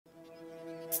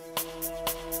Oh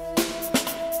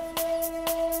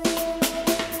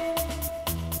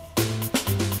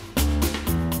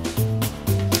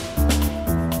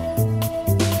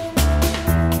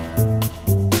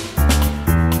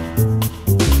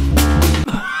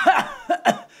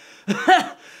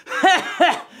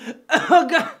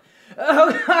god!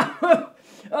 Oh god!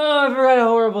 Oh, I forgot how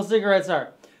horrible cigarettes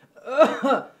are.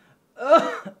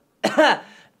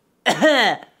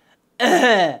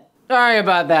 Sorry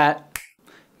about that.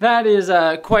 That is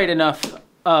quite enough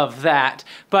of that.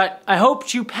 But I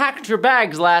hoped you packed your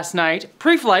bags last night,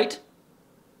 pre-flight,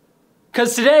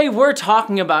 because today we're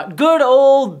talking about good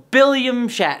old William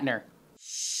Shatner.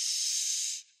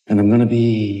 And I'm gonna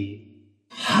be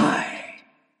high.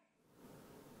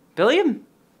 William?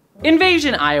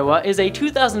 Invasion, Iowa is a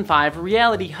 2005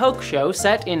 reality hoax show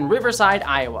set in Riverside,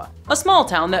 Iowa, a small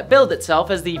town that billed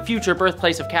itself as the future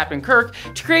birthplace of Captain Kirk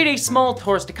to create a small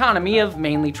tourist economy of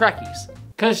mainly Trekkies.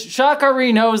 Cause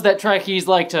Shakari knows that Trekkies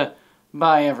like to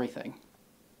buy everything.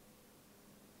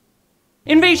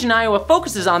 Invasion, Iowa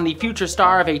focuses on the future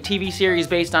star of a TV series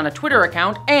based on a Twitter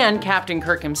account and Captain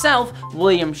Kirk himself,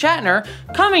 William Shatner,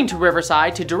 coming to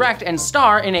Riverside to direct and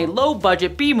star in a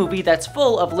low-budget B-movie that's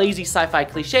full of lazy sci-fi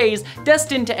cliches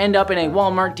destined to end up in a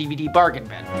Walmart DVD bargain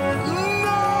bin.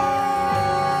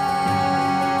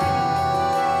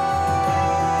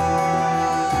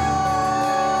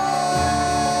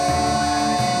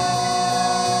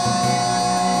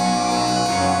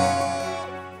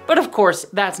 But of course,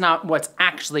 that's not what's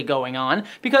actually going on,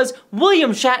 because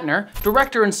William Shatner,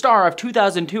 director and star of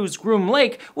 2002's Groom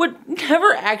Lake, would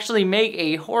never actually make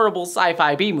a horrible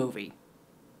sci-fi B-movie.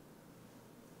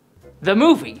 The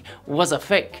movie was a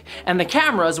fake, and the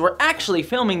cameras were actually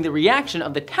filming the reaction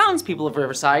of the townspeople of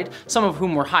Riverside, some of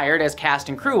whom were hired as cast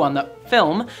and crew on the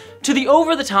film, to the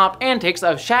over-the-top antics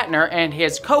of Shatner and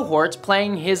his cohorts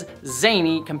playing his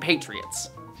zany compatriots.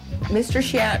 Mr.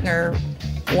 Shatner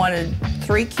wanted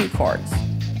 3 cue cards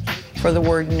for the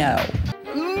word no.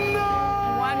 1 Mississippi,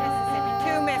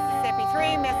 2 Mississippi,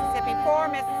 3 Mississippi, 4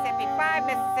 Mississippi, 5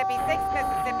 Mississippi, 6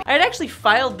 Mississippi. I had actually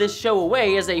filed this show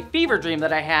away as a fever dream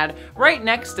that I had right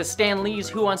next to Stan Lee's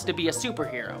Who Wants to Be a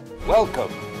Superhero. Welcome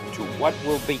to what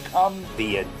will become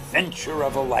the adventure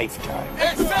of a lifetime.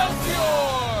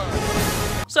 Excelsior!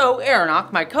 So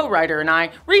Aronach, my co-writer, and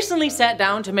I recently sat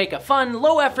down to make a fun,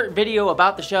 low-effort video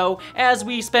about the show as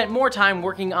we spent more time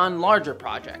working on larger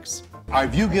projects.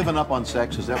 Have you given up on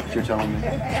sex? Is that what you're telling me?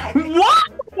 What?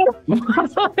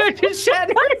 Just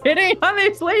Shatner hitting on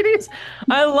these ladies?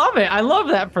 I love it. I love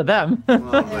that for them.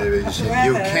 Well, ladies, you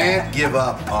can't give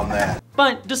up on that.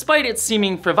 But despite its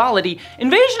seeming frivolity,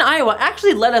 Invasion, Iowa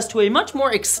actually led us to a much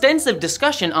more extensive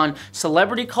discussion on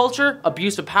celebrity culture,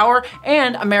 abuse of power,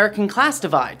 and American class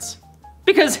divides.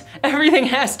 Because everything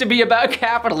has to be about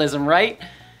capitalism, right?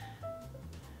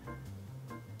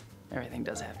 Everything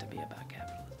does have to be about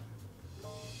capitalism.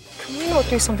 Can we not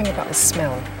do something about the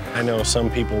smell? I know some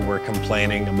people were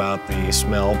complaining about the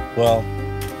smell. Well,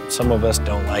 some of us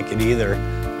don't like it either,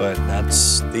 but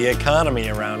that's the economy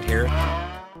around here.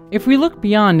 If we look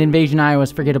beyond Invasion,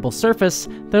 Iowa's forgettable surface,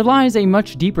 there lies a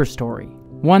much deeper story.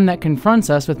 One that confronts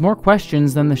us with more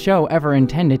questions than the show ever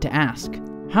intended to ask.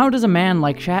 How does a man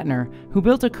like Shatner, who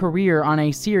built a career on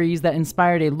a series that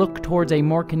inspired a look towards a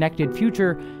more connected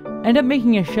future, end up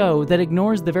making a show that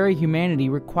ignores the very humanity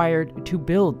required to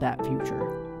build that future?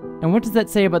 And what does that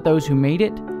say about those who made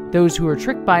it, those who were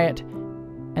tricked by it,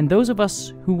 and those of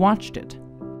us who watched it?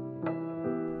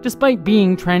 Despite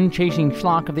being trend-chasing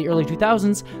schlock of the early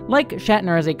 2000s, like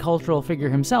Shatner as a cultural figure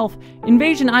himself,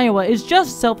 Invasion, Iowa is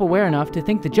just self-aware enough to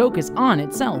think the joke is on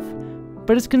itself,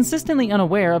 but is consistently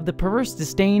unaware of the perverse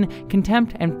disdain,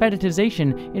 contempt, and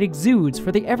fetishization it exudes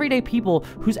for the everyday people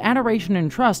whose adoration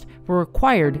and trust were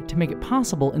required to make it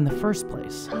possible in the first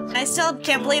place. I still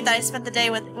can't believe that I spent the day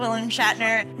with William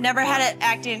Shatner. Never had an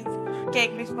acting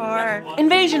gig before.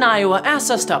 Invasion, Iowa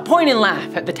asks us to point and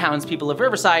laugh at the townspeople of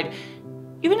Riverside,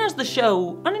 even as the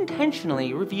show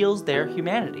unintentionally reveals their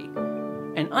humanity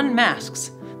and unmasks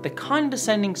the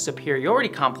condescending superiority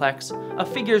complex of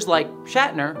figures like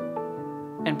Shatner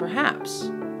and perhaps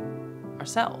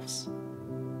ourselves.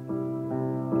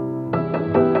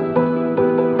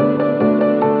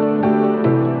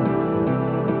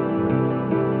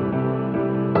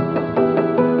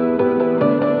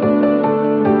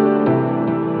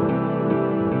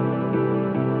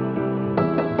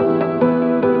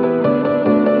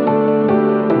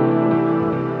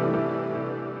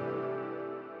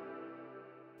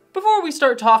 Before we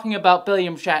start talking about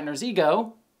William Shatner's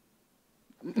ego,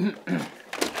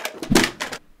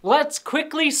 let's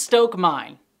quickly stoke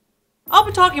mine. I'll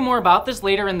be talking more about this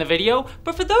later in the video,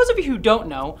 but for those of you who don't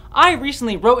know, I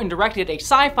recently wrote and directed a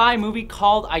sci-fi movie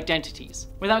called Identities.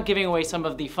 Without giving away some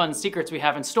of the fun secrets we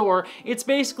have in store, it's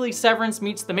basically Severance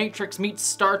meets The Matrix meets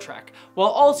Star Trek, while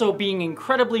also being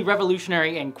incredibly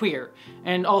revolutionary and queer,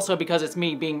 and also because it's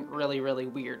me being really, really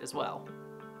weird as well.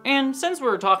 And since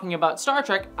we're talking about Star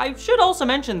Trek, I should also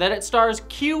mention that it stars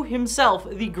Q himself,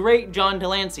 the great John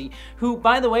Delancey, who,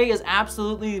 by the way, is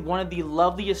absolutely one of the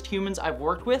loveliest humans I've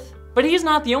worked with. But he's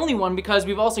not the only one, because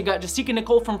we've also got Jessica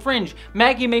Nicole from Fringe,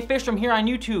 Maggie Mae Fish from Here on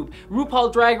YouTube,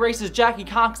 RuPaul Drag Race's Jackie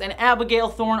Cox, and Abigail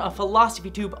Thorne of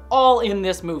Philosophy Tube all in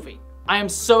this movie. I am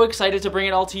so excited to bring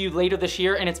it all to you later this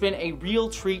year, and it's been a real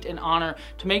treat and honor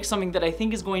to make something that I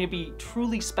think is going to be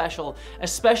truly special,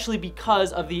 especially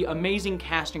because of the amazing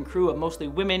cast and crew of mostly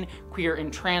women, queer,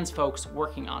 and trans folks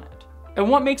working on it. And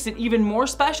what makes it even more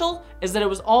special is that it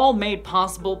was all made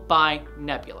possible by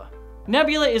Nebula.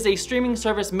 Nebula is a streaming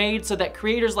service made so that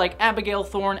creators like Abigail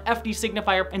Thorne, FD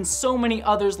Signifier, and so many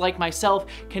others like myself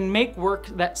can make work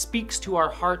that speaks to our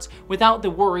hearts without the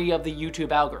worry of the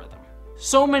YouTube algorithm.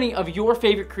 So many of your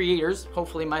favorite creators,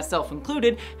 hopefully myself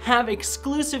included, have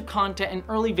exclusive content and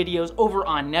early videos over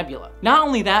on Nebula. Not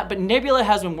only that, but Nebula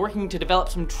has been working to develop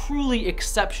some truly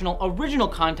exceptional original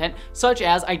content such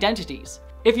as Identities.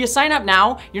 If you sign up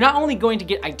now, you're not only going to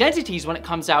get Identities when it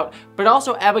comes out, but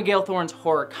also Abigail Thorne's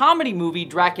horror comedy movie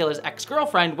Dracula's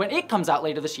Ex-Girlfriend when it comes out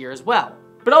later this year as well.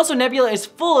 But also Nebula is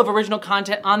full of original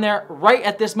content on there right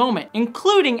at this moment,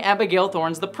 including Abigail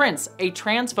Thorne's The Prince, a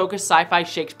trans-focused sci-fi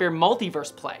Shakespeare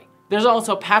multiverse play. There's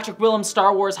also Patrick Willems'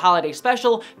 Star Wars Holiday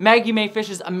Special, Maggie Mae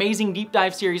Fish's amazing deep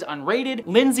dive series Unrated,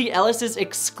 Lindsay Ellis's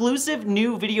exclusive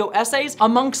new video essays,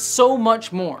 amongst so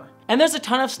much more. And there's a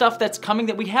ton of stuff that's coming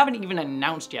that we haven't even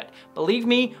announced yet. Believe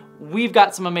me, we've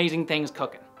got some amazing things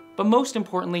cooking. But most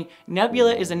importantly,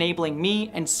 Nebula is enabling me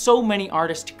and so many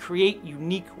artists to create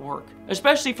unique work,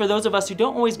 especially for those of us who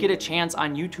don't always get a chance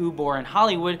on YouTube or in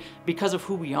Hollywood because of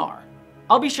who we are.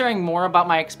 I'll be sharing more about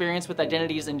my experience with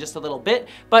Identities in just a little bit,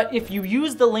 but if you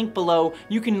use the link below,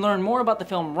 you can learn more about the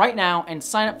film right now and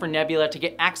sign up for Nebula to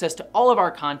get access to all of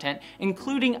our content,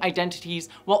 including Identities,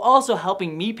 while also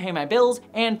helping me pay my bills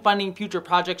and funding future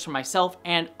projects for myself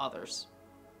and others.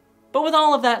 But with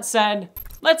all of that said,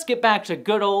 let's get back to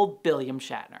good old William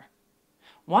Shatner.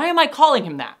 Why am I calling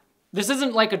him that? This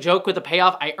isn't like a joke with a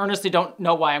payoff. I earnestly don't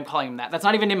know why I'm calling him that. That's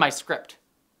not even in my script.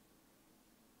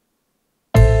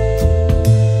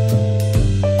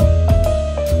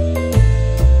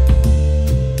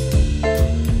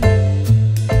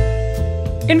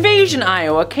 Invasion,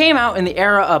 Iowa came out in the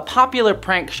era of popular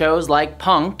prank shows like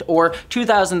Punk'd or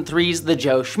 2003's The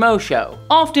Joe Schmo Show,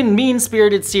 often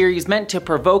mean-spirited series meant to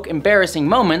provoke embarrassing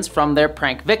moments from their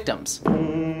prank victims.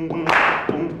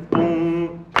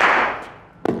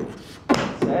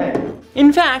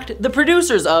 In fact, the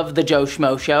producers of The Joe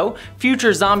Schmo Show,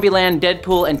 future Zombieland,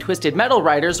 Deadpool, and Twisted Metal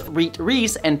writers Reet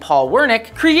Reese and Paul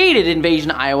Wernick, created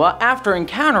Invasion, Iowa after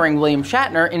encountering William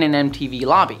Shatner in an MTV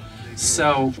lobby.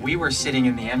 So we were sitting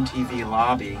in the MTV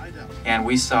lobby and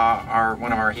we saw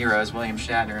one of our heroes, William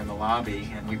Shatner, in the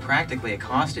lobby, and we practically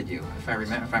accosted you, if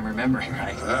I'm remembering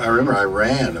right. I remember I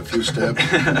ran a few steps.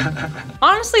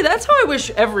 Honestly, that's how I wish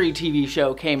every TV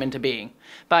show came into being,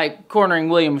 by cornering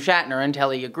William Shatner until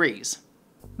he agrees.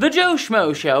 The Joe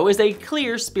Schmo Show is a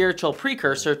clear spiritual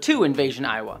precursor to Invasion,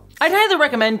 Iowa. I'd highly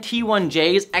recommend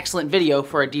T1J's excellent video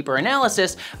for a deeper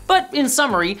analysis, but in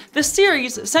summary, the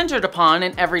series centered upon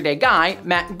an everyday guy,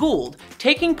 Matt Gould,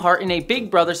 taking part in a Big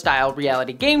Brother-style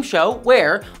reality game show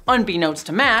where, unbeknownst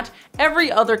to Matt,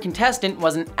 every other contestant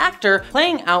was an actor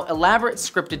playing out elaborate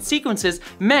scripted sequences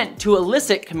meant to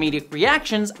elicit comedic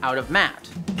reactions out of Matt.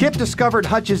 Kip discovered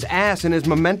Hutch's ass in his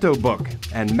memento book,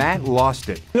 and Matt lost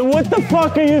it. What the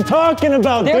fuck are you talking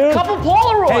about, dude? They're a couple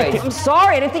Polaroids. Hey, I'm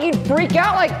sorry, I didn't think you'd freak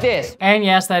out like this. And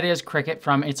yes, that is Cricket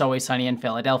from It's Always Sunny in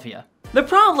Philadelphia. The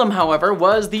problem, however,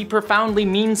 was the profoundly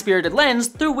mean-spirited lens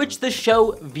through which the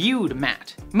show viewed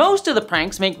Matt. Most of the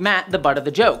pranks make Matt the butt of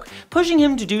the joke, pushing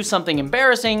him to do something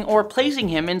embarrassing or placing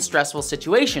him in stressful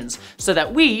situations, so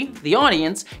that we, the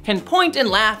audience, can point and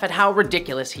laugh at how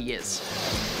ridiculous he is.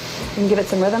 Can you give it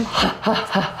some rhythm? Ha ha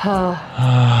ha ha.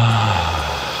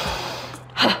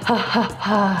 Ha ha ha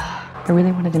ha. I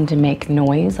really wanted him to make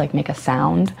noise, like make a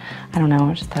sound. I don't know,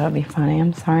 I just thought it'd be funny.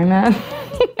 I'm sorry, Matt.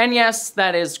 And yes,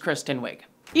 that is Kristen Wiig.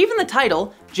 Even the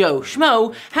title, Joe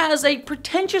Schmo, has a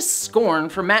pretentious scorn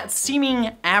for Matt's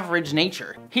seeming average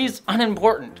nature. He's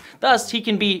unimportant, thus he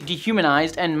can be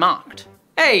dehumanized and mocked.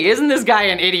 Hey, isn't this guy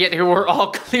an idiot who we're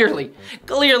all clearly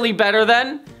better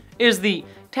than? Is the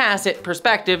tacit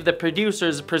perspective the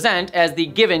producers present as the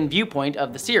given viewpoint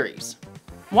of the series.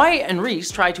 Wyatt and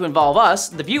Reese try to involve us,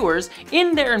 the viewers,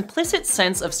 in their implicit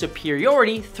sense of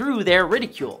superiority through their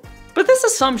ridicule. But this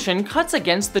assumption cuts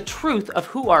against the truth of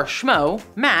who our schmo,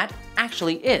 Matt,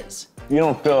 actually is. You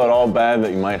don't feel at all bad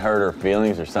that you might hurt her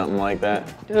feelings or something like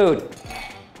that? Dude,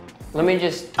 let me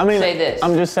just say this.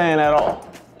 I'm just saying at all.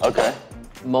 Okay.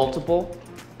 Multiple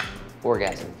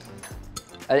orgasms.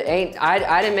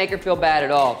 I didn't make her feel bad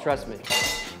at all, trust me.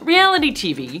 Reality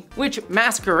TV, which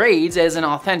masquerades as an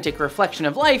authentic reflection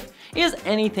of life, is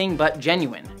anything but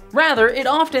genuine. Rather, it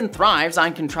often thrives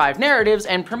on contrived narratives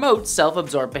and promotes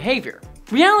self-absorbed behavior.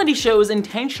 Reality shows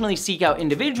intentionally seek out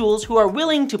individuals who are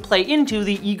willing to play into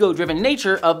the ego-driven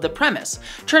nature of the premise,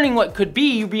 turning what could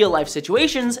be real-life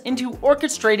situations into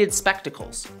orchestrated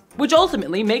spectacles, which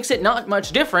ultimately makes it not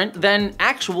much different than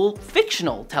actual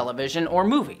fictional television or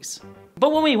movies.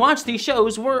 But when we watch these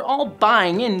shows, we're all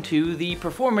buying into the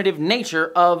performative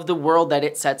nature of the world that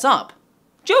it sets up.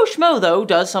 Joe Schmo, though,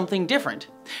 does something different.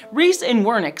 Reese and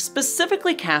Wernick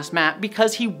specifically cast Matt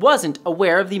because he wasn't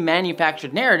aware of the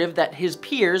manufactured narrative that his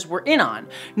peers were in on,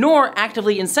 nor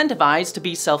actively incentivized to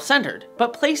be self-centered,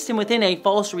 but placed him within a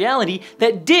false reality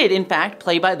that did in fact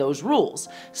play by those rules,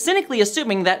 cynically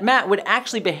assuming that Matt would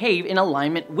actually behave in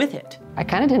alignment with it. I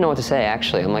kind of didn't know what to say,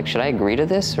 actually. I'm like, should I agree to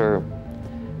this, or...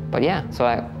 But yeah, so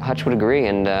Hutch would agree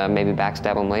and maybe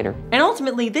backstab him later. And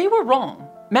ultimately, they were wrong.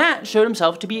 Matt showed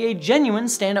himself to be a genuine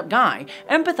stand-up guy,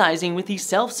 empathizing with the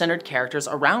self-centered characters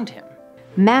around him.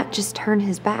 Matt just turned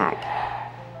his back.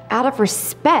 Out of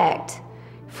respect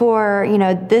for, you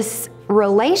know, this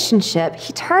relationship,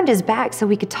 he turned his back so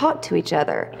we could talk to each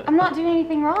other. I'm not doing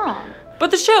anything wrong. But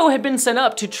the show had been set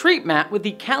up to treat Matt with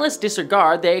the callous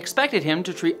disregard they expected him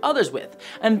to treat others with,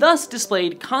 and thus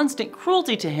displayed constant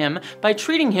cruelty to him by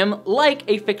treating him like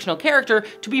a fictional character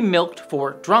to be milked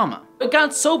for drama. It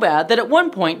got so bad that at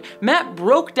one point, Matt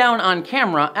broke down on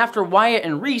camera after Wyatt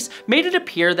and Reese made it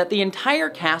appear that the entire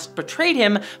cast betrayed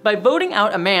him by voting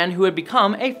out a man who had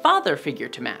become a father figure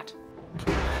to Matt.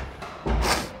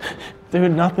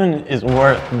 Dude, nothing is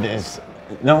worth this.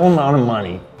 No amount of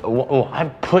money.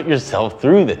 Why put yourself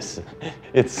through this?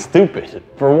 It's stupid.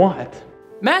 For what?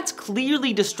 Matt's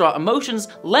clearly distraught emotions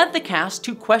led the cast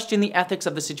to question the ethics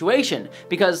of the situation,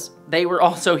 because they were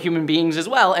also human beings as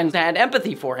well and had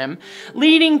empathy for him,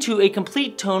 leading to a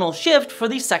complete tonal shift for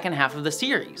the second half of the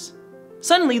series.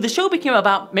 Suddenly, the show became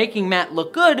about making Matt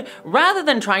look good rather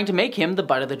than trying to make him the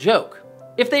butt of the joke.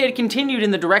 If they had continued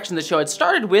in the direction the show had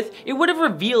started with, it would have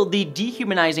revealed the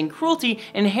dehumanizing cruelty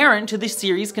inherent to the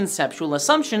series' conceptual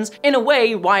assumptions in a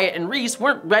way Wyatt and Reese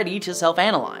weren't ready to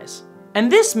self-analyze. And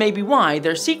this may be why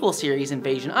their sequel series,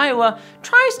 Invasion Iowa,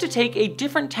 tries to take a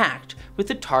different tact with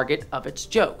the target of its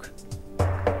joke.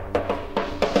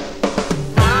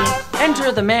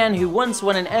 Enter the man who once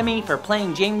won an Emmy for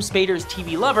playing James Spader's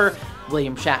TV lover,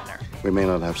 William Shatner. We may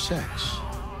not have sex,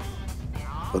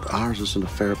 but ours is an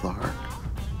affair of the heart.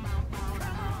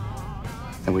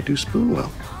 And we do spoon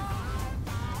well.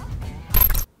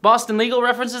 Boston legal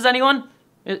references, anyone?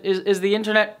 Is the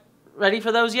internet ready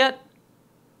for those yet?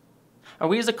 Are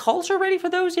we as a culture ready for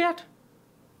those yet?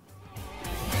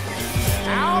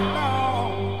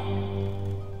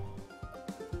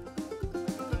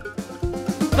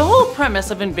 The whole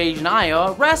premise of Invasion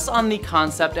Iowa rests on the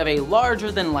concept of a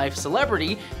larger-than-life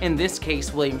celebrity, in this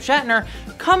case William Shatner,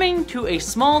 coming to a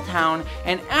small town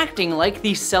and acting like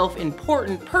the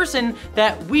self-important person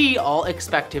that we all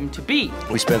expect him to be.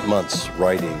 We spent months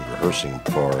writing, rehearsing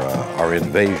for our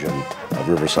invasion of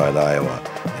Riverside, Iowa,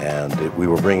 and we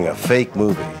were bringing a fake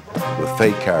movie with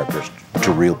fake characters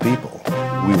to real people.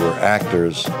 We were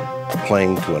actors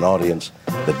playing to an audience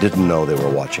that didn't know they were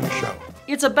watching a show.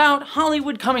 It's about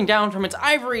Hollywood coming down from its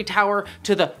ivory tower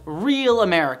to the real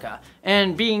America,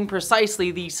 and being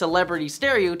precisely the celebrity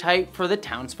stereotype for the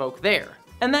townsfolk there.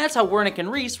 And that's how Wernick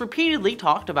and Reese repeatedly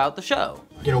talked about the show.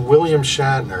 You know, William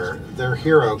Shatner, their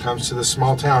hero, comes to this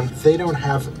small town. They don't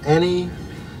have any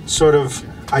sort of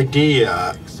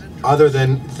idea other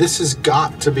than this has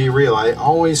got to be real.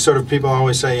 People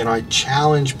always say, you know, I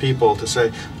challenge people to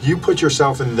say, you put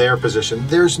yourself in their position.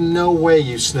 There's no way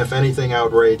you sniff anything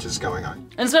outrageous going on.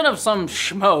 Instead of some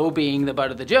schmo being the butt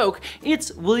of the joke,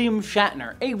 it's William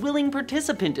Shatner, a willing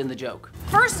participant in the joke.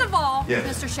 First of all,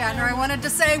 yes. Mr. Shatner, I wanted to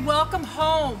say welcome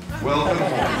home. Welcome home.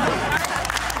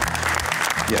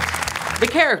 Yes. The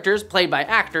characters, played by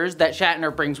actors, that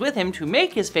Shatner brings with him to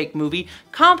make his fake movie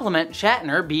complement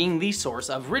Shatner being the source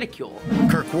of ridicule.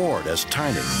 Kirk Ward as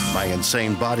Tynan, my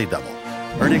insane body double.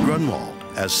 Ernie Grunwald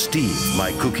as Steve,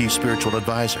 my kooky spiritual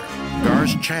advisor.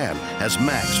 Garth Chan as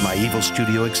Max, my evil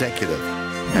studio executive.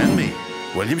 And me,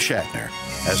 William Shatner,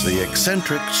 as the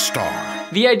eccentric star.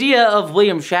 The idea of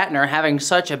William Shatner having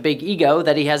such a big ego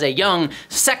that he has a young,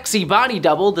 sexy body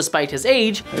double despite his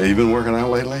age. Hey, you been working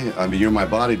out lately? I mean, you're my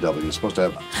body double. You're supposed to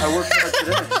have... I worked out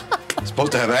today.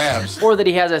 Supposed to have abs. Or that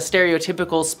he has a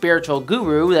stereotypical spiritual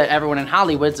guru that everyone in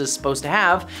Hollywood is supposed to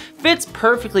have, fits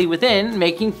perfectly within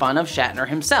making fun of Shatner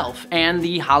himself and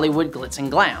the Hollywood glitz and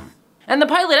glam. And the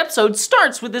pilot episode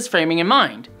starts with this framing in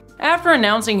mind. After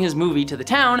announcing his movie to the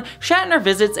town, Shatner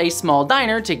visits a small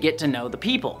diner to get to know the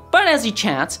people. But as he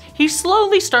chats, he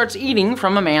slowly starts eating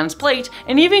from a man's plate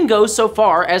and even goes so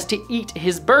far as to eat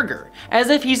his burger,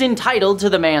 as if he's entitled to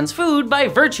the man's food by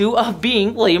virtue of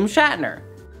being William Shatner.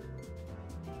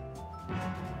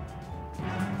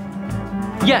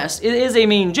 Yes, it is a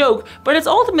mean joke, but it's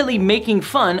ultimately making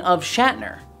fun of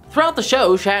Shatner. Throughout the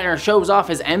show, Shatner shows off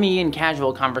his Emmy in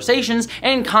casual conversations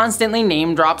and constantly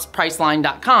name drops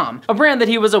Priceline.com, a brand that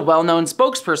he was a well-known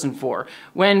spokesperson for,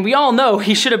 when we all know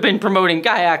he should have been promoting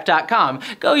Kayak.com.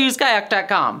 Go use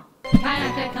Kayak.com.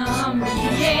 Kayak.com,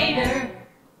 creator.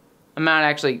 I'm not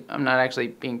actually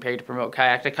being paid to promote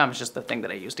Kayak.com. It's just the thing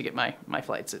that I use to get my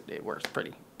flights. It works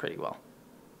pretty well.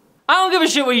 I don't give a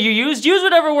shit what you use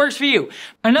whatever works for you.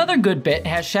 Another good bit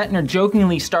has Shatner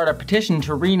jokingly start a petition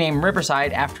to rename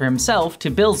Riverside after himself to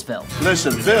Billsville.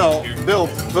 Listen,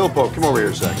 Bill Pope, come over here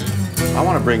a second. I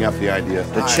want to bring up the idea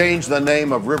to change the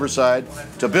name of Riverside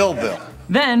to Billville.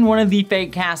 Then one of the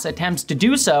fake cast attempts to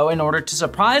do so in order to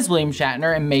surprise William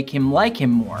Shatner and make him like him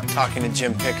more. Talking to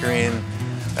Jim Pickering,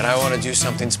 and I want to do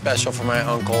something special for my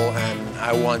uncle, and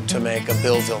I want to make a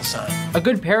Billville sign. A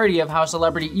good parody of how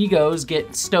celebrity egos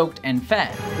get stoked and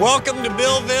fed. Welcome to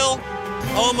Billville,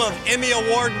 home of Emmy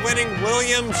Award-winning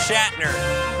William Shatner.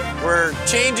 We're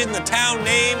changing the town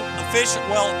name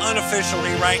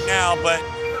unofficially right now, but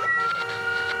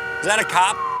is that a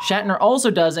cop? Shatner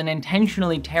also does an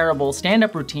intentionally terrible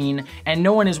stand-up routine, and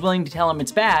no one is willing to tell him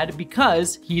it's bad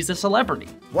because he's a celebrity.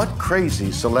 What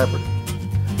crazy celebrity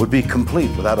would be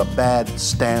complete without a bad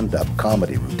stand-up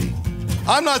comedy routine?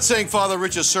 I'm not saying Father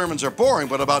Rich's sermons are boring,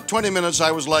 but about 20 minutes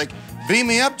I was like, beam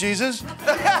me up, Jesus.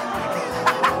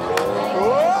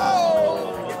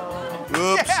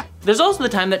 Oops. There's also the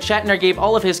time that Shatner gave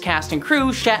all of his cast and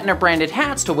crew Shatner-branded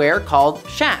hats to wear called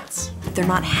Shats. But they're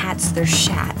not hats, they're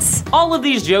shats. All of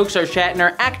these jokes are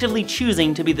Shatner actively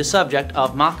choosing to be the subject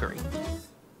of mockery.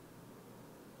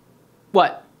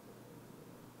 What?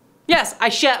 Yes, I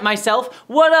shat myself.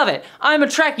 What of it? I'm a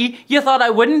Trekkie. You thought I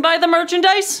wouldn't buy the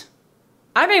merchandise?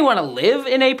 I may want to live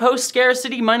in a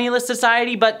post-scarcity, moneyless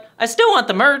society, but I still want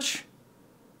the merch.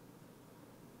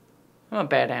 I'm a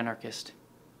bad anarchist.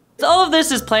 All of this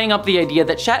is playing up the idea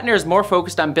that Shatner is more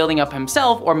focused on building up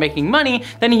himself or making money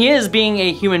than he is being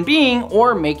a human being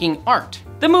or making art.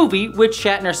 The movie, which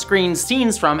Shatner screens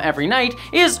scenes from every night,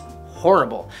 is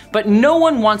horrible, but no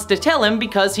one wants to tell him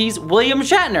because he's William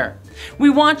Shatner.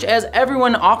 We watch as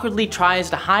everyone awkwardly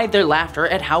tries to hide their laughter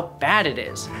at how bad it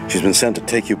is. She's been sent to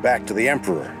take you back to the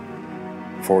Emperor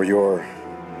for your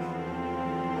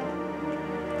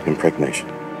impregnation.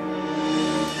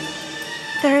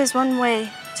 There is one way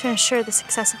to ensure the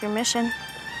success of your mission.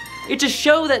 It's a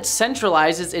show that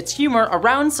centralizes its humor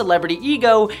around celebrity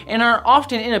ego and our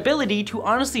often inability to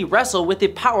honestly wrestle with the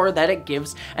power that it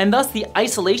gives and thus the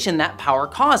isolation that power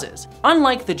causes.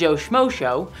 Unlike the Joe Schmo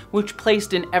Show, which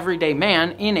placed an everyday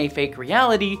man in a fake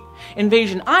reality,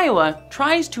 Invasion Iowa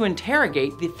tries to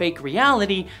interrogate the fake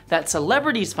reality that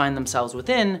celebrities find themselves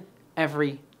within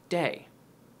every day.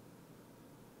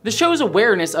 The show's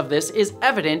awareness of this is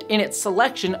evident in its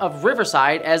selection of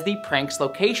Riverside as the prank's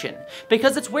location,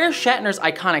 because it's where Shatner's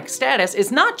iconic status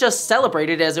is not just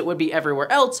celebrated as it would be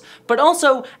everywhere else, but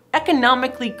also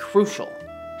economically crucial.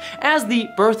 As the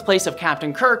birthplace of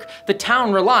Captain Kirk, the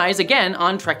town relies again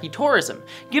on Trekkie tourism,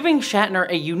 giving Shatner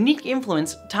a unique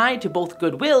influence tied to both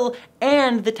goodwill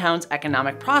and the town's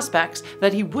economic prospects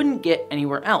that he wouldn't get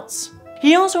anywhere else.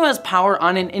 He also has power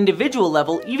on an individual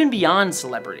level even beyond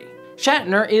celebrity.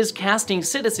 Shatner is casting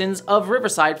citizens of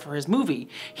Riverside for his movie.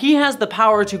 He has the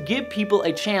power to give people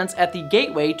a chance at the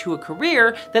gateway to a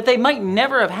career that they might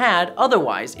never have had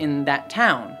otherwise in that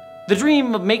town. The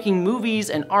dream of making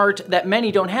movies and art that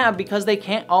many don't have because they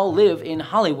can't all live in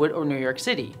Hollywood or New York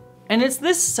City. And it's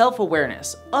this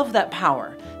self-awareness of that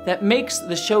power that makes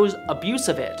the show's abuse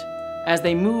of it, as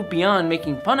they move beyond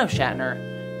making fun of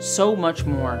Shatner, so much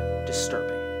more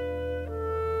disturbing.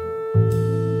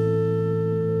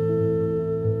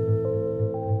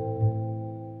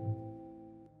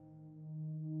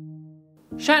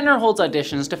 Shatner holds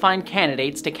auditions to find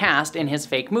candidates to cast in his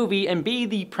fake movie and be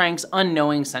the prank's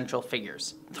unknowing central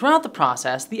figures. Throughout the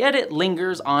process, the edit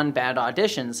lingers on bad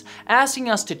auditions, asking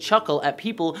us to chuckle at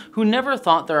people who never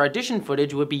thought their audition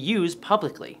footage would be used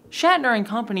publicly. Shatner and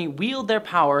company wield their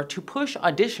power to push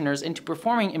auditioners into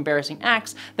performing embarrassing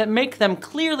acts that make them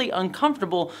clearly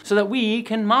uncomfortable so that we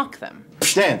can mock them.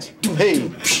 Dance. Hey.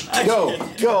 Go.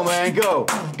 Go, man. Go.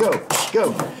 Go.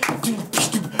 Go.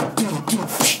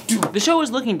 The show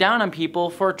is looking down on people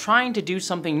for trying to do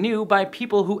something new by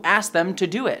people who ask them to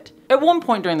do it. At one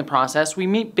point during the process, we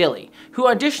meet Billy, who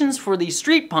auditions for the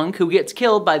street punk who gets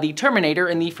killed by the Terminator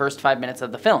in the first 5 minutes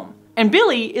of the film. And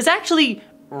Billy is actually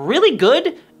really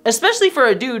good, especially for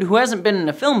a dude who hasn't been in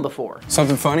a film before.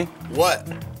 Something funny? What?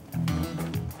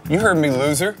 You heard me,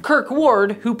 loser. Kirk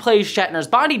Ward, who plays Shatner's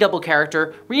body double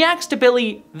character, reacts to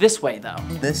Billy this way though.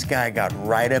 This guy got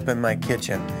right up in my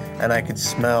kitchen and I could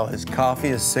smell his coffee,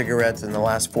 his cigarettes, and the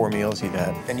last 4 meals he'd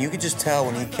had. And you could just tell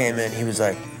when he came in, he was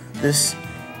like, this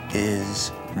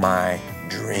is my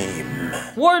dream.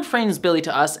 Ward frames Billy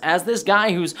to us as this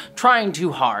guy who's trying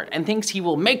too hard and thinks he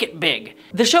will make it big.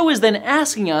 The show is then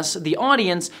asking us, the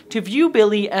audience, to view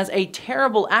Billy as a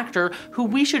terrible actor who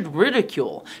we should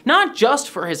ridicule, not just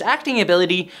for his acting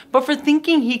ability, but for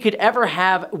thinking he could ever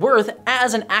have worth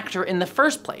as an actor in the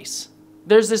first place.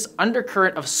 There's this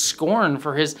undercurrent of scorn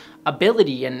for his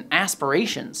ability and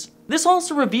aspirations. This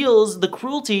also reveals the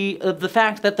cruelty of the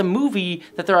fact that the movie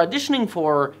that they're auditioning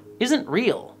for isn't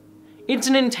real. It's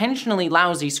an intentionally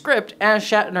lousy script, as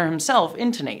Shatner himself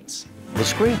intonates. The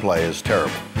screenplay is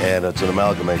terrible, and it's an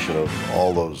amalgamation of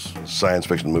all those science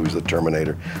fiction movies, The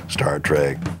Terminator, Star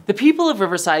Trek. The people of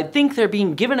Riverside think they're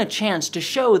being given a chance to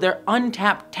show their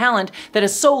untapped talent that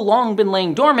has so long been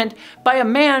laying dormant by a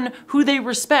man who they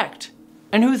respect,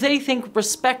 and who they think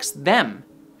respects them.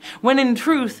 When in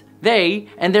truth, they,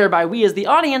 and thereby we as the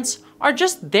audience, are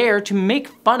just there to make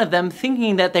fun of them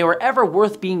thinking that they were ever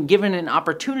worth being given an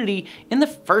opportunity in the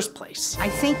first place. I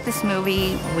think this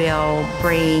movie will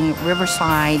bring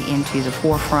Riverside into the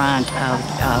forefront of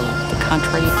the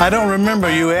country. I don't remember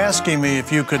you asking me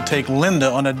if you could take Linda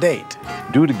on a date.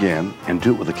 Do it again and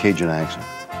do it with a Cajun accent.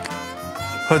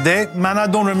 Her date? Man, I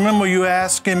don't remember you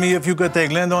asking me if you could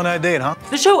take Linda on that date, huh?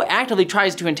 The show actively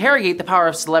tries to interrogate the power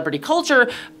of celebrity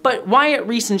culture, but Wyatt,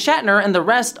 Reese, and Shatner and the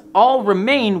rest all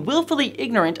remain willfully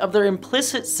ignorant of their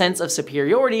implicit sense of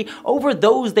superiority over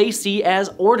those they see as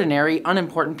ordinary,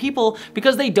 unimportant people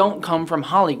because they don't come from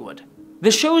Hollywood.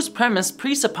 The show's premise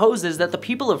presupposes that the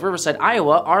people of Riverside,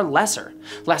 Iowa are lesser,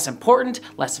 less important,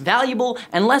 less valuable,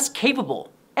 and less capable.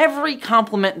 Every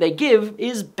compliment they give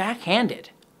is backhanded.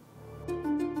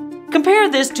 Compare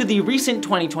this to the recent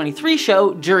 2023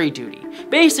 show, Jury Duty.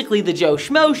 Basically the Joe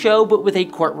Schmo show, but with a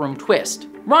courtroom twist.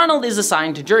 Ronald is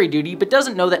assigned to jury duty, but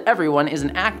doesn't know that everyone is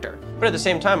an actor. But at the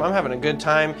same time, I'm having a good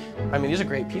time. I mean, these are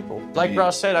great people. Like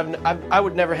Ross said, I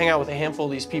would never hang out with a handful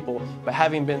of these people, but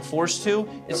having been forced to,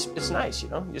 it's nice, you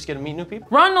know? You just get to meet new people.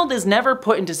 Ronald is never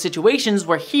put into situations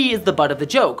where he is the butt of the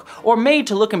joke, or made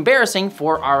to look embarrassing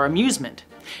for our amusement.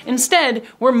 Instead,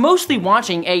 we're mostly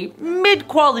watching a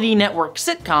mid-quality network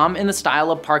sitcom in the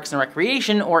style of Parks and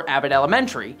Recreation or Abbott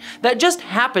Elementary, that just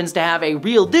happens to have a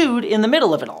real dude in the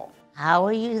middle of it all. How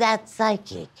are you that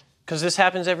psychic? Because this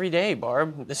happens every day,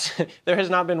 Barb. There has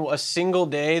not been a single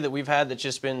day that we've had that's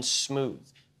just been smooth.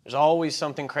 There's always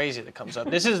something crazy that comes up.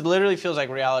 This literally feels like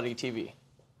reality TV.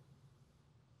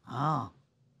 Oh.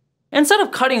 Instead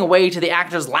of cutting away to the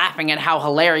actors laughing at how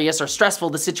hilarious or stressful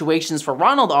the situations for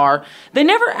Ronald are, they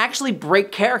never actually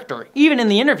break character, even in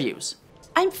the interviews.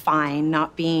 I'm fine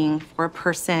not being for a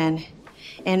person,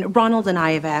 and Ronald and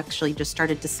I have actually just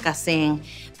started discussing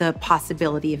the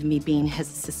possibility of me being his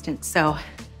assistant, so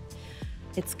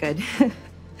it's good.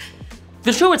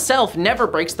 The show itself never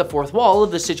breaks the fourth wall of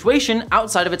the situation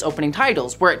outside of its opening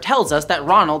titles, where it tells us that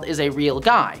Ronald is a real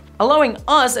guy, allowing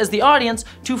us as the audience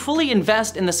to fully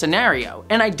invest in the scenario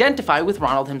and identify with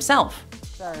Ronald himself.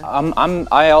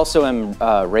 I also am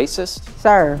racist.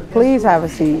 Sir, please have a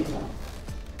seat.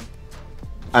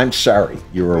 I'm sorry,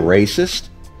 you're a racist?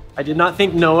 I did not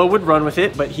think Noah would run with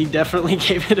it, but he definitely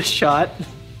gave it a shot,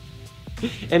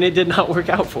 and it did not work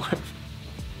out for him.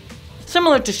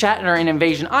 Similar to Shatner in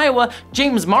Invasion, Iowa,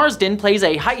 James Marsden plays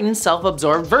a heightened,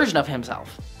 self-absorbed version of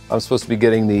himself. I'm supposed to be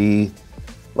getting the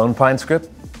Lone Pine script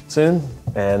soon,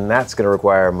 and that's going to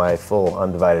require my full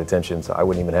undivided attention, so I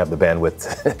wouldn't even have the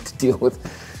bandwidth to deal with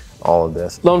all of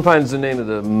this. Lone Pine's the name of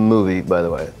the movie, by the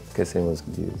way, in case anyone was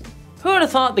confused. Who would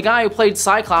have thought the guy who played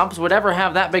Cyclops would ever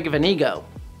have that big of an ego?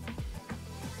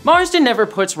 Marsden never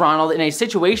puts Ronald in a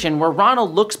situation where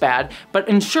Ronald looks bad, but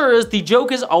ensures the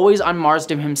joke is always on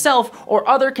Marsden himself or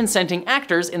other consenting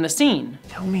actors in the scene.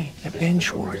 Tell me that Ben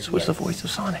Schwartz was the voice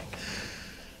of Sonic.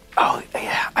 Oh,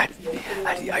 yeah, I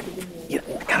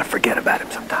kind of forget about him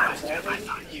sometimes. I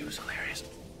thought he was hilarious.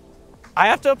 I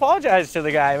have to apologize to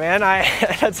the guy, man.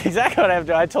 That's exactly what I have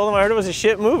to do. I told him I heard it was a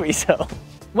shit movie, so.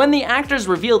 When the actors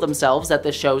reveal themselves at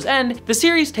the show's end, the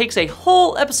series takes a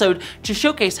whole episode to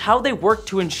showcase how they worked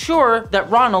to ensure that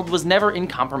Ronald was never in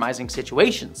compromising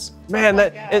situations. Man,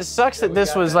 it sucks that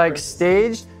this was like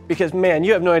staged, because man,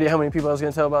 you have no idea how many people I was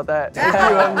gonna tell about that. You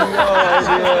have no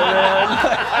idea,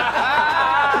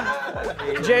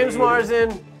 man. James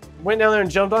Marsden went down there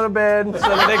and jumped on a bed so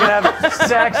that they could have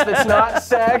sex that's not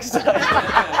sex.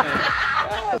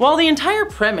 While the entire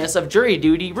premise of jury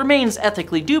duty remains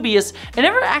ethically dubious, it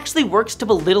never actually works to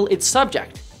belittle its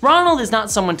subject. Ronald is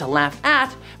not someone to laugh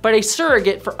at, but a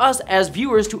surrogate for us as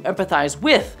viewers to empathize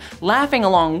with, laughing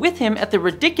along with him at the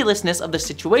ridiculousness of the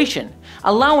situation,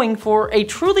 allowing for a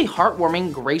truly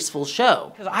heartwarming, graceful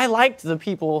show. Because I liked the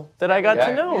people that I got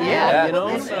to know, you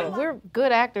know? So. We're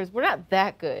good actors, we're not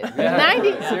that good.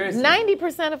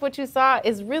 90% of what you saw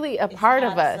is really a part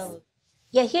of us.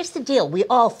 Yeah, here's the deal, we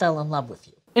all fell in love with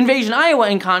you. Invasion Iowa,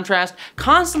 in contrast,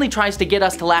 constantly tries to get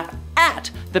us to laugh at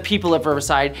the people of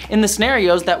Riverside in the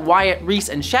scenarios that Wyatt, Reese,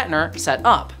 and Shatner set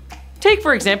up. Take,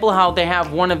 for example, how they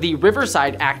have one of the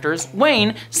Riverside actors,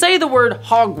 Wayne, say the word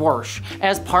hogwash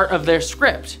as part of their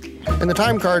script. In the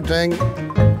time card thing,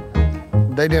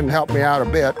 they didn't help me out a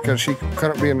bit because she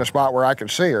couldn't be in the spot where I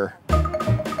could see her.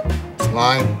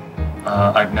 Line.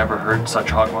 I've never heard such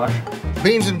hogwash.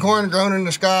 Beans and corn grown in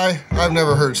the sky, I've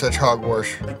never heard such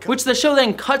hogwash. Which the show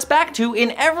then cuts back to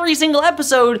in every single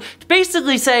episode to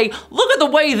basically say, look at the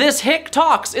way this hick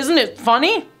talks, isn't it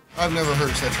funny? I've never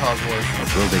heard such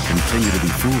hogwash. Will they continue to be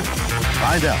fooled?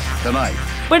 Find out tonight.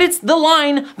 But it's the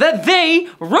line that they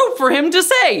wrote for him to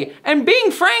say. And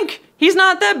being frank, he's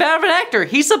not that bad of an actor.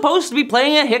 He's supposed to be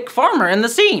playing a hick farmer in the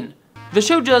scene. The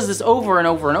show does this over and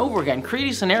over and over again,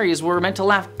 creating scenarios where we're meant to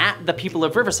laugh at the people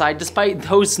of Riverside despite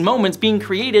those moments being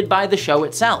created by the show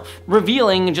itself,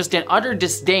 revealing just an utter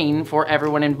disdain for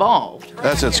everyone involved.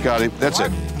 That's it, Scotty. That's it.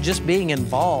 Just being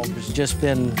involved has just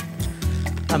been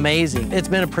amazing. It's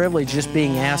been a privilege just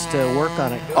being asked to work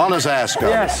on it. On his ass, Scotty.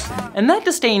 Yes. And that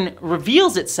disdain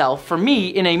reveals itself for me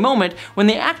in a moment when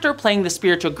the actor playing the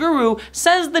spiritual guru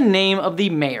says the name of the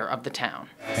mayor of the town.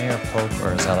 Mayor Pope, or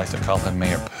as I like to call him,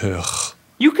 Mayor Pugh.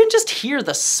 You can just hear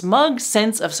the smug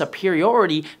sense of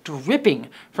superiority dripping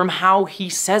from how he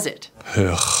says it.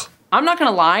 Pugh. I'm not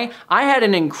gonna lie, I had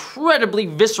an incredibly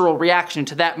visceral reaction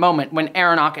to that moment when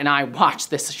Aronach and I watched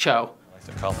this show. I like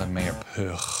to call him Mayor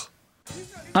Pugh.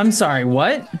 I'm sorry,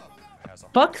 what?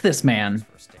 Fuck this man.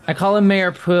 I call him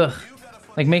Mayor Pugh.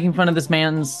 Like making fun of this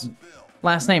man's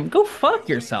last name. Go fuck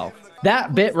yourself.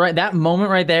 That bit right, that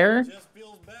moment right there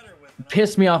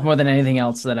pissed me off more than anything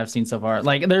else that I've seen so far.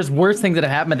 Like, there's worse things that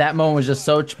have happened, but that moment was just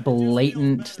such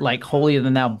blatant, like, holier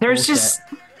than thou bullshit. There's just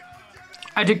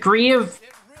a degree of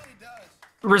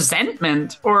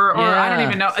resentment, or I don't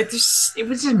even know. It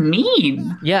was just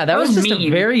mean. Yeah, that was just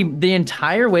mean. the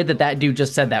entire way that dude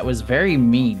just said that was very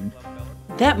mean.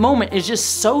 That moment is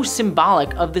just so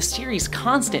symbolic of the series'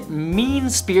 constant,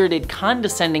 mean-spirited,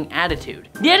 condescending attitude.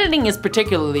 The editing is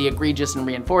particularly egregious in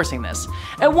reinforcing this.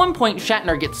 At one point,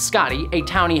 Shatner gets Scotty, a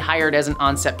townie hired as an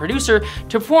on-set producer,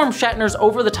 to perform Shatner's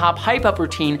over-the-top hype-up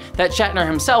routine that Shatner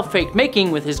himself faked making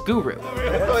with his guru.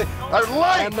 A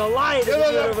light! And the light Give of the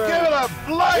it universe. Give it up!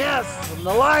 Light! Yes, and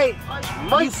the light.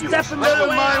 Smite you! Step in my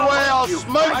way, I'll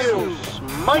smite you!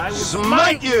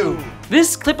 Smite you!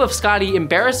 This clip of Scotty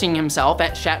embarrassing himself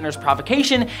at Shatner's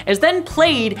provocation is then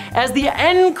played as the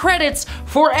end credits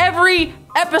for every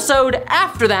episode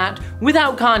after that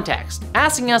without context,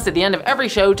 asking us at the end of every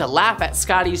show to laugh at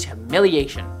Scotty's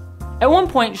humiliation. At one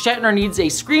point, Shatner needs a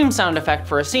scream sound effect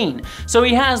for a scene, so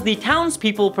he has the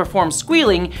townspeople perform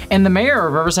squealing, and the mayor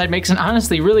of Riverside makes an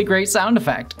honestly really great sound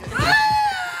effect.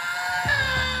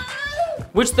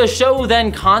 Which the show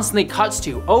then constantly cuts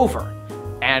to over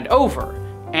and over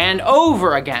and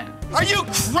over again. Are you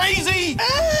crazy?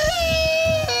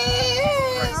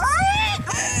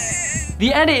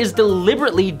 The edit is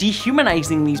deliberately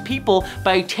dehumanizing these people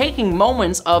by taking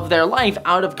moments of their life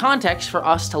out of context for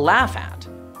us to laugh at.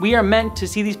 We are meant to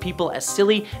see these people as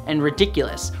silly and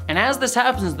ridiculous, and as this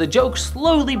happens, the joke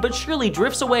slowly but surely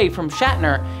drifts away from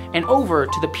Shatner and over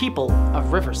to the people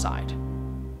of Riverside.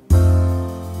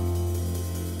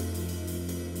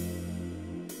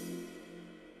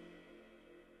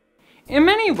 In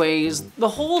many ways, the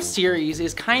whole series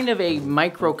is kind of a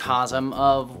microcosm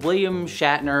of William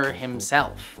Shatner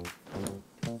himself.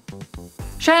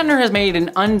 Shatner has made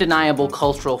an undeniable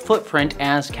cultural footprint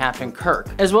as Captain Kirk,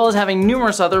 as well as having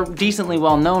numerous other decently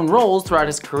well-known roles throughout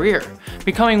his career,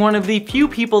 becoming one of the few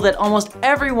people that almost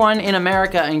everyone in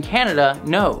America and Canada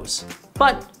knows.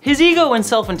 But his ego and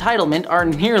self-entitlement are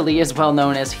nearly as well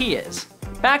known as he is.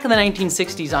 Back in the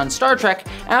 1960s on Star Trek,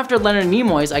 after Leonard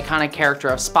Nimoy's iconic character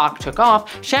of Spock took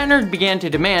off, Shatner began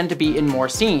to demand to be in more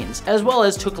scenes, as well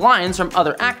as took lines from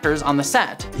other actors on the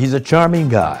set. He's a charming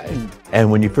guy,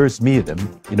 and when you first meet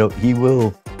him, you know, he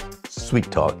will sweet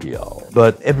talk y'all.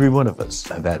 But every one of us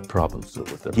have had problems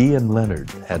with him. He and Leonard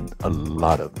had a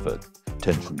lot of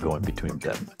tension going between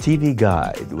them. TV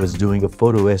Guide was doing a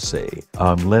photo essay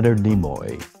on Leonard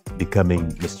Nimoy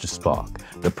becoming Mr. Spock,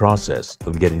 the process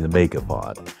of getting the makeup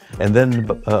on. And then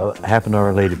half an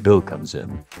hour later, Bill comes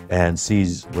in and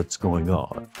sees what's going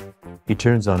on. He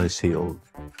turns on his heel,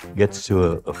 gets to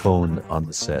a phone on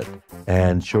the set,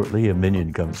 and shortly a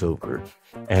minion comes over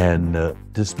and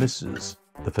dismisses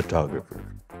the photographer.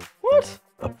 What?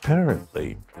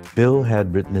 Apparently, Bill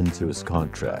had written into his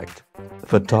contract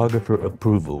photographer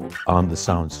approval on the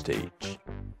soundstage.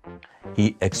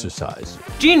 He exercised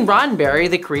it. Gene Roddenberry,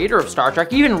 the creator of Star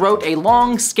Trek, even wrote a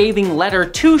long, scathing letter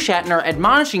to Shatner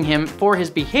admonishing him for his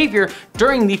behavior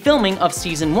during the filming of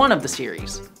season 1 of the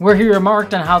series, where he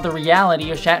remarked on how the reality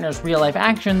of Shatner's real-life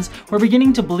actions were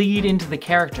beginning to bleed into the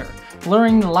character,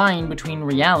 blurring the line between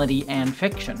reality and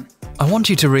fiction. I want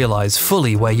you to realize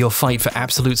fully where your fight for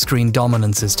absolute screen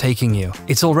dominance is taking you.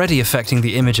 It's already affecting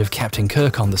the image of Captain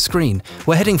Kirk on the screen.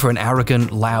 We're heading for an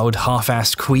arrogant, loud,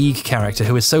 half-assed Queeg character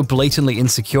who is so blatantly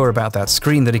insecure about that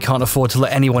screen that he can't afford to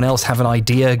let anyone else have an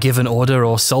idea, give an order,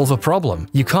 or solve a problem.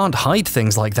 You can't hide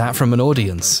things like that from an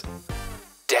audience.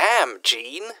 Damn,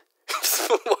 Gene.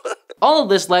 All of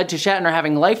this led to Shatner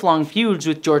having lifelong feuds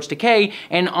with George Takei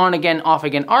and on-again,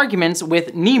 off-again arguments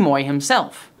with Nimoy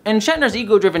himself. And Shatner's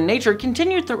ego-driven nature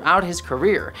continued throughout his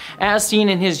career, as seen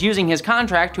in his using his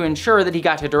contract to ensure that he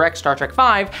got to direct Star Trek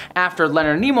V after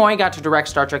Leonard Nimoy got to direct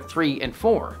Star Trek III and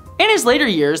IV. In his later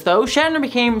years, though, Shatner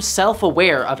became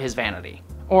self-aware of his vanity,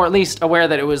 or at least aware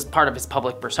that it was part of his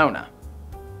public persona.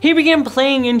 He began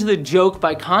playing into the joke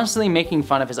by constantly making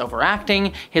fun of his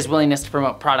overacting, his willingness to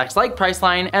promote products like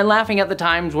Priceline, and laughing at the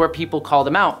times where people called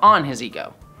him out on his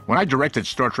ego. When I directed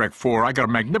Star Trek IV, I got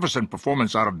a magnificent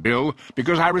performance out of Bill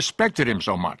because I respected him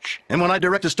so much. And when I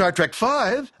directed Star Trek V,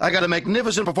 I got a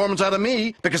magnificent performance out of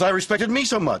me because I respected me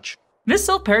so much. This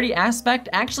self-parody aspect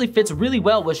actually fits really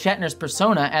well with Shatner's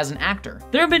persona as an actor.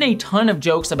 There have been a ton of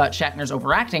jokes about Shatner's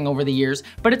overacting over the years,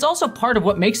 but it's also part of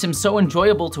what makes him so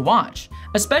enjoyable to watch,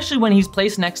 especially when he's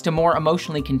placed next to more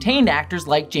emotionally contained actors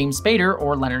like James Spader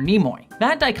or Leonard Nimoy.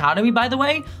 That dichotomy, by the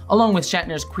way, along with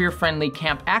Shatner's queer-friendly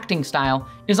camp acting style,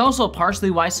 is also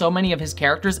partially why so many of his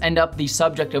characters end up the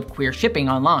subject of queer shipping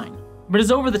online. But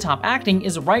his over-the-top acting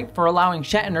is ripe for allowing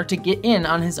Shatner to get in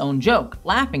on his own joke,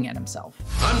 laughing at himself.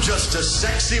 I'm just a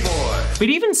sexy boy. But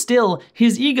even still,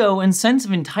 his ego and sense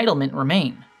of entitlement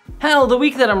remain. Hell, the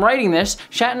week that I'm writing this,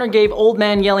 Shatner gave old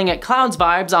man yelling at clouds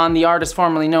vibes on the artist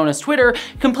formerly known as Twitter,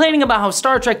 complaining about how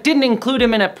Star Trek didn't include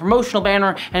him in a promotional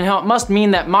banner and how it must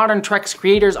mean that modern Trek's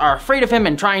creators are afraid of him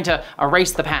and trying to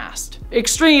erase the past.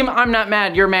 Extreme, I'm not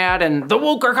mad, you're mad, and the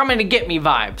woke are coming to get me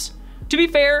vibes. To be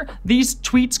fair, these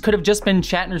tweets could have just been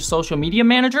Shatner's social media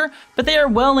manager, but they are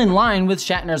well in line with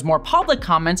Shatner's more public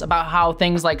comments about how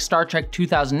things like Star Trek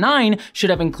 2009 should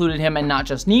have included him and not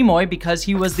just Nimoy because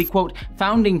he was the, quote,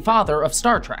 founding father of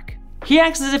Star Trek. He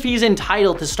acts as if he's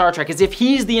entitled to Star Trek, as if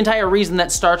he's the entire reason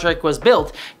that Star Trek was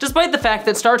built, despite the fact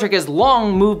that Star Trek has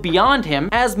long moved beyond him,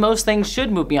 as most things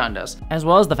should move beyond us, as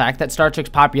well as the fact that Star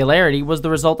Trek's popularity was the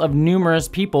result of numerous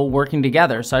people working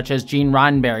together, such as Gene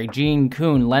Roddenberry, Gene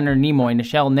Kuhn, Leonard Nimoy,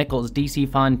 Nichelle Nichols, DC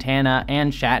Fontana,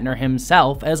 and Shatner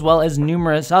himself, as well as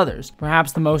numerous others,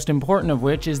 perhaps the most important of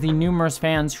which is the numerous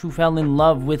fans who fell in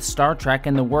love with Star Trek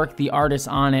and the work the artists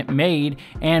on it made,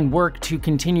 and worked to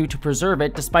continue to preserve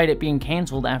it despite it being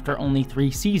canceled after only 3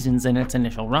 seasons in its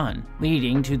initial run,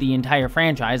 leading to the entire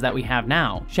franchise that we have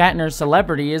now. Shatner's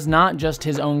celebrity is not just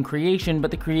his own creation,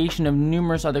 but the creation of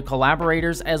numerous other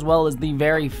collaborators as well as the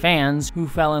very fans who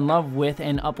fell in love with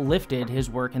and uplifted his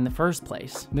work in the first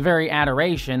place. The very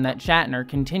adoration that Shatner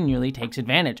continually takes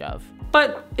advantage of.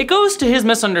 But it goes to his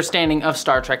misunderstanding of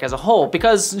Star Trek as a whole,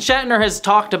 because Shatner has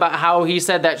talked about how he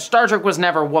said that Star Trek was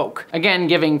never woke, again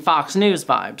giving Fox News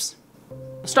vibes.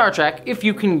 Star Trek, if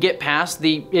you can get past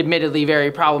the admittedly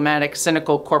very problematic,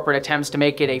 cynical corporate attempts to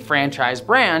make it a franchise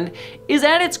brand, is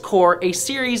at its core a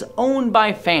series owned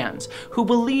by fans who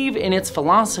believe in its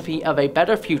philosophy of a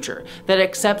better future that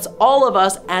accepts all of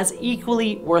us as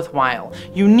equally worthwhile,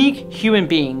 unique human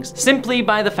beings simply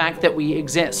by the fact that we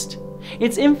exist.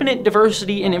 It's infinite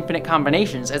diversity and infinite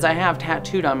combinations, as I have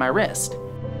tattooed on my wrist.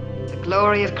 The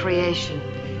glory of creation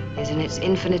is in its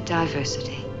infinite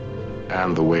diversity.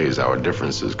 And the ways our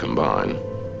differences combine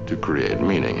to create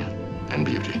meaning and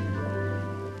beauty.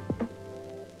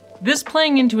 This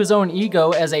playing into his own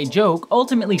ego as a joke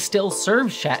ultimately still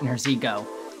serves Shatner's ego.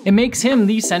 It makes him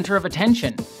the center of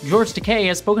attention. George Takei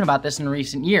has spoken about this in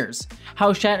recent years,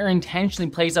 how Shatner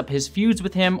intentionally plays up his feuds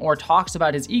with him or talks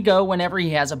about his ego whenever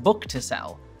he has a book to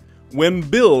sell. When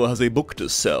Bill has a book to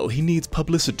sell, he needs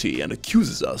publicity and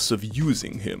accuses us of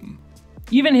using him.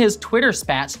 Even his Twitter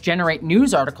spats generate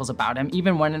news articles about him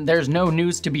even when there's no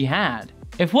news to be had.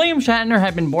 If William Shatner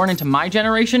had been born into my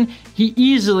generation, he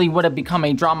easily would have become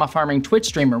a drama-farming Twitch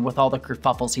streamer with all the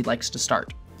kerfuffles he likes to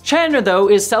start. Shatner, though,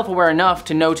 is self-aware enough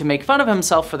to know to make fun of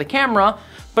himself for the camera,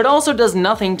 but also does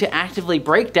nothing to actively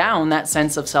break down that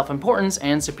sense of self-importance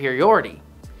and superiority.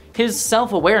 His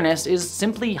self-awareness is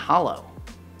simply hollow.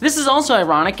 This is also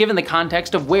ironic given the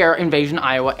context of where Invasion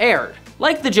Iowa aired.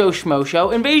 Like the Joe Schmo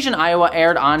Show, Invasion Iowa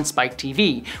aired on Spike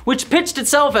TV, which pitched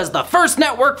itself as the first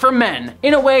network for men.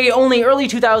 In a way, only early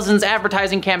 2000s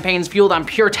advertising campaigns fueled on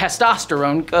pure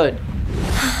testosterone could.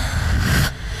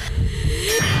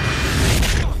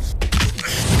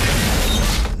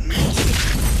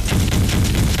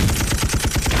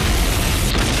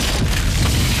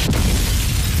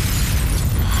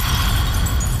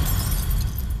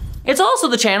 It's also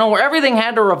the channel where everything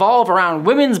had to revolve around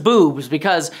women's boobs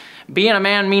because being a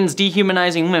man means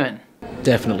dehumanizing women.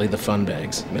 Definitely the fun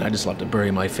bags. I mean, I just love to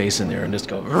bury my face in there and just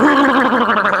go.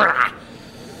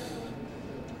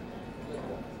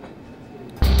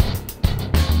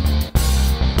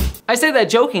 I say that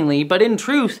jokingly, but in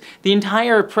truth, the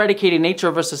entire predicated nature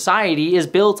of a society is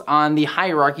built on the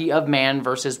hierarchy of man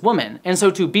versus woman. And so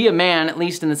to be a man, at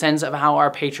least in the sense of how our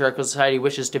patriarchal society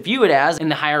wishes to view it as, in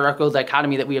the hierarchical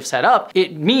dichotomy that we have set up,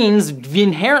 it means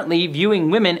inherently viewing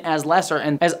women as lesser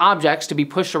and as objects to be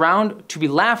pushed around, to be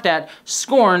laughed at,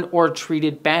 scorned, or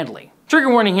treated badly. Trigger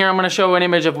warning here, I'm gonna show an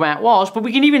image of Matt Walsh, but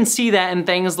we can even see that in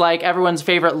things like everyone's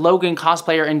favorite Logan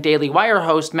cosplayer and Daily Wire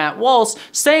host Matt Walsh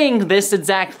saying this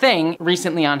exact thing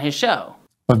recently on his show.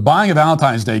 But buying a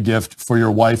Valentine's Day gift for your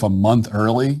wife a month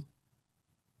early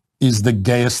is the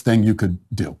gayest thing you could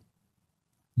do.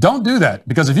 Don't do that,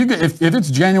 because if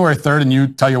it's January 3rd and you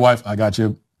tell your wife, I got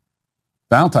you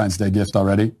Valentine's Day gift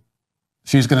already,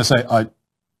 she's gonna say,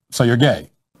 so you're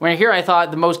gay. When here I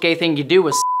thought the most gay thing you do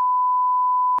was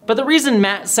But the reason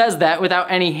Matt says that without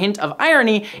any hint of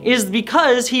irony is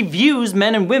because he views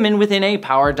men and women within a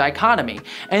power dichotomy.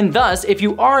 And thus, if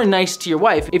you are nice to your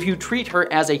wife, if you treat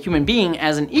her as a human being,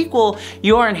 as an equal,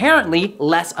 you are inherently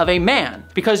less of a man,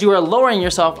 because you are lowering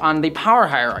yourself on the power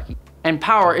hierarchy. And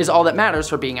power is all that matters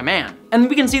for being a man. And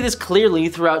we can see this clearly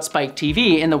throughout Spike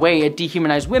TV in the way it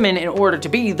dehumanized women in order to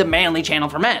be the manly channel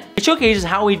for men. It showcases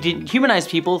how we dehumanize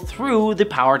people through the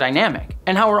power dynamic,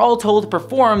 and how we're all told to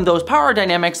perform those power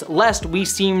dynamics lest we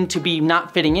seem to be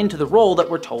not fitting into the role that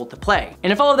we're told to play.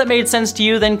 And if all of that made sense to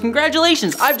you, then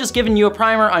congratulations! I've just given you a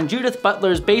primer on Judith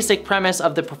Butler's basic premise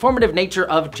of the performative nature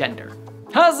of gender.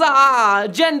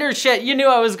 Huzzah! Gender shit, you knew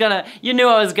I was gonna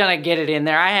get it in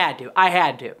there. I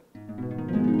had to.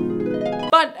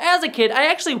 But as a kid, I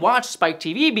actually watched Spike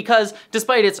TV because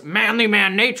despite its manly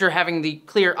man nature having the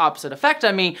clear opposite effect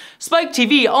on me, Spike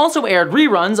TV also aired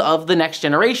reruns of The Next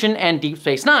Generation and Deep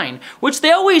Space Nine, which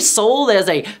they always sold as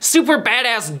a super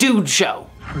badass dude show.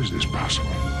 How is this possible?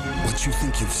 What you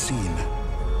think you've seen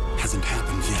hasn't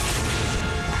happened yet.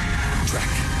 Trek,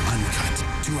 uncut.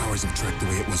 2 hours of Trek the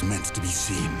way it was meant to be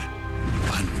seen.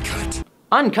 Uncut.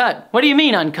 Uncut? What do you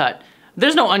mean uncut?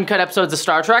 There's no uncut episodes of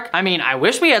Star Trek. I mean, I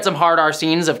wish we had some hard R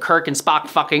scenes of Kirk and Spock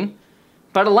fucking,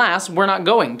 but alas, we're not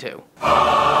going to.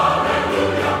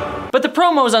 Hallelujah. But the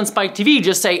promos on Spike TV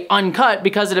just say uncut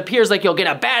because it appears like you'll get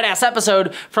a badass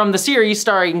episode from the series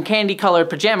starring candy-colored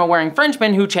pajama-wearing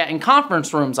Frenchmen who chat in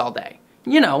conference rooms all day.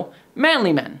 You know,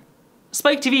 manly men.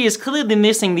 Spike TV is clearly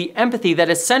missing the empathy that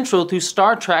is central to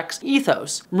Star Trek's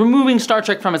ethos, removing Star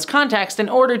Trek from its context in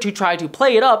order to try to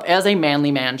play it up as a manly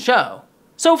man show.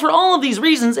 So for all of these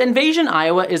reasons, Invasion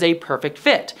Iowa is a perfect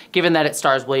fit, given that it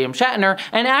stars William Shatner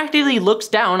and actively looks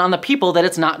down on the people that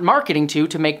it's not marketing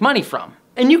to make money from.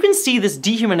 And you can see this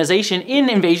dehumanization in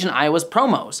Invasion Iowa's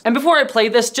promos. And before I play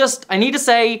this, I need to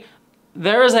say,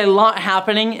 there is a lot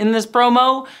happening in this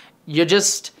promo. You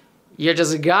you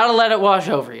just gotta let it wash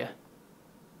over you.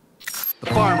 The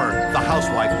farmer, the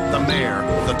housewife, the mayor,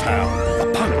 the town,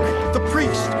 the punk, the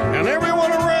priest, and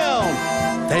everyone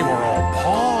around. They were all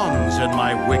pawns in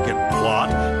my wicked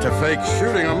plot to fake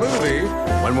shooting a movie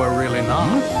when we're really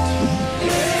not.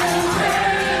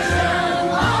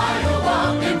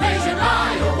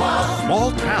 A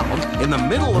small town in the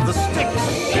middle of the sticks.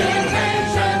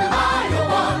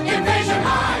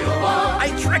 I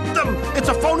tricked them! It's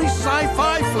a phony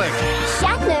sci-fi flick.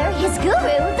 Shatner, his guru,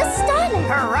 the styling.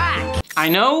 Correct. I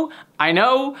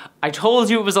know, I told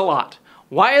you it was a lot.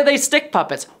 Why are they stick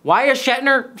puppets? Why is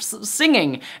Shatner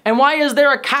singing? And why is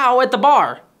there a cow at the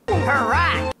bar?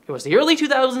 Correct. It was the early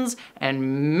 2000s,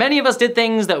 and many of us did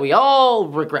things that we all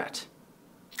regret.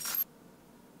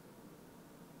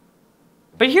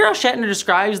 But here how Shatner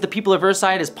describes the people of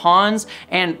Earthside as pawns,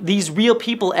 and these real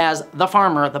people as the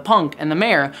farmer, the punk, and the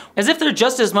mayor, as if they're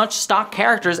just as much stock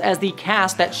characters as the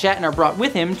cast that Shatner brought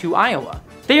with him to Iowa.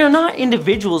 They are not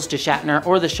individuals to Shatner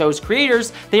or the show's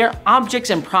creators, they are objects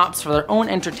and props for their own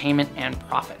entertainment and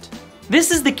profit.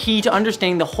 This is the key to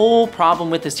understanding the whole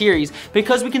problem with the series,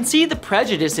 because we can see the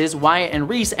prejudices Wyatt and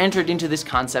Reese entered into this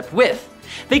concept with.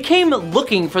 They came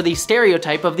looking for the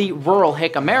stereotype of the rural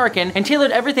hick American and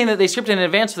tailored everything that they scripted in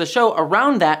advance for the show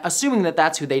around that, assuming that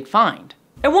that's who they'd find.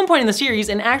 At one point in the series,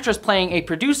 an actress playing a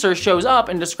producer shows up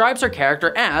and describes her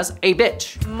character as a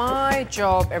bitch. My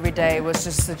job every day was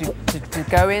just to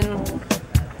go in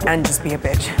and just be a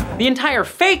bitch. The entire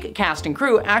fake cast and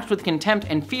crew act with contempt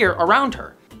and fear around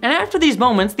her. And after these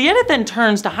moments, the edit then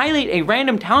turns to highlight a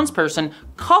random townsperson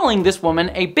calling this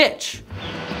woman a bitch.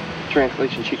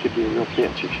 Translation, she could be a real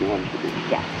bitch if she wanted to be.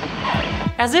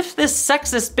 Yes. As if this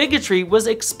sexist bigotry was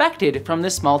expected from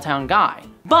this small town guy.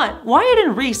 But Wyatt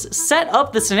and Reese set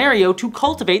up the scenario to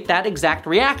cultivate that exact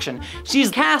reaction.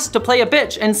 She's cast to play a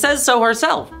bitch and says so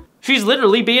herself. She's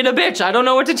literally being a bitch, I don't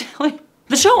know what to tell you.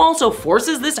 The show also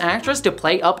forces this actress to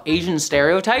play up Asian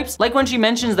stereotypes, like when she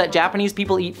mentions that Japanese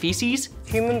people eat feces.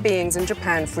 Human beings in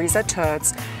Japan freeze their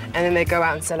turds and then they go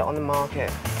out and sell it on the market.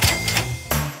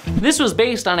 This was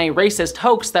based on a racist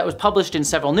hoax that was published in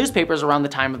several newspapers around the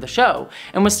time of the show,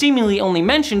 and was seemingly only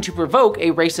mentioned to provoke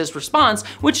a racist response,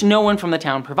 which no one from the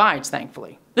town provides,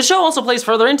 thankfully. The show also plays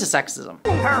further into sexism.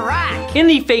 Correct! In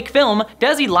the fake film,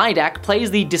 Jessie plays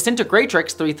the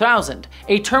Disintegratrix 3000,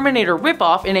 a Terminator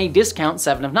ripoff in a discount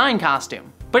 7 of 9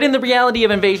 costume. But in the reality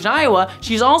of Invasion Iowa,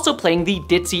 she's also playing the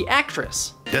ditzy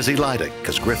actress. Jessie Lydic,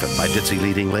 as Griffin, my ditzy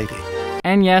leading lady.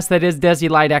 And yes, that is Jessie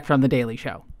Lydic from The Daily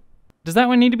Show. Does that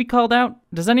one need to be called out?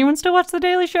 Does anyone still watch The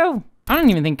Daily Show? I don't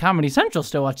even think Comedy Central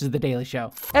still watches The Daily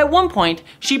Show. At one point,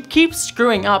 she keeps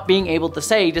screwing up being able to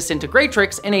say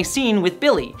Disintegratrix in a scene with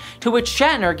Billy, to which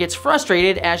Shatner gets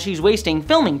frustrated as she's wasting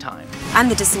filming time. I'm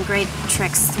the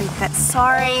Disintegratrix.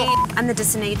 Sorry. I'm the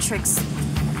Disintegratrix.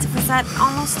 Was that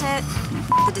almost it?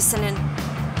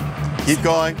 Keep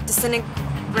going.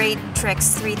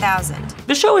 Disintegratrix 3000.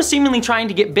 The show is seemingly trying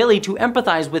to get Billy to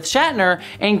empathize with Shatner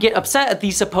and get upset at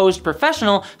the supposed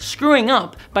professional screwing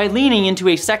up by leaning into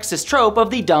a sexist trope of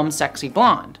the dumb, sexy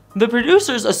blonde. The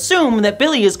producers assume that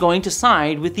Billy is going to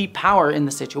side with the power in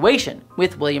the situation,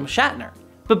 with William Shatner.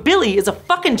 But Billy is a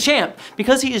fucking champ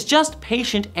because he is just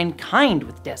patient and kind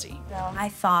with Jessie. I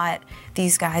thought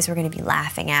these guys were gonna be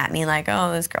laughing at me like,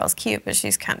 oh, this girl's cute, but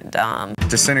she's kind of dumb.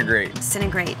 Disintegrate.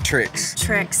 Disintegrate. Tricks.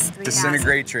 Tricks.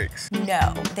 Disintegratrix.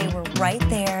 No, they were right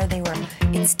there.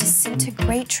 It's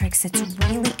Disintegratrix.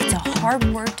 It's a hard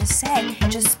word to say.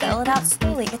 Just spell it out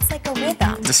slowly. It's like a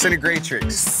rhythm. Disintegratrix.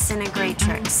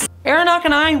 Disintegratrix. Aronach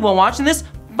and I, while watching this,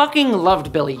 fucking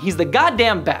loved Billy. He's the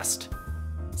goddamn best.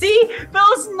 See,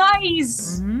 Bill's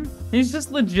nice. Mm-hmm. He's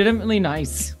just legitimately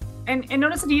nice. And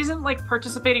notice that he isn't like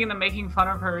participating in the making fun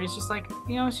of her. He's just like,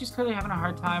 you know, she's clearly having a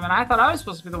hard time. And I thought I was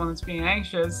supposed to be the one that's being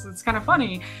anxious. It's kind of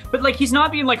funny. But like, he's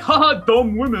not being like, haha,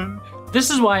 dumb women.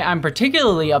 This is why I'm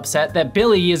particularly upset that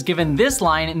Billy is given this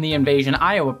line in the Invasion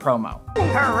Iowa promo.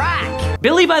 Correct!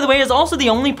 Billy, by the way, is also the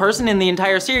only person in the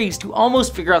entire series to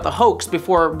almost figure out the hoax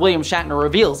before William Shatner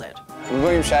reveals it. With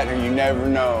William Shatner, you never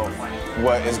know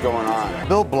what is going on.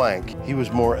 Bill Blank, he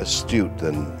was more astute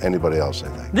than anybody else, I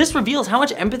think. This reveals how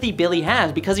much empathy Billy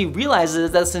has because he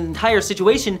realizes that this entire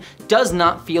situation does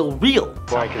not feel real.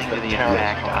 Something to the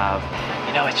effect of,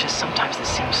 you know, it's just sometimes this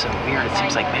seems so weird. It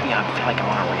seems like maybe I feel like I'm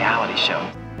on a reality show.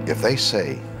 If they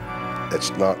say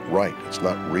it's not right, it's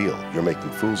not real, you're making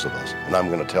fools of us, and I'm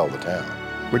going to tell the town,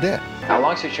 we're dead. Now,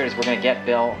 long story short is we're going to get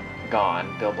Bill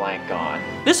gone, Bill Blank gone.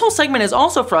 This whole segment is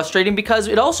also frustrating because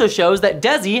it also shows that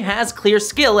Jessie has clear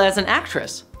skill as an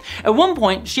actress. At one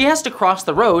point, she has to cross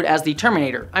the road as the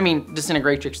Terminator,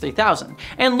 Disintegratrix 3000,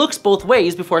 and looks both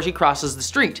ways before she crosses the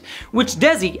street, which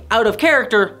Desi, out of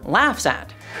character, laughs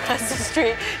at. That's the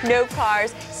street, no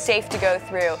cars, safe to go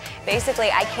through. Basically,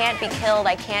 I can't be killed,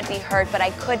 I can't be hurt, but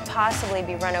I could possibly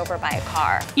be run over by a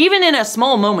car. Even in a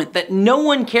small moment that no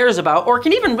one cares about or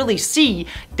can even really see,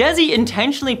 Desi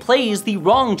intentionally plays the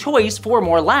wrong choice for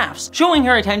more laughs, showing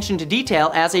her attention to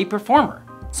detail as a performer.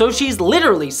 So she's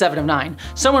literally 7 of 9,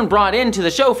 someone brought into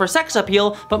the show for sex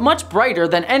appeal, but much brighter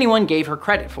than anyone gave her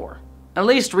credit for. At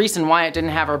least Reese and Wyatt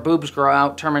didn't have her boobs grow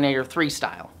out Terminator 3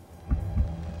 style.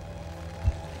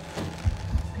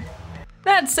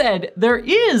 That said, there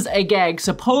is a gag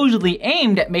supposedly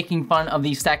aimed at making fun of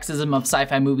the sexism of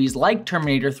sci-fi movies like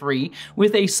Terminator 3,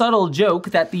 with a subtle joke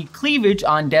that the cleavage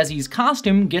on Desi's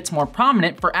costume gets more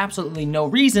prominent for absolutely no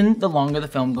reason the longer the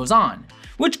film goes on,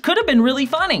 which could have been really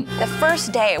funny. The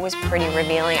first day it was pretty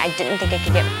revealing. I didn't think it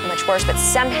could get much worse, but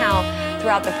somehow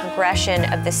throughout the progression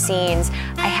of the scenes,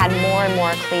 I had more and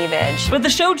more cleavage. But the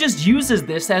show just uses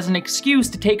this as an excuse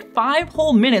to take 5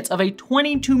 whole minutes of a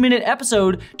 22-minute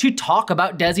episode to talk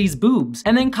about Desi's boobs,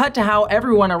 and then cut to how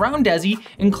everyone around Desi,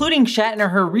 including Shatner,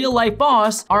 her real-life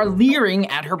boss, are leering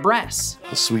at her breasts.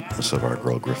 The sweetness of our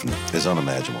girl Griffin is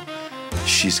unimaginable.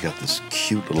 She's got this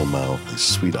cute little mouth, these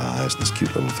sweet eyes, this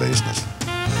cute little face.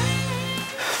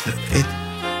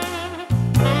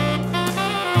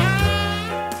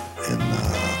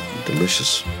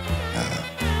 Delicious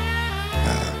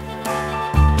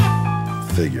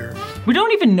figure. We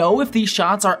don't even know if these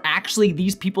shots are actually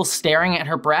these people staring at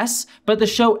her breasts, but the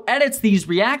show edits these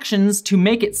reactions to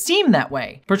make it seem that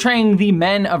way, portraying the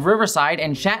men of Riverside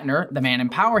and Shatner, the man in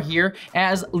power here,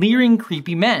 as leering,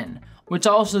 creepy men, which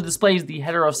also displays the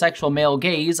heterosexual male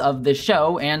gaze of this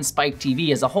show and Spike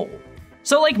TV as a whole.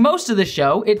 So like most of the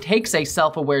show, it takes a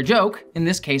self-aware joke, in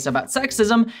this case about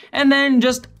sexism, and then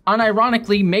just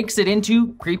unironically makes it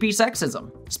into creepy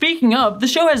sexism. Speaking of, the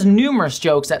show has numerous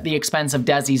jokes at the expense of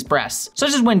Desi's breasts,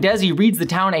 such as when Desi reads the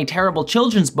town a terrible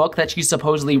children's book that she's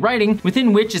supposedly writing,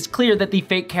 within which it's clear that the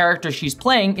fake character she's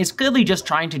playing is clearly just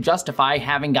trying to justify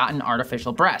having gotten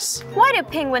artificial breasts. Why do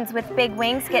penguins with big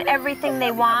wings get everything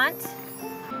they want?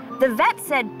 The vet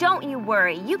said, don't you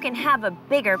worry, you can have a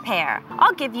bigger pair.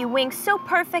 I'll give you wings so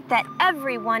perfect that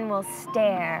everyone will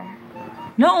stare.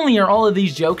 Not only are all of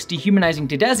these jokes dehumanizing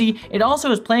to Desi, it also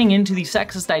is playing into the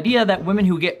sexist idea that women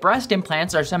who get breast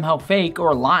implants are somehow fake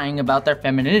or lying about their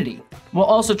femininity, while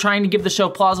also trying to give the show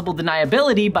plausible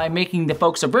deniability by making the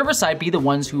folks of Riverside be the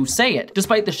ones who say it,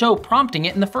 despite the show prompting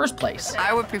it in the first place.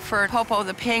 I would prefer Popo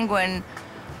the penguin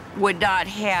would not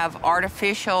have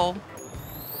artificial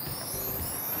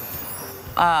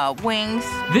wings.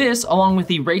 This, along with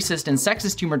the racist and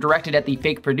sexist humor directed at the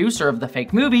fake producer of the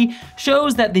fake movie,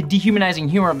 shows that the dehumanizing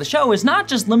humor of the show is not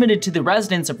just limited to the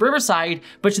residents of Riverside,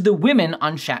 but to the women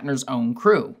on Shatner's own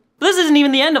crew. But this isn't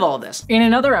even the end of all of this. In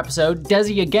another episode,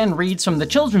 Desi again reads from the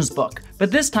children's book, but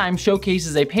this time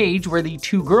showcases a page where the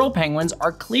 2 girl penguins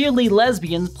are clearly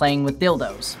lesbians playing with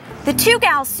dildos. The 2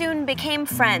 gals soon became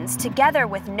friends, together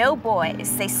with no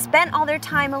boys. They spent all their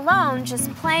time alone,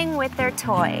 just playing with their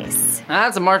toys.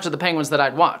 That's a March of the Penguins that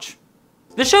I'd watch.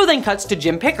 The show then cuts to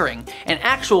Jim Pickering, an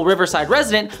actual Riverside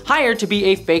resident hired to be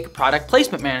a fake product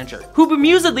placement manager, who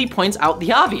bemusedly points out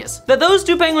the obvious, that those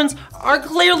 2 penguins are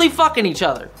clearly fucking each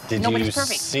other. Did you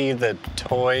see the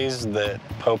toys that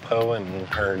Popo and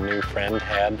her new friend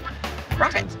had?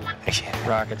 Rockets.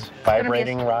 Rockets.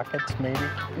 Vibrating rockets, maybe?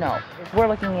 No, we're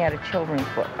looking at a children's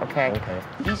book, okay?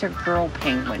 These are girl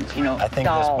penguins, you know, I think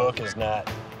dolls. this book is not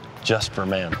just for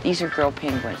men. These are girl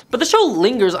penguins. But the show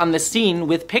lingers on this scene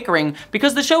with Pickering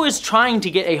because the show is trying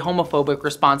to get a homophobic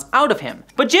response out of him.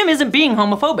 But Jim isn't being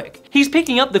homophobic. He's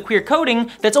picking up the queer coding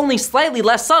that's only slightly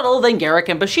less subtle than Garrick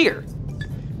and Bashir.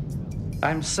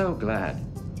 I'm so glad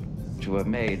to have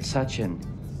made such an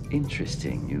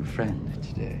interesting new friend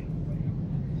today.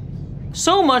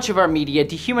 So much of our media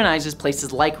dehumanizes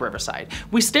places like Riverside.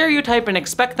 We stereotype and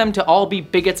expect them to all be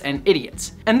bigots and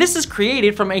idiots. And this is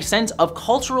created from a sense of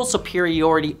cultural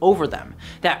superiority over them,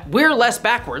 that we're less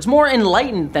backwards, more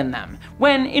enlightened than them,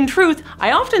 when, in truth,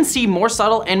 I often see more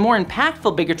subtle and more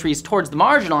impactful bigotries towards the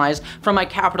marginalized from my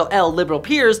capital L liberal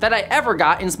peers that I ever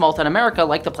got in small town America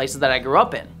like the places that I grew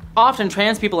up in. Often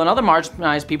trans people and other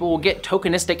marginalized people will get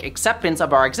tokenistic acceptance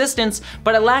of our existence,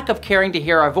 but a lack of caring to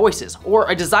hear our voices, or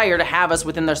a desire to have us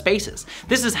within their spaces.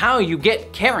 This is how you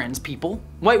get Karens, people.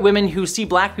 White women who see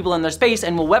black people in their space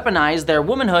and will weaponize their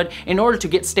womanhood in order to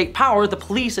get state power, the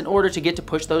police in order to get to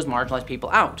push those marginalized people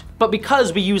out. But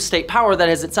because we use state power that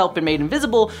has itself been made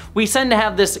invisible, we tend to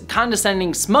have this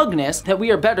condescending smugness that we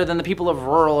are better than the people of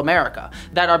rural America,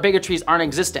 that our bigotries aren't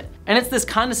existent. And it's this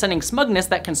condescending smugness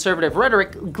that conservative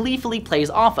rhetoric gleefully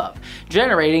plays off of,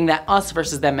 generating that us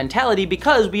versus them mentality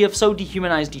because we have so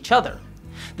dehumanized each other.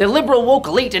 The liberal woke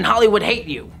elite in Hollywood hate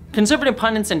you. Conservative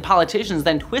pundits and politicians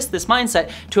then twist this mindset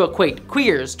to equate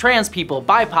queers, trans people,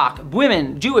 BIPOC,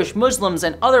 women, Jewish, Muslims,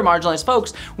 and other marginalized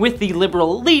folks with the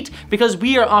liberal elite because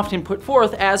we are often put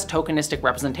forth as tokenistic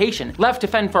representation, left to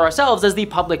fend for ourselves as the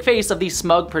public face of these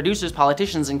smug producers,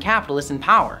 politicians, and capitalists in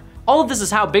power. All of this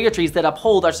is how bigotries that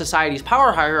uphold our society's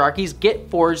power hierarchies get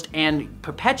forged and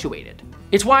perpetuated.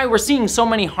 It's why we're seeing so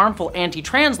many harmful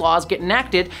anti-trans laws get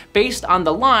enacted based on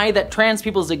the lie that trans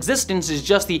people's existence is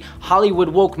just the Hollywood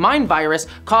woke mind virus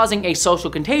causing a social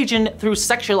contagion through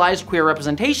sexualized queer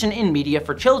representation in media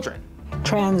for children.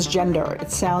 Transgender,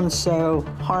 it sounds so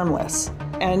harmless.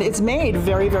 And it's made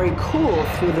very, very cool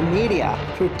through the media,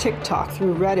 through TikTok,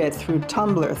 through Reddit, through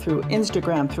Tumblr, through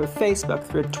Instagram, through Facebook,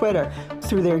 through Twitter,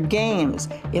 through their games,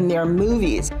 in their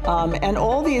movies. And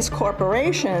all these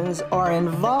corporations are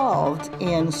involved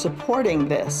in supporting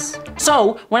this.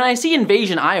 So, when I see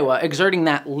Invasion Iowa exerting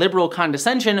that liberal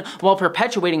condescension while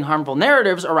perpetuating harmful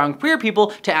narratives around queer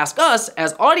people to ask us,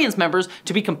 as audience members,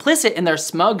 to be complicit in their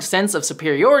smug sense of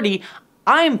superiority,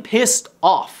 I'm pissed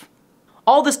off.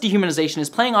 All this dehumanization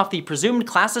is playing off the presumed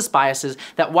classist biases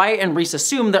that Wyatt and Reese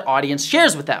assume their audience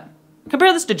shares with them.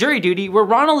 Compare this to Jury Duty, where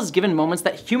Ronald is given moments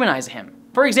that humanize him.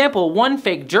 For example, one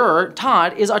fake juror,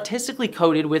 Todd, is artistically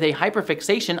coded with a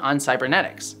hyperfixation on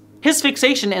cybernetics. His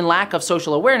fixation and lack of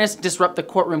social awareness disrupt the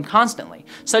courtroom constantly,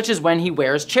 such as when he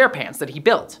wears chair pants that he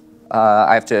built.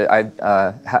 I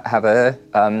have a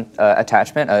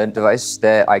attachment, a device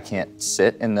that I can't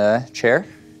sit in the chair.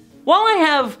 While I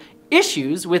have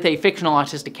issues with a fictional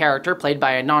autistic character played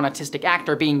by a non-autistic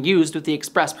actor being used with the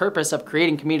express purpose of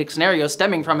creating comedic scenarios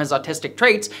stemming from his autistic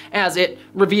traits, as it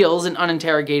reveals an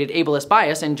uninterrogated ableist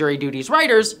bias in Jury Duty's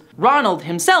writers, Ronald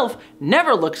himself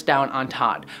never looks down on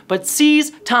Todd, but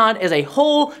sees Todd as a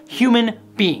whole human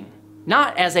being,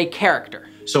 not as a character.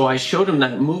 So I showed him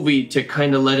that movie to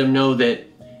kind of let him know that,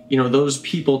 you know, those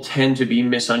people tend to be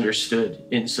misunderstood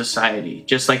in society.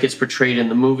 Just like it's portrayed in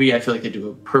the movie, I feel like they do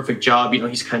a perfect job. You know,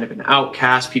 he's kind of an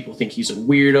outcast. People think he's a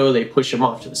weirdo. They push him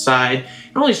off to the side.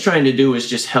 And all he's trying to do is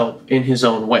just help in his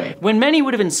own way. When many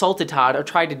would have insulted Todd or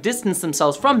tried to distance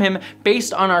themselves from him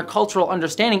based on our cultural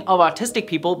understanding of autistic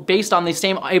people, based on the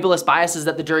same ableist biases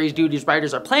that the Jury Duty's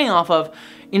writers are playing off of,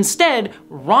 instead,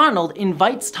 Ronald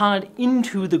invites Todd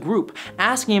into the group,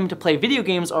 asking him to play video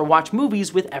games or watch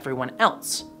movies with everyone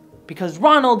else. Because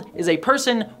Ronald is a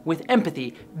person with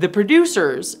empathy. The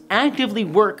producers actively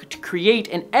work to create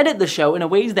and edit the show in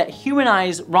ways that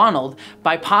humanize Ronald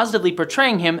by positively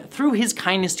portraying him through his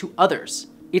kindness to others.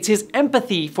 It's his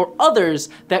empathy for others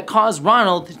that cause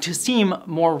Ronald to seem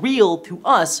more real to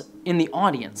us in the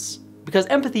audience. Because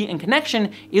empathy and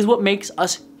connection is what makes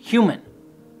us human.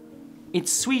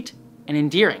 It's sweet and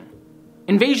endearing.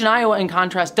 Invasion Iowa, in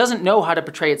contrast, doesn't know how to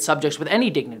portray its subjects with any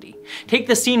dignity. Take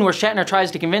the scene where Shatner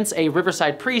tries to convince a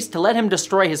Riverside priest to let him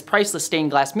destroy his priceless stained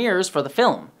glass mirrors for the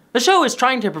film. The show is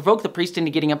trying to provoke the priest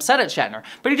into getting upset at Shatner,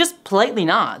 but he just politely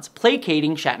nods,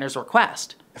 placating Shatner's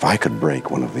request. If I could break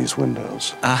one of these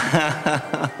windows.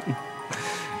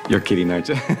 You're kidding, aren't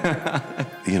you?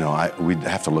 You know, we'd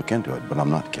have to look into it, but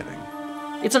I'm not kidding.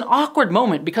 It's an awkward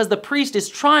moment because the priest is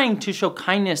trying to show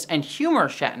kindness and humor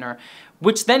Shatner,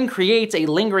 which then creates a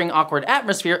lingering awkward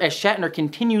atmosphere as Shatner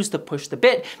continues to push the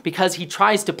bit because he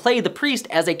tries to play the priest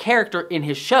as a character in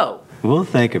his show. We'll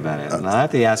think about it. And I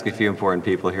have to ask a few important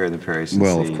people here in the parish.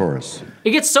 Well, of course. It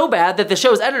gets so bad that the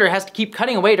show's editor has to keep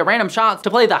cutting away to random shots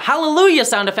to play the hallelujah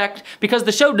sound effect because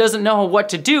the show doesn't know what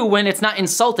to do when it's not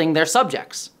insulting their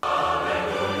subjects.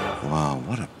 Wow,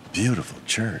 what a beautiful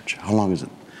church. How long has it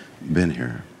been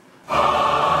here?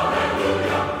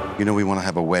 You know, we want to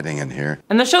have a wedding in here.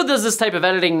 And the show does this type of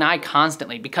editing nigh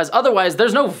constantly because otherwise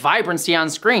there's no vibrancy on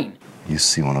screen. You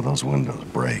see one of those windows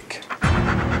break.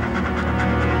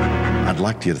 I'd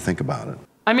like you to think about it.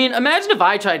 I mean, imagine if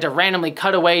I tried to randomly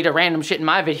cut away to random shit in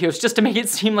my videos just to make it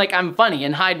seem like I'm funny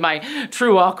and hide my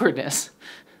true awkwardness.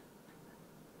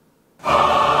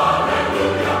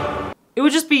 It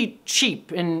would just be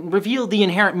cheap and reveal the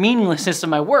inherent meaninglessness of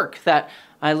my work that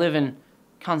I live in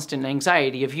constant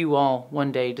anxiety of you all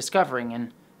one day discovering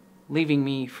and leaving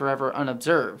me forever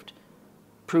unobserved,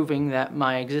 proving that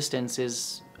my existence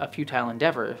is a futile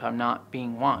endeavor if I'm not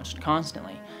being watched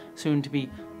constantly, soon to be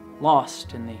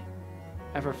lost in the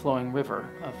ever-flowing river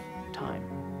of time.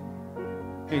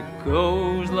 It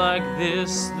goes like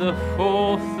this, the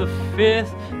fourth, the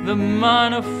fifth, the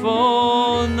minor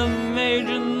fall, and the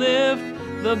major lift,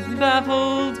 the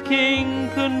baffled king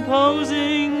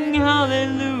composing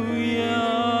hallelujah,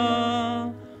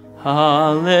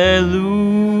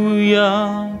 hallelujah,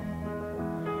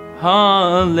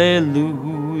 hallelujah,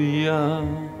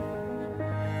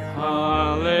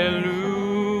 hallelujah,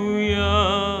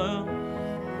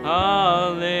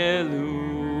 hallelujah.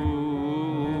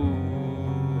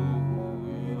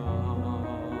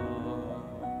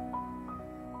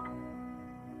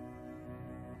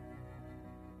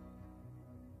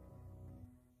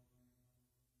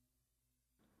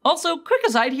 Also, quick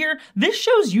aside here, this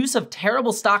show's use of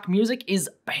terrible stock music is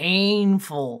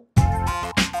painful.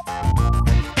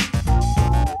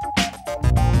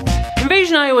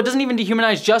 Invasion Iowa doesn't even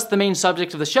dehumanize just the main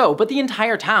subject of the show, but the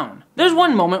entire town. There's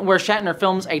one moment where Shatner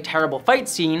films a terrible fight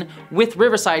scene with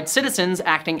Riverside citizens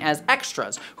acting as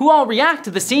extras, who all react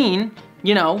to the scene,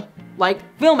 you know, like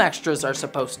film extras are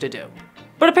supposed to do.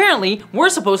 But apparently, we're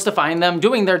supposed to find them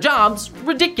doing their jobs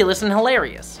ridiculous and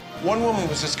hilarious. One woman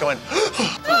was just going,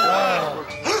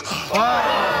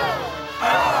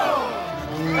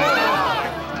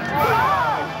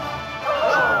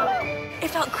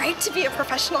 It felt great to be a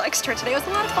professional extra today. It was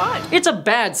a lot of fun. It's a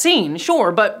bad scene,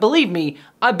 sure, but believe me,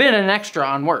 I've been an extra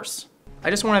on worse. I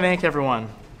just want to thank everyone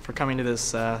for coming to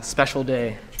this special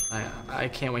day. I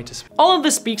can't wait to... All of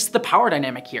this speaks to the power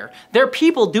dynamic here. They're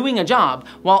people doing a job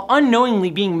while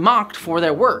unknowingly being mocked for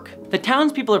their work. The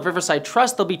townspeople of Riverside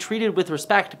trust they'll be treated with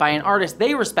respect by an artist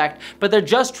they respect, but they're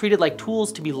just treated like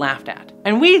tools to be laughed at.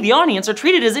 And we, the audience, are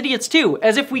treated as idiots too,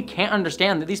 as if we can't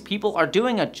understand that these people are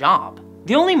doing a job.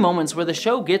 The only moments where the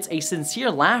show gets a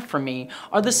sincere laugh from me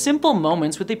are the simple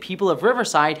moments with the people of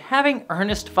Riverside having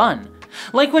earnest fun.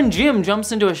 Like when Jim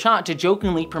jumps into a shot to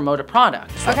jokingly promote a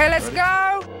product. Okay, let's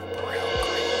go!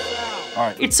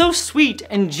 It's so sweet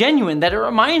and genuine that it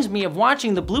reminds me of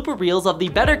watching the blooper reels of the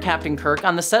better Captain Kirk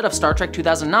on the set of Star Trek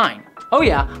 2009. Oh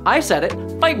yeah, I said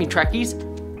it. Bite me, Trekkies.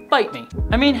 Bite me.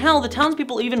 I mean, hell, the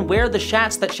townspeople even wear the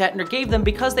shats that Shatner gave them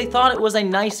because they thought it was a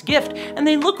nice gift, and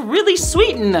they look really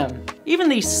sweet in them. Even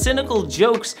these cynical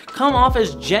jokes come off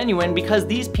as genuine because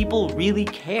these people really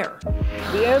care.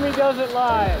 The Emmy doesn't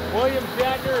lie. William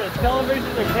Shatner is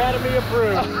Television Academy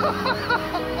approved.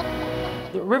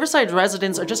 The Riverside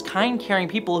residents are just kind, caring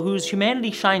people whose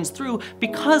humanity shines through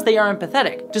because they are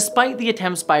empathetic, despite the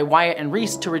attempts by Wyatt and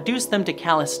Reese to reduce them to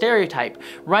callous stereotype,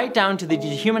 right down to the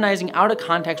dehumanizing,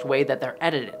 out-of-context way that they're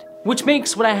edited. Which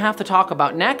makes what I have to talk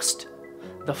about next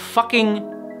the fucking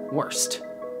worst.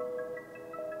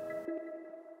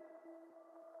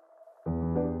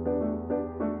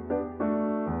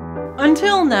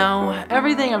 Until now,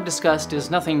 everything I've discussed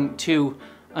is nothing too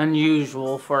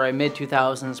unusual for a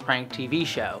mid-2000s prank TV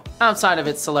show, outside of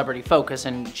its celebrity focus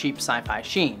and cheap sci-fi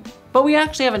sheen. But we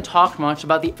actually haven't talked much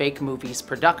about the fake movie's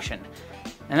production,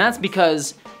 and that's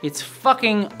because it's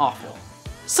fucking awful.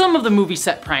 Some of the movie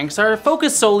set pranks are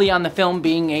focused solely on the film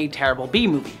being a terrible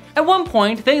B-movie. At one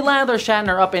point, they lather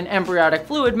Shatner up in embryonic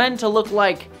fluid meant to look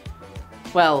like,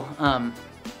 well,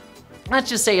 let's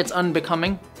just say it's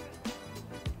unbecoming.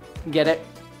 Get it?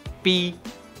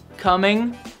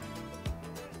 Becoming?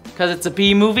 Because it's a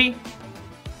B movie?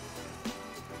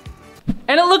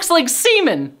 And it looks like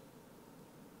semen!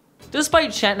 Despite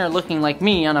Shatner looking like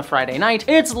me on a Friday night,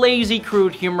 it's lazy,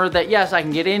 crude humor that yes, I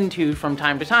can get into from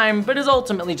time to time, but is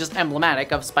ultimately just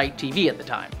emblematic of Spike TV at the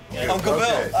time. Uncle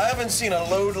Bill, I haven't seen a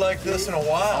load like this in a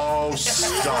while. Oh,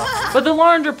 stop. But the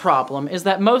larger problem is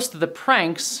that most of the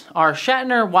pranks are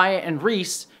Shatner, Wyatt, and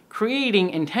Reese creating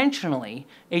intentionally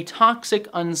a toxic,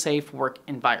 unsafe work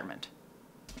environment.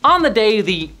 On the day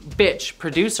the bitch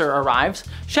producer arrives,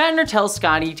 Shatner tells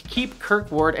Scotty to keep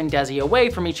Kirk, Ward, and Desi away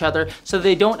from each other so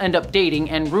they don't end up dating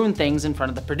and ruin things in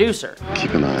front of the producer.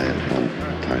 Keep an eye on him,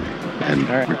 Tiny,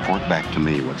 and report back to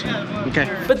me what's happening.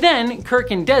 Okay. But then,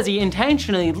 Kirk and Desi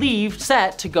intentionally leave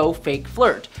set to go fake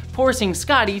flirt, forcing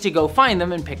Scotty to go find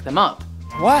them and pick them up.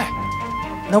 What?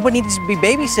 Nobody needs to be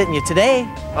babysitting you today.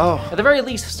 Oh. At the very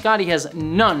least, Scotty has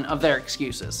none of their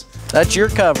excuses. That's your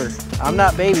cover. I'm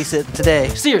not babysitting today.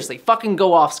 Seriously, fucking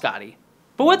go off, Scotty.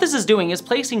 But what this is doing is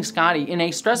placing Scotty in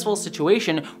a stressful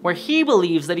situation where he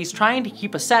believes that he's trying to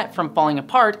keep a set from falling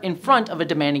apart in front of a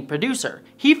demanding producer.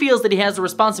 He feels that he has the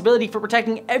responsibility for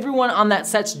protecting everyone on that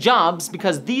set's jobs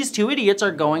because these two idiots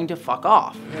are going to fuck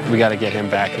off. We gotta get him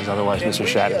back, because otherwise Mr.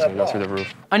 Shatner's gonna go through the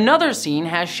roof. Another scene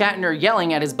has Shatner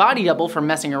yelling at his body double for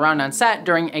messing around on set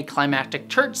during a climactic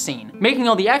church scene, making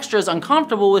all the extras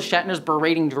uncomfortable with Shatner's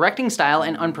berating directing style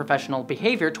and unprofessional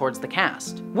behavior towards the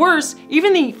cast. Worse,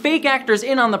 even the fake actors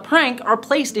in on the prank are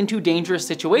placed into dangerous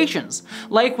situations,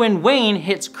 like when Wayne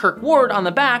hits Kirk Ward on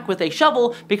the back with a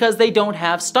shovel because they don't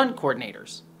have stunt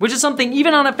coordinators. Which is something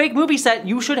even on a fake movie set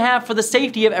you should have for the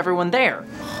safety of everyone there.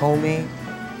 Homie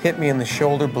hit me in the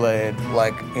shoulder blade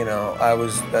like, you know, I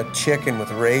was a chicken with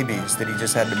rabies that he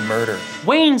just had to murder.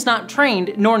 Wayne's not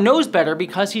trained nor knows better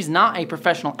because he's not a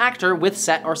professional actor with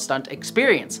set or stunt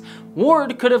experience.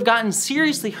 Ward could have gotten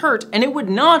seriously hurt and it would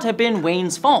not have been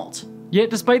Wayne's fault. Yet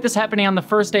despite this happening on the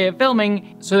first day of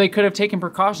filming, so they could have taken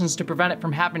precautions to prevent it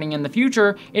from happening in the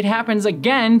future, it happens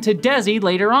again to Desi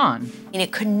later on. And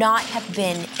it could not have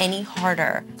been any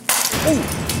harder. Ooh.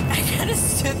 I kind of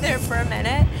stood there for a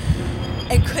minute.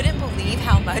 I couldn't believe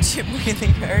how much it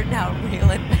really hurt and how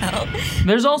real it felt.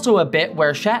 There's also a bit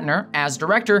where Shatner, as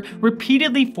director,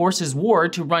 repeatedly forces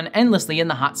Ward to run endlessly in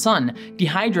the hot sun,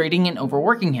 dehydrating and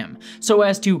overworking him, so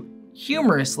as to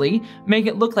humorously make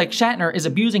it look like Shatner is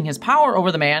abusing his power over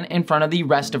the man in front of the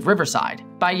rest of Riverside.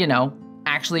 By, you know,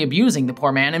 actually abusing the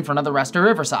poor man in front of the rest of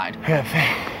Riverside.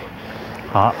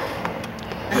 Hot.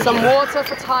 Some water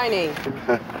for Tiny.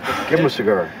 Give him a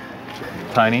cigar.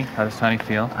 Tiny? How does Tiny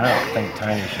feel? I don't think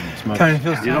Tiny should smoke. Tiny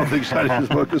feels You don't think Tiny should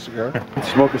smoke a cigar?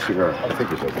 Smoke a cigar. I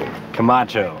think it's okay.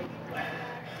 Camacho.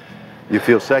 You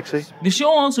feel sexy? The show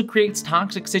also creates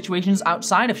toxic situations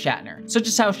outside of Shatner, such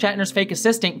as how Shatner's fake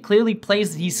assistant clearly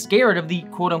plays that he's scared of the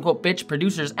quote-unquote bitch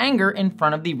producer's anger in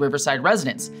front of the Riverside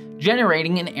residents,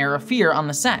 generating an air of fear on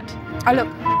the set. I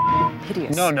look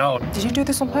hideous. No. Did you do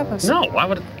this on purpose? No, why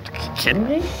would it? Are you kidding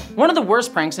me? One of the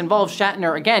worst pranks involves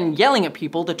Shatner again yelling at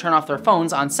people to turn off their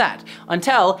phones on set,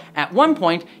 until, at one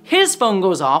point, his phone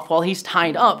goes off while he's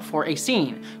tied up for a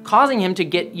scene, causing him to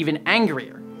get even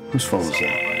angrier. Whose phone is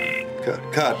that?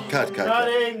 Cut.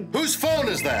 Whose phone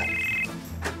is that?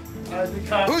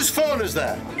 Whose phone is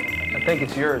that? I think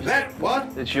it's yours. That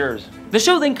what? It's yours. The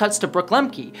show then cuts to Brooke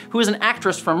Lemke, who is an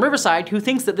actress from Riverside who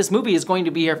thinks that this movie is going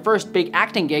to be her first big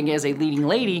acting gig as a leading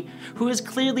lady, who is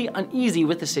clearly uneasy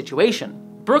with the situation.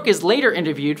 Brooke is later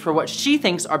interviewed for what she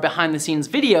thinks are behind-the-scenes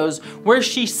videos, where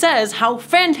she says how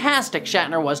fantastic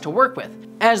Shatner was to work with,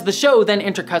 as the show then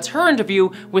intercuts her interview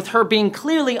with her being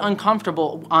clearly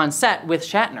uncomfortable on set with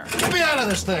Shatner. Get me out of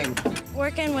this thing!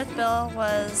 Working with Bill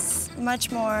was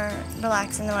much more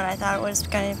relaxing than what I thought it was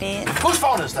going to be. Whose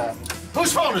phone is that?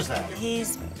 Whose phone is that?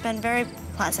 He's been very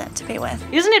pleasant to be with.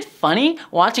 Isn't it funny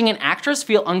watching an actress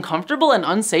feel uncomfortable and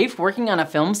unsafe working on a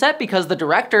film set because the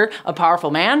director, a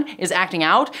powerful man, is acting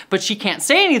out, but she can't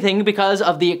say anything because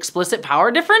of the explicit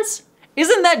power difference?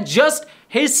 Isn't that just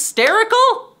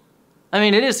hysterical? I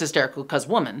mean, it is hysterical because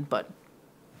woman, but...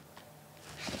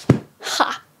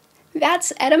 Ha!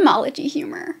 That's etymology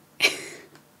humor.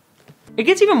 It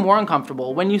gets even more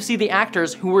uncomfortable when you see the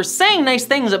actors who were saying nice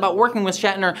things about working with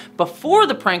Shatner before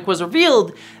the prank was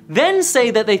revealed, then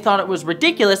say that they thought it was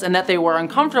ridiculous and that they were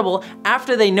uncomfortable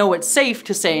after they know it's safe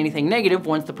to say anything negative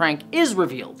once the prank is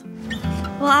revealed.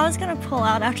 Well, I was gonna pull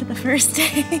out after the first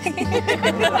day.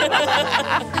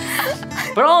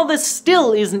 But all this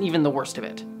still isn't even the worst of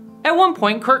it. At one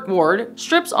point, Kirk Ward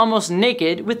strips almost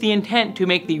naked with the intent to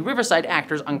make the Riverside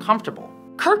actors uncomfortable.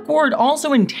 Kirk Ward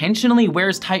also intentionally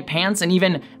wears tight pants and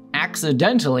even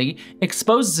accidentally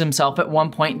exposes himself at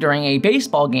one point during a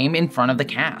baseball game in front of the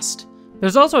cast.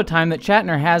 There's also a time that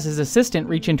Shatner has his assistant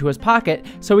reach into his pocket,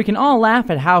 so we can all laugh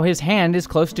at how his hand is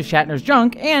close to Shatner's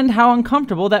junk and how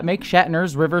uncomfortable that makes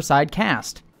Shatner's Riverside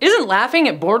cast. Isn't laughing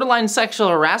at borderline sexual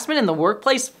harassment in the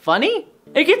workplace funny?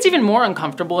 It gets even more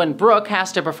uncomfortable when Brooke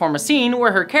has to perform a scene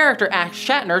where her character asks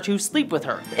Shatner to sleep with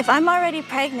her. If I'm already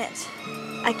pregnant,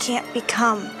 I can't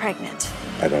become pregnant.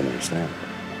 I don't understand.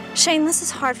 Shane, this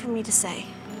is hard for me to say.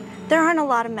 There aren't a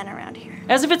lot of men around here.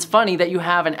 As if it's funny that you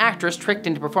have an actress tricked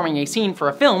into performing a scene for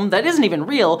a film that isn't even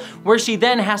real, where she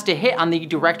then has to hit on the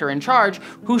director in charge,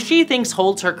 who she thinks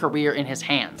holds her career in his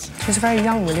hands. She's very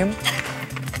young, William.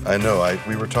 I know,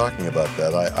 we were talking about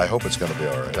that. I hope it's gonna be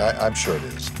all right. I'm sure it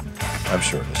is. I'm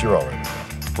sure it is. You're all right.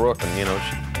 Brooke, and you know,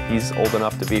 he's old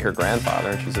enough to be her grandfather,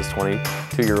 and she's this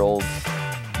 22-year-old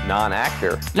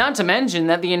non-actor. Not to mention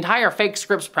that the entire fake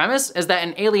script's premise is that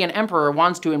an alien emperor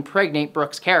wants to impregnate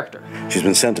Brooke's character. She's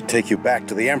been sent to take you back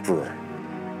to the Emperor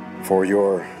for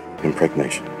your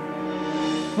impregnation.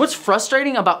 What's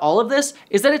frustrating about all of this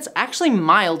is that it's actually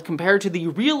mild compared to the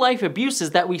real-life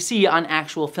abuses that we see on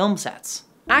actual film sets.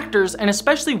 Actors, and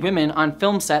especially women on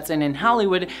film sets and in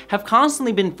Hollywood, have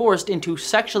constantly been forced into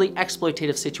sexually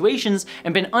exploitative situations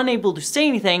and been unable to say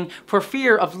anything for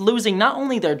fear of losing not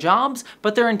only their jobs,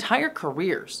 but their entire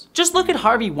careers. Just look at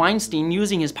Harvey Weinstein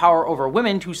using his power over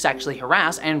women to sexually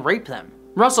harass and rape them.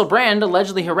 Russell Brand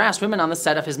allegedly harassed women on the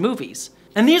set of his movies.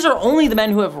 And these are only the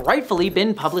men who have rightfully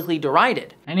been publicly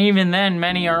derided. And even then,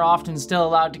 many are often still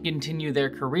allowed to continue their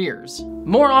careers.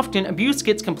 More often, abuse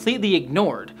gets completely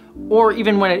ignored, or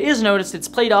even when it is noticed, it's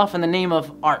played off in the name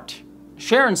of art.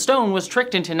 Sharon Stone was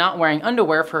tricked into not wearing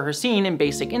underwear for her scene in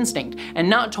Basic Instinct, and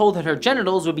not told that her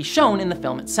genitals would be shown in the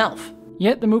film itself.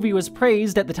 Yet the movie was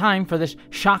praised at the time for this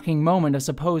shocking moment of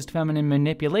supposed feminine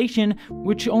manipulation,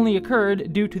 which only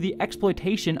occurred due to the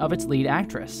exploitation of its lead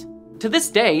actress. To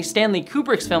this day, Stanley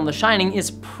Kubrick's film The Shining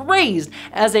is praised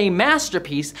as a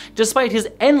masterpiece despite his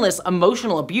endless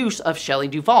emotional abuse of Shelley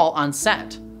Duvall on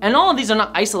set. And all of these are not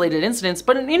isolated incidents,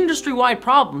 but an industry-wide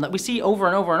problem that we see over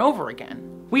and over and over again.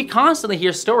 We constantly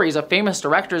hear stories of famous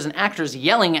directors and actors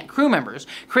yelling at crew members,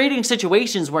 creating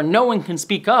situations where no one can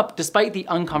speak up despite the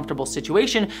uncomfortable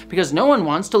situation because no one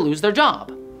wants to lose their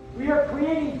job. We are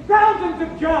creating thousands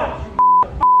of jobs, you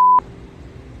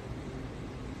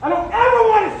I don't ever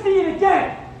want to see it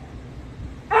again!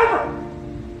 Ever!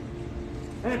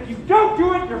 And if you don't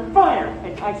do it, you're fired!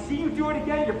 And I see you do it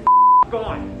again, you're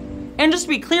gone! And just to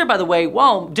be clear, by the way,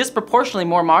 while disproportionately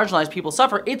more marginalized people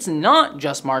suffer, it's not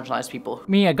just marginalized people.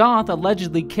 Mia Goth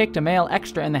allegedly kicked a male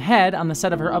extra in the head on the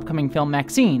set of her upcoming film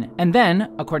Maxine, and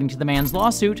then, according to the man's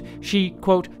lawsuit, she,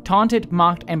 quote, taunted,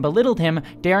 mocked, and belittled him,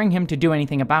 daring him to do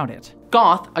anything about it.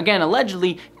 Goth, again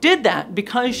allegedly, did that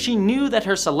because she knew that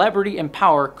her celebrity and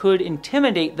power could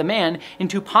intimidate the man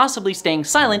into possibly staying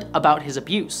silent about his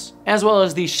abuse, as well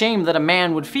as the shame that a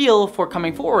man would feel for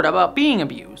coming forward about being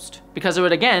abused, because it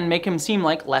would again make him seem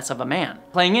like less of a man,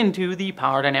 playing into the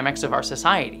power dynamics of our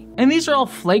society. And these are all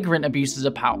flagrant abuses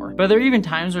of power, but there are even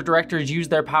times where directors use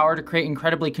their power to create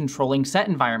incredibly controlling set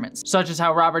environments, such as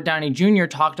how Robert Downey Jr.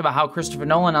 talked about how Christopher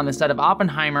Nolan on the set of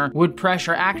Oppenheimer would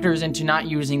pressure actors into not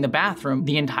using the bathroom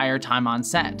the entire time on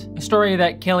set. A story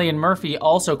that Cillian Murphy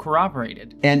also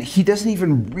corroborated. And he doesn't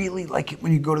even really like it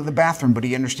when you go to the bathroom, but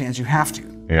he understands you have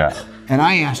to. Yeah. And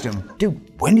I asked him, dude,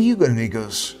 when do you go? And he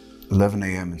goes, 11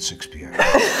 a.m. and 6 p.m.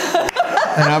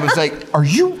 And I was like, are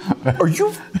you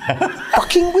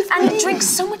fucking with me? And he drinks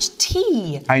so much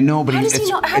tea. I know, but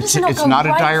it's not a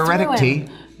diuretic tea.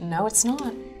 No, it's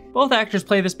not. Both actors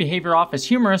play this behavior off as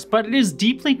humorous, but it is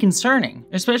deeply concerning,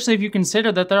 especially if you consider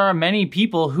that there are many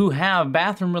people who have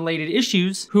bathroom-related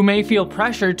issues who may feel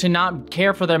pressured to not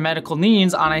care for their medical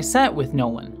needs on a set with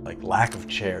Nolan. Like lack of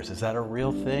chairs, is that a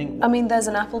real thing? I mean, there's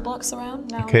an apple box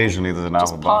around now. Occasionally there's an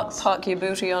apple box. Park your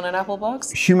booty on an apple box.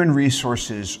 Human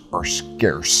resources are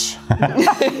scarce.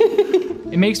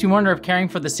 It makes me wonder if caring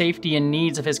for the safety and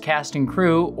needs of his cast and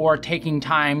crew, or taking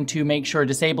time to make sure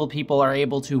disabled people are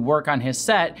able to work on his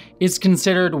set, is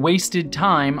considered wasted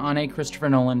time on a Christopher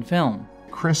Nolan film.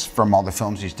 Chris, from all the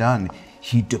films he's done,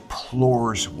 he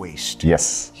deplores waste.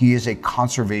 Yes. He is a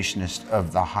conservationist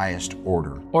of the highest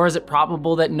order. Or is it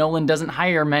probable that Nolan doesn't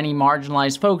hire many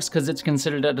marginalized folks because it's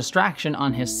considered a distraction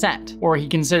on his set? Or he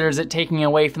considers it taking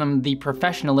away from the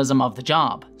professionalism of the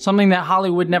job? Something that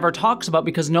Hollywood never talks about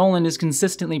because Nolan is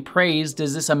consistently praised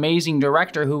as this amazing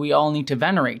director who we all need to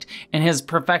venerate, and his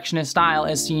perfectionist style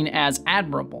is seen as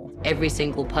admirable. Every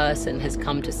single person has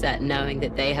come to set knowing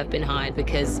that they have been hired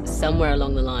because somewhere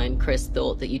along the line, Chris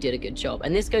thought that you did a good job.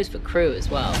 And this goes for crew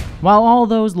as well. While all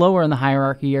those lower in the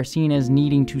hierarchy are seen as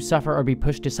needing to suffer or be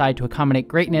pushed aside to accommodate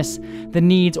greatness, the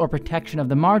needs or protection of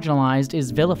the marginalized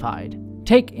is vilified.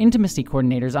 Take intimacy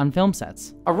coordinators on film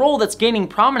sets, a role that's gaining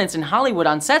prominence in Hollywood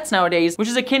on sets nowadays, which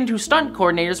is akin to stunt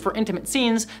coordinators for intimate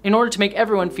scenes in order to make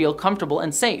everyone feel comfortable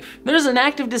and safe. There's an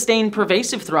active disdain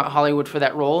pervasive throughout Hollywood for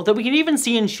that role that we can even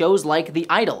see in shows like The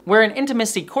Idol, where an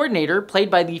intimacy coordinator, played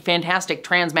by the fantastic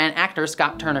trans man actor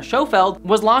Scott Turner Schofeld,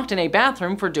 was locked in a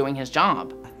bathroom for doing his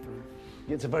job.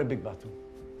 It's a very big bathroom.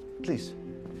 Please.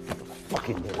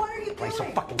 Fucking What are you doing? so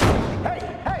fucking hey,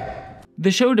 hey!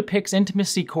 The show depicts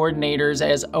intimacy coordinators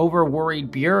as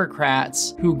over-worried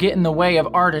bureaucrats who get in the way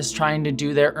of artists trying to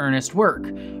do their earnest work,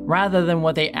 rather than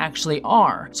what they actually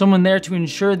are, someone there to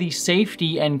ensure the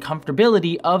safety and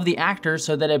comfortability of the actor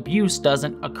so that abuse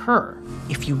doesn't occur.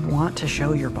 If you want to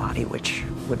show your body, which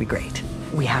would be great,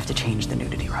 we have to change the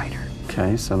nudity rider.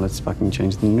 Okay, so let's fucking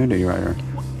change the nudity rider.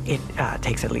 It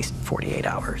takes at least 48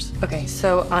 hours. Okay,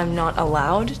 so I'm not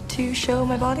allowed to show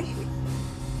my body?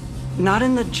 Not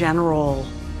in the general,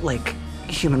 like,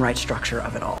 human rights structure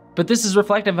of it all. But this is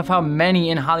reflective of how many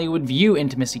in Hollywood view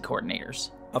intimacy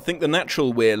coordinators. I think the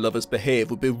natural way lovers behave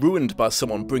would be ruined by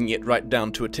someone bringing it right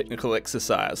down to a technical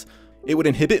exercise. It would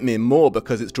inhibit me more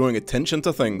because it's drawing attention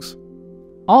to things.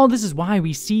 All this is why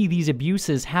we see these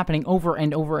abuses happening over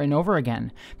and over and over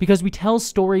again, because we tell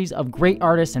stories of great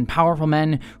artists and powerful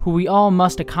men who we all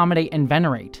must accommodate and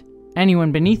venerate.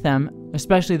 Anyone beneath them,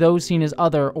 especially those seen as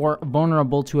other or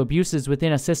vulnerable to abuses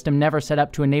within a system never set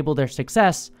up to enable their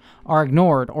success, are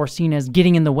ignored or seen as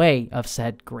getting in the way of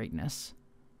said greatness.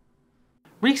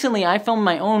 Recently, I filmed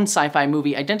my own sci-fi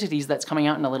movie, Identities, that's coming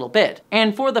out in a little bit.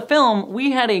 And for the film, we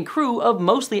had a crew of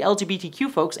mostly LGBTQ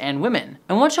folks and women.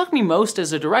 And what shocked me most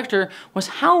as a director was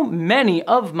how many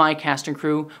of my cast and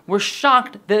crew were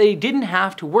shocked that they didn't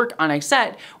have to work on a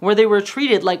set where they were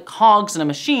treated like cogs in a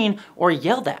machine or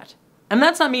yelled at. And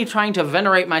that's not me trying to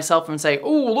venerate myself and say,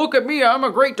 oh, look at me, I'm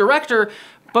a great director,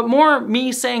 but more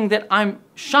me saying that I'm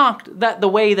shocked that the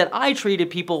way that I treated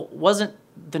people wasn't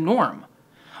the norm.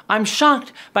 I'm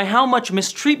shocked by how much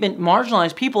mistreatment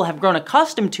marginalized people have grown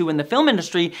accustomed to in the film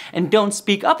industry and don't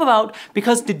speak up about,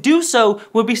 because to do so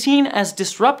would be seen as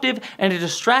disruptive and a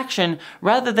distraction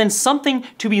rather than something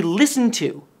to be listened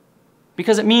to,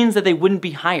 because it means that they wouldn't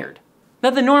be hired.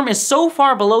 That the norm is so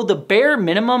far below the bare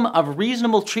minimum of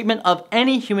reasonable treatment of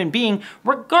any human being,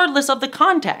 regardless of the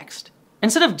context.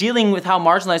 Instead of dealing with how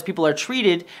marginalized people are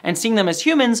treated and seeing them as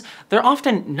humans, they're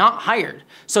often not hired,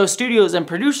 so studios and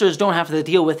producers don't have to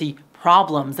deal with the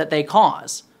problems that they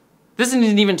cause. This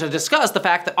isn't even to discuss the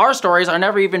fact that our stories are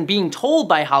never even being told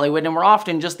by Hollywood, and we're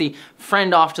often just the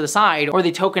friend off to the side or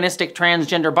the tokenistic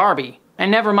transgender Barbie. And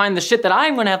never mind the shit that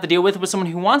I'm gonna have to deal with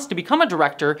someone who wants to become a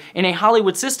director in a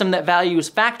Hollywood system that values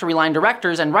factory line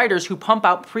directors and writers who pump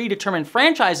out predetermined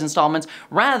franchise installments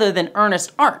rather than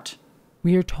earnest art.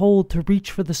 We are told to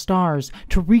reach for the stars,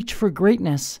 to reach for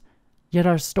greatness. Yet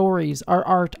our stories, our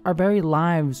art, our very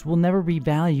lives will never be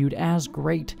valued as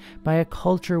great by a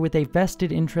culture with a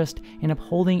vested interest in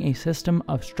upholding a system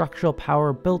of structural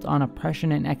power built on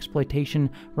oppression and exploitation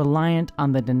reliant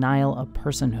on the denial of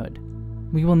personhood.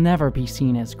 We will never be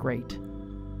seen as great,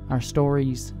 our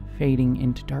stories fading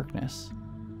into darkness.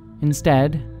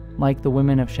 Instead, like the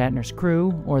women of Shatner's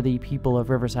crew or the people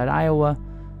of Riverside, Iowa,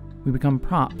 we become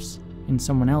props in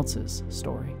someone else's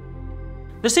story.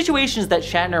 The situations that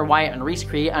Shatner, Wyatt, and Reese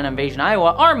create on Invasion,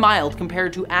 Iowa are mild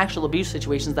compared to actual abuse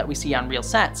situations that we see on real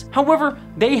sets. However,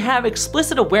 they have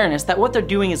explicit awareness that what they're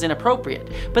doing is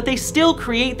inappropriate, but they still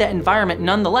create that environment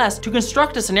nonetheless to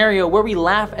construct a scenario where we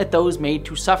laugh at those made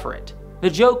to suffer it. The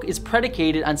joke is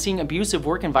predicated on seeing abusive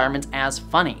work environments as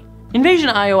funny. Invasion,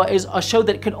 Iowa is a show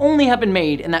that could only have been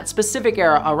made in that specific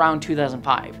era around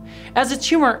 2005, as its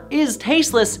humor is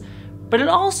tasteless, but it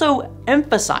also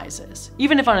emphasizes,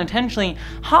 even if unintentionally,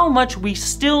 how much we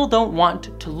still don't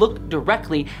want to look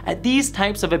directly at these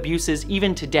types of abuses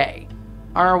even today.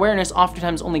 Our awareness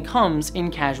oftentimes only comes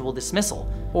in casual dismissal,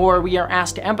 or we are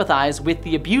asked to empathize with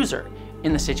the abuser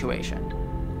in the situation.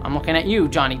 I'm looking at you,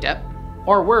 Johnny Depp.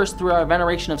 Or worse, through our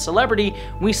veneration of celebrity,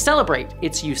 we celebrate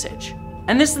its usage.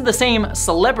 And this is the same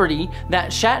celebrity that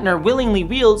Shatner willingly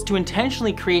wields to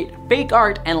intentionally create fake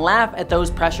art and laugh at those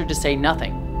pressured to say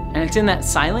nothing. And it's in that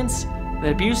silence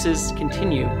that abuses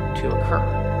continue to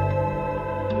occur.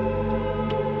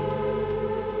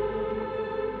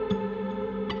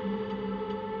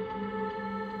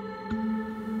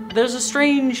 There's a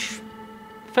strange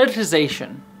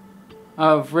fetishization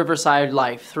of Riverside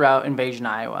life throughout Invasion,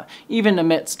 Iowa, even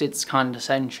amidst its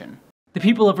condescension. The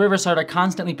people of Riverside are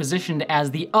constantly positioned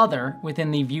as the other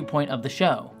within the viewpoint of the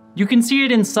show. You can see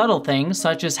it in subtle things,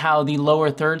 such as how the lower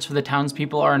thirds for the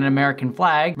townspeople are an American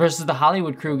flag versus the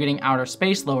Hollywood crew getting outer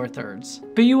space lower thirds.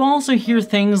 But you also hear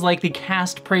things like the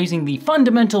cast praising the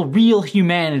fundamental real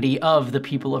humanity of the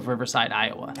people of Riverside,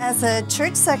 Iowa. As a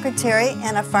church secretary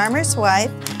and a farmer's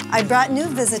wife, I brought new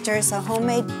visitors a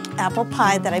homemade apple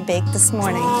pie that I baked this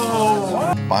morning.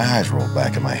 My eyes rolled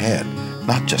back in my head,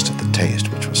 not just at the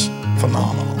taste, which was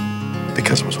phenomenal,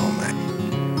 because it was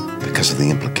homemade, because of the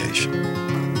implication.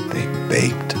 They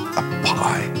baked a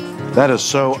pie. That is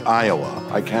so Iowa.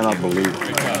 I cannot believe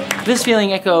it. This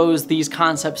feeling echoes these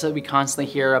concepts that we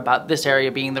constantly hear about this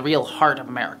area being the real heart of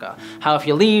America. How if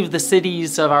you leave the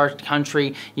cities of our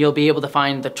country, you'll be able to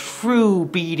find the true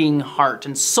beating heart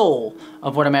and soul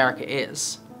of what America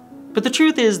is. But the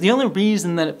truth is, the only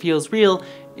reason that it feels real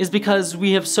is because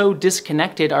we have so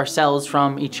disconnected ourselves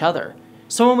from each other.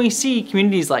 So when we see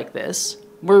communities like this,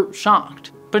 we're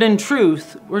shocked. But in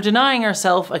truth, we're denying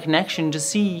ourselves a connection to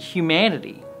see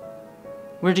humanity.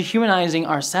 We're dehumanizing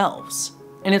ourselves.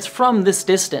 And it's from this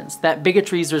distance that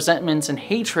bigotries, resentments, and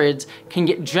hatreds can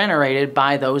get generated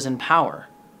by those in power.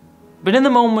 But in the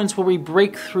moments where we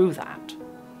break through that,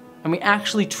 and we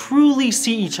actually truly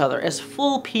see each other as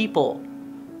full people,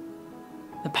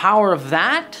 the power of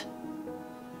that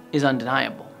is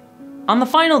undeniable. On the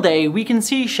final day, we can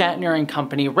see Shatner and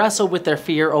company wrestle with their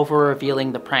fear over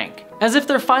revealing the prank, as if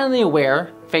they're finally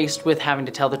aware, faced with having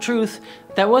to tell the truth,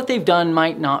 that what they've done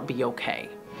might not be okay.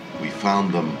 We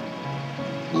found them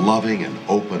loving and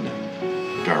open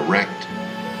and direct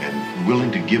and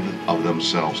willing to give of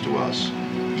themselves to us.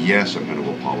 Yes, I'm going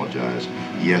to apologize.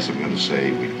 Yes, I'm going to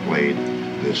say we played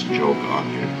this joke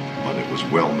on you, but it was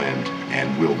well meant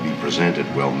and will be presented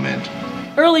well meant.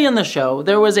 Early in the show,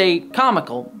 there was a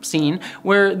comical scene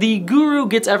where the guru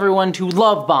gets everyone to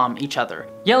love bomb each other,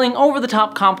 yelling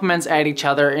over-the-top compliments at each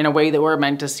other in a way that we're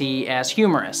meant to see as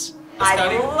humorous.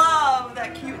 I love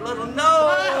that cute little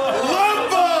nose.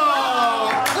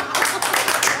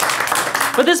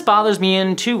 But this bothers me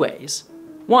in two ways.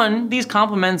 One, these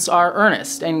compliments are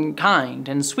earnest and kind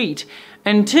and sweet.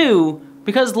 And two,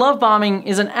 because love bombing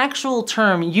is an actual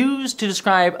term used to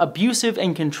describe abusive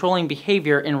and controlling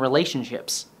behavior in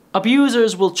relationships.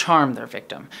 Abusers will charm their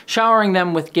victim, showering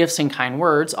them with gifts and kind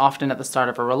words, often at the start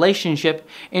of a relationship,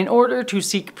 in order to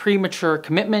seek premature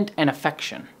commitment and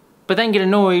affection, but then get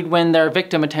annoyed when their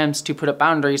victim attempts to put up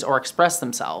boundaries or express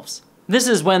themselves. This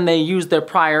is when they use their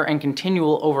prior and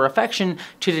continual over-affection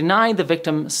to deny the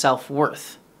victim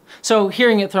self-worth. So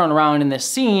hearing it thrown around in this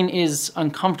scene is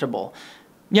uncomfortable.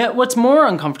 Yet what's more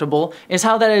uncomfortable is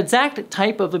how that exact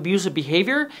type of abusive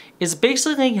behavior is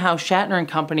basically how Shatner and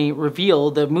company reveal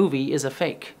the movie is a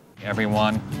fake.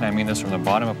 Everyone, and I mean this from the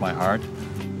bottom of my heart,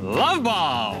 love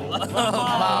bomb! Love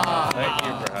bomb! Thank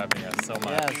you for having us so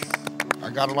much. Yes. I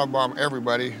gotta love bomb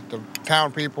everybody, the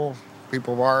town people,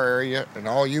 people of our area, and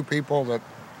all you people that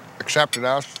accepted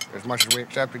us as much as we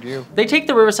accepted you. They take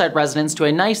the Riverside residents to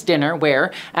a nice dinner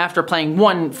where, after playing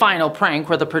one final prank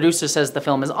where the producer says the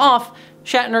film is off,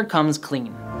 Shatner comes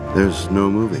clean. There's no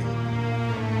movie,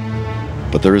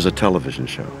 but there is a television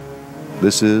show.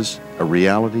 This is a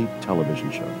reality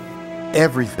television show.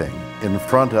 Everything in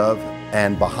front of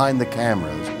and behind the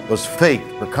cameras was faked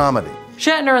for comedy.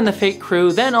 Shatner and the fake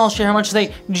crew then all share how much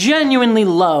they genuinely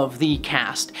love the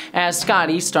cast, as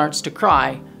Scotty starts to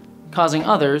cry, causing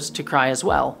others to cry as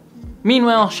well.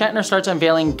 Meanwhile, Shatner starts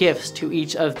unveiling gifts to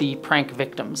each of the prank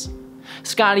victims.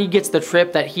 Scotty gets the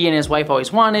trip that he and his wife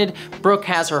always wanted, Brooke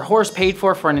has her horse paid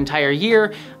for an entire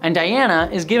year, and Diana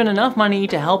is given enough money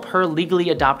to help her legally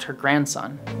adopt her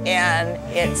grandson. And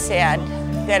it said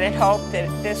that it hoped that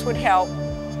this would help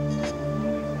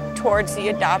towards the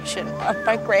adoption of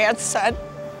my grandson,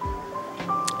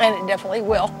 and it definitely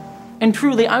will. And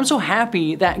truly, I'm so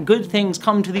happy that good things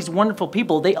come to these wonderful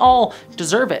people. They all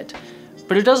deserve it.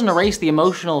 But it doesn't erase the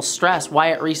emotional stress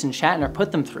Wyatt Reese and Shatner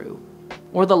put them through,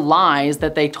 or the lies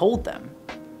that they told them.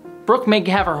 Brooke may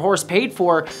have her horse paid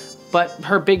for, but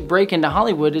her big break into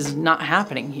Hollywood is not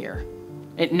happening here.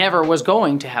 It never was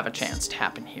going to have a chance to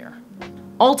happen here.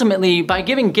 Ultimately, by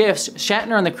giving gifts,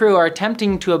 Shatner and the crew are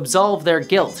attempting to absolve their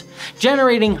guilt,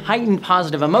 generating heightened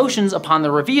positive emotions upon the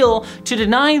reveal to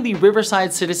deny the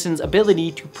Riverside citizens'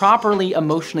 ability to properly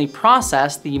emotionally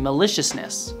process the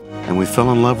maliciousness. And we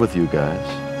fell in love with you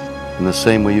guys in the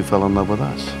same way you fell in love with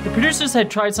us. The producers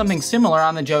had tried something similar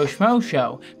on the Joe Schmo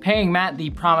show, paying Matt the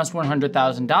promised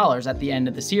 $100,000 at the end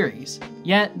of the series.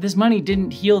 Yet, this money didn't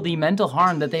heal the mental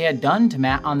harm that they had done to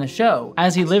Matt on the show,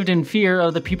 as he lived in fear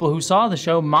of the people who saw the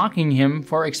show mocking him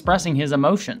for expressing his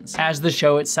emotions, as the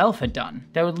show itself had done.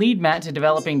 That would lead Matt to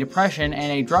developing depression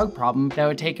and a drug problem that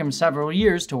would take him several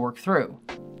years to work through.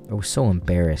 I was so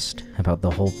embarrassed about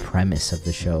the whole premise of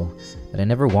the show that I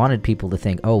never wanted people to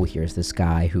think, oh, here's this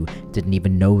guy who didn't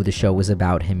even know the show was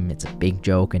about him, it's a big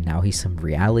joke, and now he's some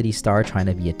reality star trying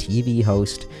to be a TV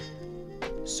host.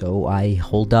 So I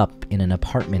holed up in an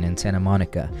apartment in Santa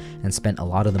Monica and spent a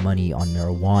lot of the money on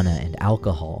marijuana and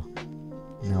alcohol.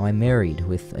 Now I'm married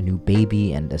with a new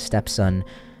baby and a stepson.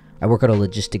 I work at a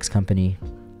logistics company.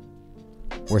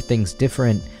 Were things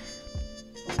different,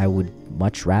 I would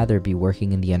much rather be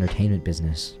working in the entertainment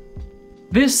business.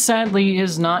 This sadly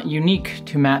is not unique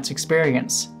to Matt's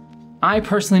experience. I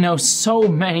personally know so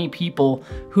many people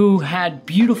who had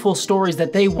beautiful stories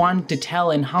that they wanted to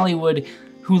tell in Hollywood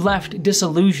who left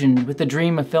disillusioned with the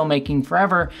dream of filmmaking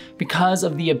forever because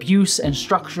of the abuse and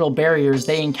structural barriers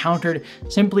they encountered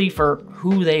simply for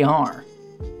who they are.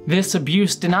 This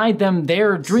abuse denied them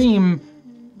their dream,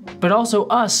 but also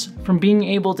us from being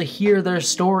able to hear their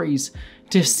stories,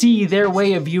 to see their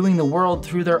way of viewing the world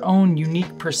through their own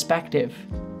unique perspective.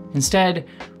 Instead,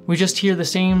 We just hear the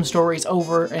same stories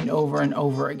over and over and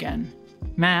over again.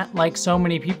 Matt, like so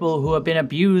many people who have been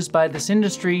abused by this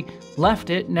industry, left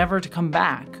it never to come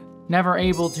back, never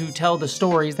able to tell the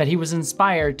stories that he was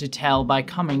inspired to tell by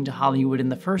coming to Hollywood in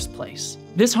the first place.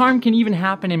 This harm can even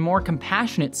happen in more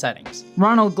compassionate settings.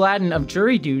 Ronald Gladden of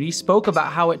Jury Duty spoke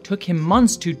about how it took him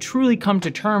months to truly come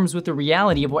to terms with the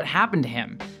reality of what happened to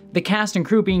him. The cast and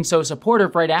crew being so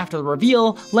supportive right after the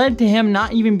reveal led to him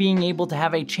not even being able to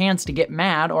have a chance to get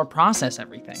mad or process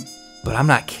everything. But I'm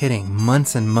not kidding,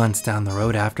 months and months down the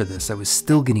road after this, I was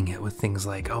still getting hit with things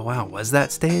like, oh wow, was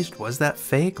that staged? Was that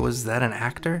fake? Was that an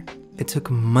actor? It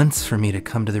took months for me to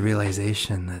come to the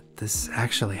realization that this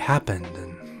actually happened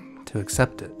and to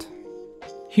accept it.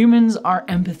 Humans are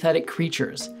empathetic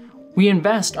creatures. We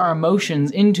invest our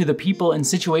emotions into the people and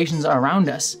situations around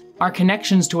us. Our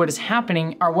connections to what is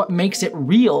happening are what makes it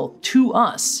real to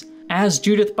us. As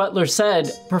Judith Butler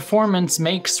said, performance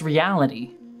makes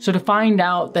reality. So to find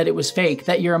out that it was fake,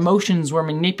 that your emotions were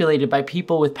manipulated by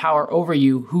people with power over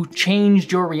you who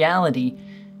changed your reality,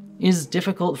 is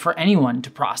difficult for anyone to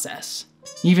process.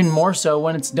 Even more so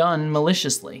when it's done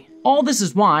maliciously. All this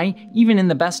is why, even in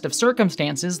the best of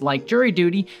circumstances, like Jury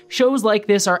Duty, shows like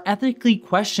this are ethically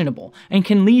questionable and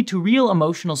can lead to real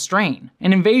emotional strain.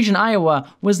 And Invasion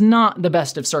Iowa was not the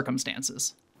best of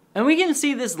circumstances. And we can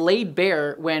see this laid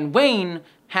bare when Wayne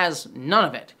has none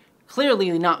of it.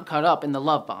 Clearly not caught up in the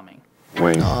love bombing.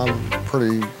 Wayne. I'm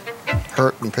pretty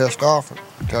hurt and pissed off.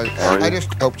 I tell you. I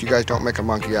just hope you guys don't make a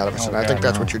monkey out of us, and I think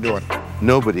that's what you're doing.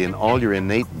 Nobody in all your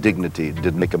innate dignity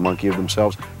did make a monkey of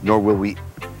themselves, nor will we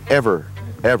ever,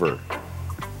 ever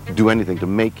do anything to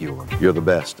make you. You're the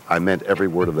best. I meant every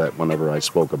word of that whenever I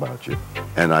spoke about you.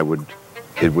 And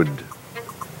it would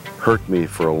hurt me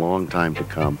for a long time to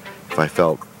come if I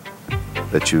felt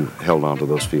that you held on to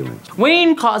those feelings.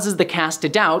 Wayne causes the cast to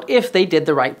doubt if they did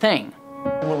the right thing.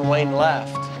 When Wayne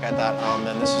left, I thought, oh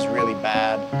man, this is really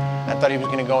bad. I thought he was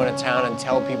gonna go into town and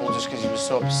tell people just because he was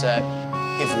so upset.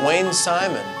 If Wayne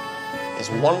Simon is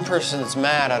one person that's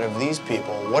mad out of these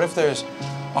people, what if there's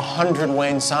 100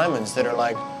 Wayne Simons that are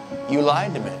like, you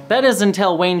lied to me? That is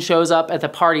until Wayne shows up at the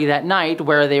party that night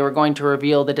where they were going to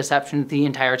reveal the deception to the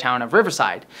entire town of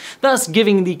Riverside, thus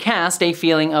giving the cast a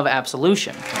feeling of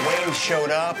absolution. Wayne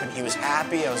showed up and he was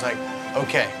happy. I was like,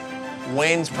 okay,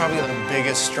 Wayne's probably the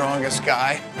biggest, strongest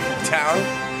guy in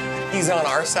town. He's on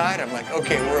our side. I'm like,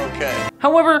 okay, we're okay.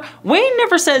 However, Wayne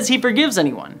never says he forgives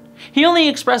anyone. He only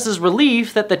expresses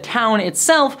relief that the town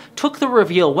itself took the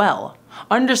reveal well,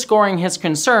 underscoring his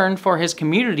concern for his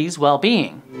community's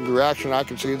well-being. The reaction I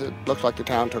can see, that looks like the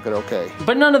town took it okay.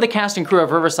 But none of the cast and crew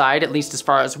of Riverside, at least as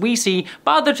far as we see,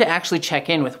 bother to actually check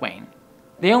in with Wayne.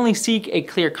 They only seek a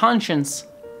clear conscience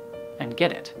and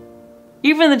get it.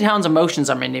 Even the town's emotions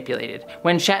are manipulated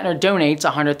when Shatner donates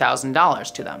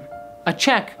 $100,000 to them. A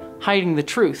check hiding the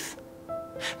truth.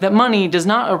 That money does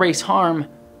not erase harm,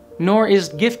 nor is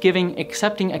gift-giving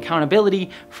accepting accountability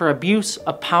for abuse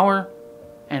of power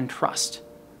and trust.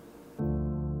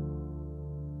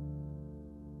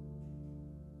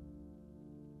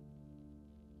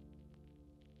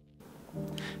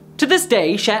 To this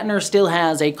day, Shatner still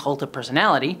has a cult of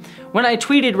personality. When I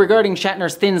tweeted regarding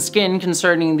Shatner's thin skin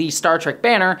concerning the Star Trek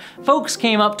banner, folks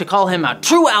came up to call him a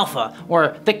true alpha,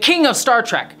 or the king of Star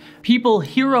Trek. People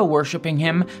hero worshipping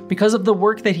him because of the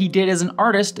work that he did as an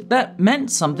artist that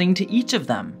meant something to each of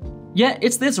them. Yet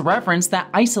it's this reference that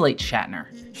isolates Shatner.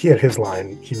 He had his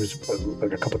line, he was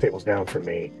like a couple tables down from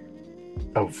me,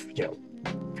 of,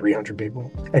 300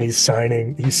 people. And he's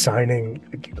signing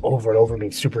over and over,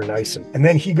 being super nice. And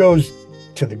then he goes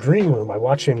to the green room. I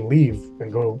watch him leave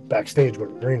and go backstage, go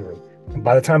to the green room. And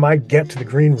by the time I get to the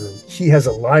green room, he has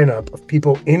a lineup of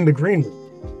people in the green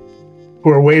room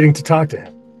who are waiting to talk to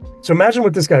him. So imagine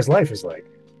what this guy's life is like.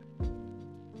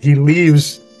 He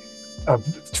leaves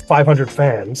 500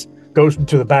 fans, goes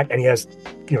to the back, and he has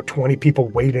 20 people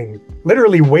waiting,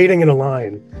 literally waiting in a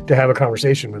line to have a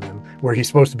conversation with him where he's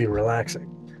supposed to be relaxing.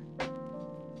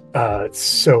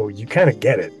 So you kind of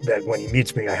get it that when he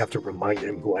meets me, I have to remind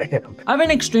him who I am. I've been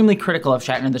extremely critical of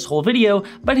Shatner this whole video,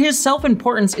 but his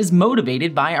self-importance is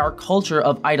motivated by our culture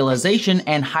of idolization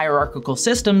and hierarchical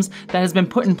systems that has been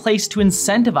put in place to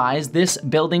incentivize this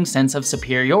building sense of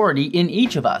superiority in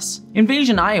each of us.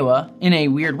 Invasion Iowa, in a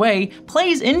weird way,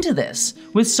 plays into this,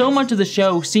 with so much of the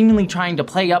show seemingly trying to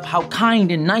play up how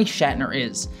kind and nice Shatner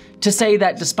is. To say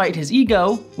that despite his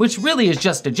ego, which really is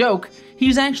just a joke,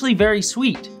 he's actually very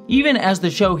sweet, even as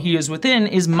the show he is within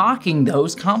is mocking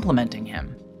those complimenting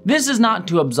him. This is not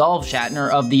to absolve Shatner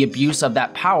of the abuse of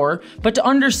that power, but to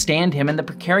understand him and the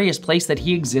precarious place that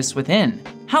he exists within.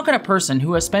 How can a person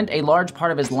who has spent a large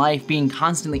part of his life being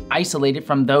constantly isolated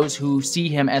from those who see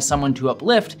him as someone to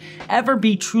uplift, ever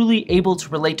be truly able to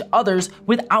relate to others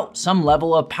without some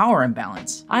level of power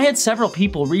imbalance? I had several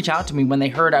people reach out to me when they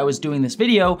heard I was doing this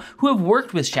video who have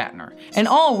worked with Shatner, and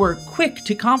all were quick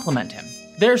to compliment him.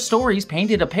 Their stories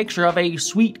painted a picture of a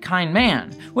sweet, kind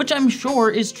man, which I'm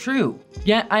sure is true.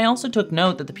 Yet I also took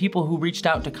note that the people who reached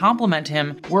out to compliment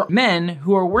him were men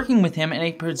who are working with him in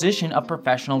a position of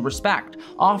professional respect,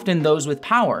 often those with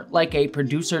power, like a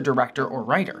producer, director, or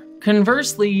writer.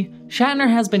 Conversely, Shatner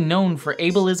has been known for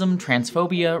ableism,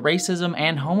 transphobia, racism,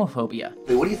 and homophobia.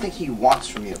 What do you think he wants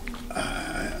from you?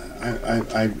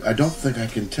 I don't think I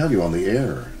can tell you on the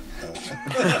air.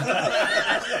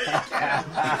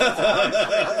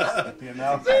 You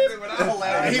know,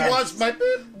 he wants my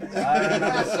bit. I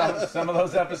remember some of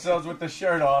those episodes with the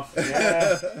shirt off.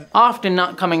 Yeah. Often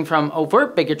not coming from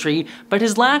overt bigotry, but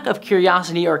his lack of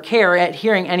curiosity or care at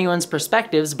hearing anyone's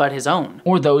perspectives but his own,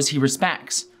 or those he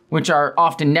respects, which are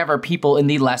often never people in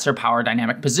the lesser power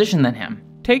dynamic position than him.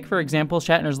 Take, for example,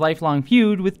 Shatner's lifelong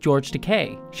feud with George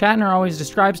Takei. Shatner always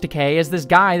describes Takei as this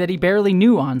guy that he barely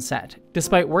knew on set,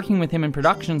 despite working with him in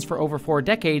productions for over 4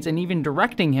 decades and even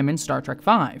directing him in Star Trek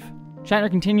V.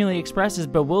 Shatner continually expresses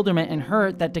bewilderment and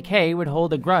hurt that Takei would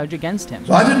hold a grudge against him.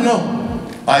 So I didn't know.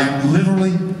 I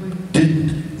literally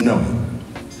didn't know.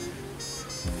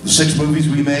 The 6 movies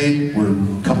we made were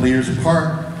a couple of years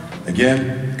apart.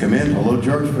 Again, come in, hello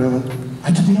George Freeman. I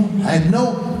didn't know. I had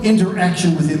no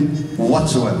interaction with him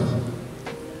whatsoever.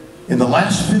 In the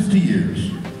last 50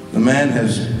 years, the man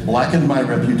has blackened my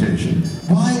reputation.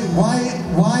 Why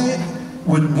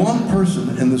would one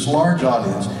person in this large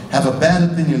audience have a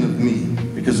bad opinion of me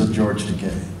because of George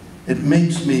Takei?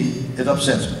 It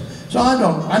upsets me. So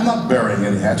I'm not burying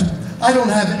any hatchet. I don't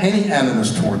have any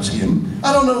animus towards him.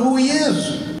 I don't know who he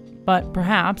is. But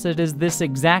perhaps it is this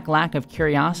exact lack of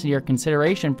curiosity or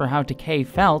consideration for how Takei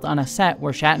felt on a set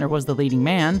where Shatner was the leading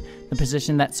man, the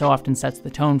position that so often sets the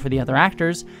tone for the other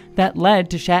actors, that led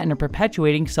to Shatner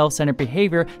perpetuating self-centered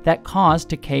behavior that caused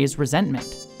Takei's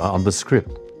resentment. On the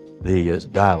script, the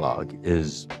dialogue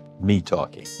is me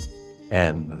talking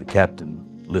and the captain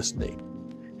listening.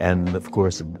 And of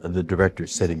course, the director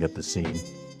setting up the scene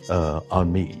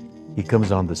on me. He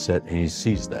comes on the set and he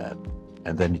sees that.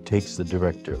 And then he takes the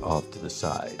director off to the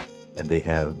side and they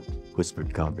have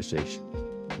whispered conversation.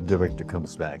 The director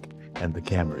comes back and the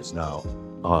camera is now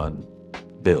on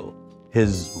Bill.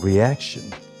 His reaction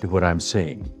to what I'm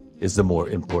saying is the more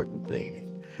important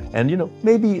thing. And you know,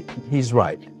 maybe he's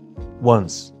right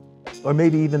once or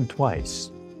maybe even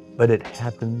twice, but it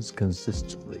happens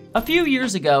consistently. A few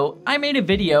years ago, I made a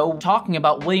video talking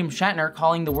about William Shatner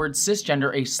calling the word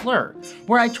cisgender a slur,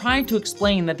 where I tried to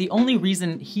explain that the only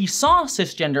reason he saw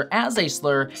cisgender as a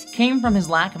slur came from his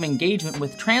lack of engagement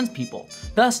with trans people,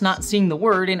 thus not seeing the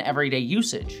word in everyday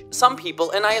usage. Some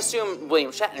people, and I assume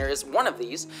William Shatner is one of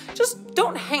these, just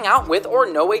don't hang out with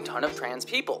or know a ton of trans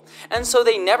people, and so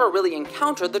they never really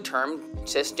encounter the term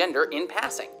cisgender in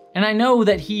passing. And I know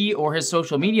that he or his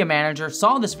social media manager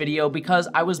saw this video because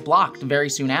I was blocked very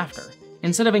soon after.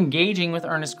 Instead of engaging with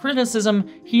earnest criticism,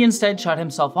 he instead shut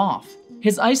himself off.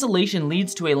 His isolation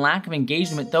leads to a lack of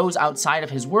engagement with those outside of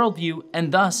his worldview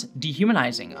and thus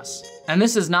dehumanizing us. And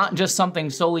this is not just something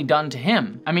solely done to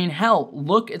him. I mean, hell,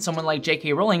 look at someone like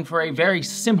J.K. Rowling for a very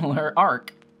similar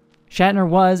arc. Shatner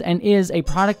was and is a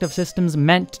product of systems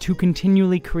meant to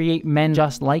continually create men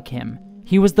just like him.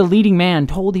 He was the leading man,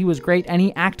 told he was great, and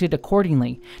he acted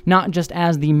accordingly, not just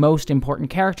as the most important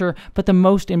character, but the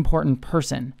most important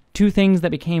person. 2 things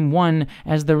that became one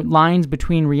as the lines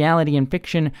between reality and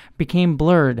fiction became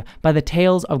blurred by the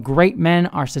tales of great men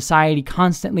our society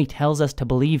constantly tells us to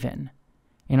believe in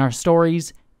our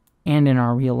stories and in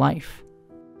our real life.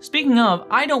 Speaking of,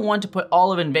 I don't want to put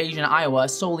all of Invasion Iowa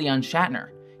solely on Shatner.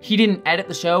 He didn't edit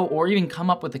the show or even come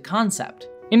up with the concept.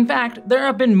 In fact, there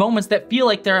have been moments that feel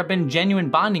like there have been genuine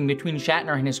bonding between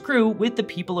Shatner and his crew with the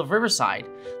people of Riverside,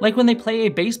 like when they play a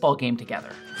baseball game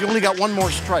together. You only got 1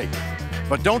 more strike,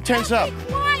 but don't tense up. Be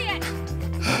quiet!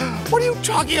 What are you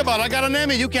talking about? I got an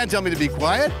Emmy. You can't tell me to be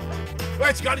quiet.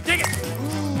 Right, Scotty, take it.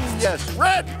 Yes,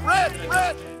 red.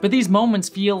 But these moments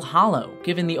feel hollow,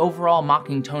 given the overall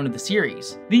mocking tone of the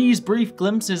series. These brief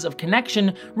glimpses of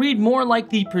connection read more like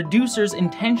the producers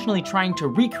intentionally trying to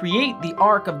recreate the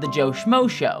arc of the Joe Schmo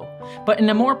show, but in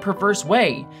a more perverse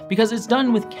way, because it's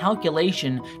done with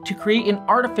calculation to create an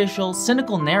artificial,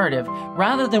 cynical narrative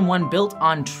rather than one built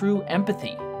on true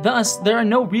empathy. Thus, there are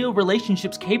no real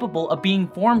relationships capable of being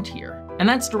formed here. And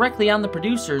that's directly on the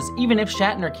producers, even if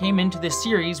Shatner came into this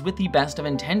series with the best of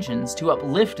intentions to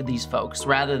uplift these folks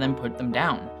rather than put them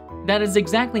down. That is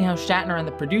exactly how Shatner and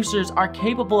the producers are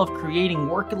capable of creating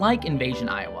work like Invasion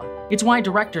Iowa. It's why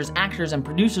directors, actors, and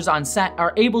producers on set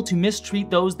are able to mistreat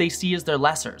those they see as their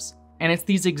lessers. And it's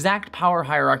these exact power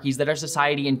hierarchies that our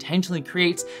society intentionally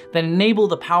creates that enable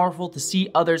the powerful to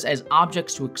see others as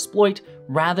objects to exploit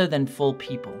rather than full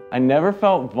people. I never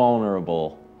felt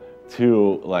vulnerable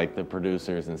to like the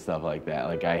producers and stuff like that.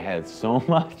 Like I had so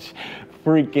much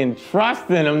freaking trust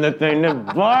in them that they never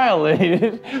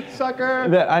violated. Sucker!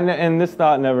 And this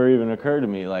thought never even occurred to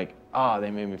me. Like, oh, they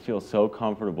made me feel so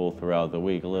comfortable throughout the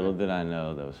week. Little did I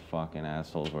know those fucking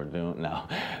assholes were doing. No.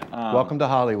 Welcome to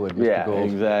Hollywood, Mr. Yeah,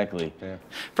 Gold. exactly. Yeah.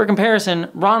 For comparison,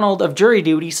 Ronald of Jury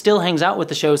Duty still hangs out with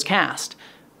the show's cast.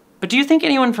 But do you think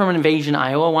anyone from Invasion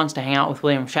Iowa wants to hang out with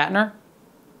William Shatner?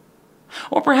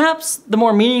 Or perhaps the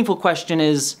more meaningful question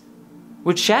is,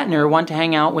 would Shatner want to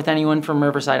hang out with anyone from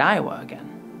Riverside, Iowa again?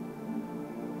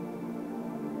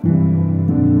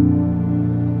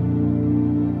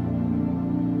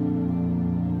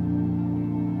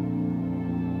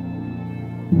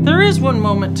 There is one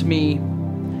moment to me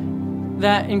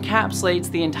that encapsulates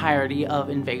the entirety of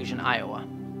Invasion Iowa.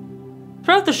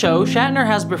 Throughout the show, Shatner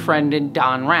has befriended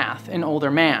Don Rath, an older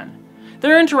man.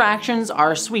 Their interactions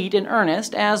are sweet and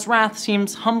earnest, as Rath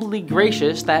seems humbly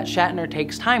gracious that Shatner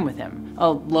takes time with him, a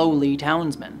lowly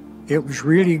townsman. It was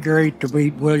really great to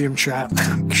meet William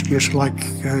Shatner. It's just like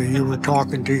you were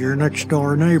talking to your next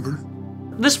door neighbor.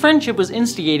 This friendship was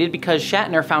instigated because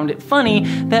Shatner found it funny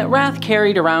that Rath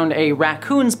carried around a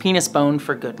raccoon's penis bone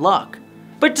for good luck.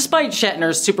 But despite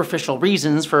Shatner's superficial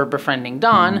reasons for befriending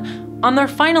Don, on their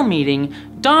final meeting,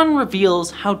 Don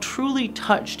reveals how truly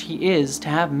touched he is to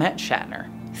have met Shatner.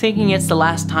 Thinking it's the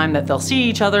last time that they'll see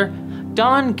each other,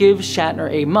 Don gives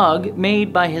Shatner a mug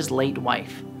made by his late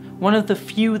wife, one of the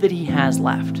few that he has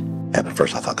left. And at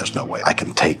first I thought, there's no way I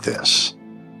can take this.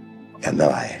 And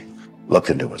then I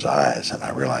looked into his eyes and I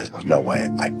realized there's no way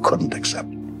I couldn't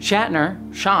accept it.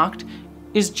 Shatner, shocked,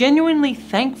 is genuinely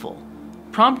thankful,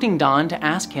 prompting Don to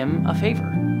ask him a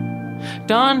favor.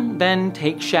 Don then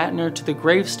takes Shatner to the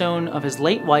gravestone of his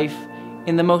late wife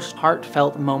in the most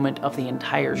heartfelt moment of the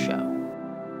entire show.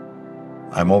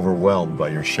 I'm overwhelmed by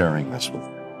your sharing this with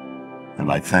me,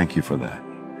 and I thank you for that,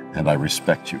 and I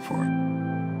respect you for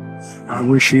it. I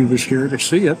wish he was here to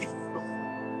see it.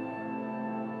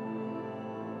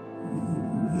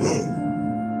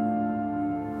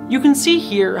 You can see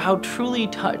here how truly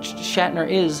touched Shatner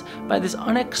is by this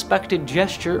unexpected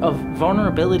gesture of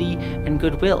vulnerability and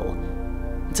goodwill.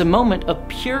 It's a moment of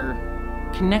pure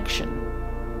connection,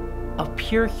 of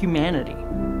pure humanity.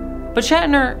 But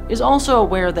Shatner is also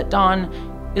aware that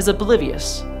Don is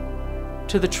oblivious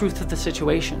to the truth of the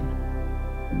situation.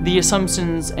 The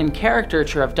assumptions and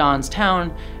caricature of Don's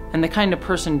town and the kind of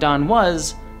person Don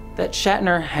was that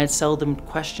Shatner had seldom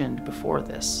questioned before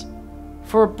this.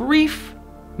 For a brief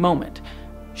moment,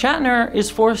 Shatner is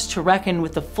forced to reckon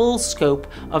with the full scope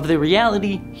of the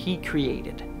reality he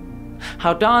created.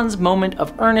 How Don's moment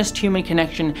of earnest human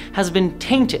connection has been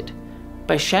tainted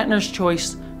by Shatner's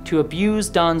choice to abuse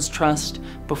Don's trust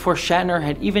before Shatner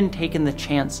had even taken the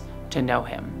chance to know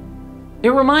him. It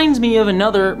reminds me of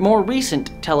another, more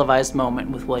recent televised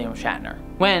moment with William Shatner,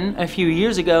 when, a few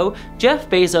years ago, Jeff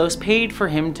Bezos paid for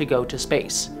him to go to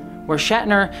space, where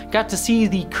Shatner got to see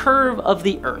the curve of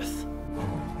the Earth.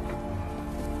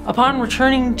 Upon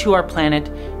returning to our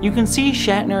planet, you can see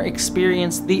Shatner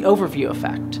experience the overview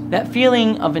effect, that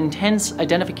feeling of intense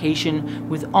identification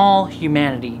with all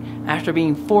humanity after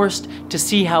being forced to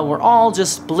see how we're all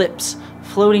just blips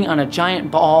floating on a giant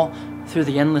ball through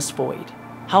the endless void.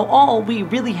 How all we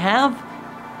really have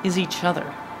is each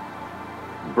other.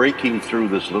 Breaking through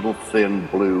this little thin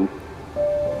blue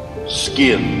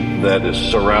skin that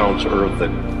surrounds Earth,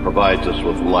 that provides us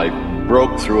with life,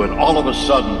 broke through, and all of a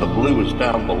sudden the blue is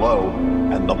down below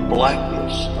and the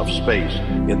blackness of space.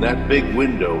 In that big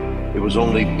window, it was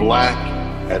only black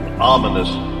and ominous,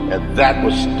 and that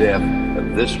was death,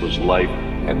 and this was life,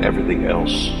 and everything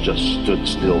else just stood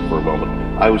still for a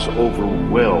moment. I was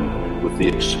overwhelmed with the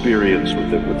experience,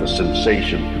 with the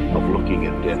sensation of looking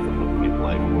at death and looking at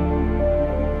life.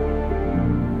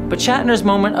 But Shatner's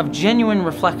moment of genuine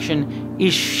reflection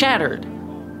is shattered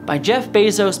by Jeff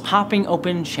Bezos popping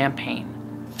open champagne.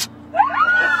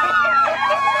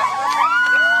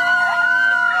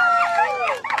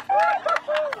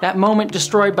 That moment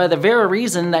destroyed by the very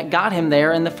reason that got him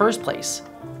there in the first place.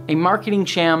 A marketing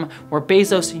sham where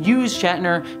Bezos used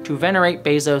Shatner to venerate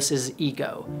Bezos'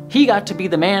 ego. He got to be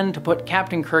the man to put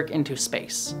Captain Kirk into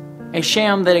space. A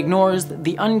sham that ignores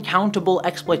the uncountable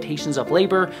exploitations of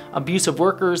labor, abuse of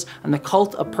workers, and the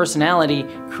cult of personality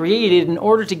created in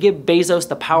order to give Bezos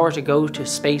the power to go to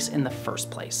space in the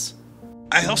first place.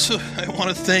 I want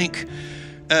to thank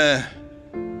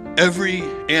every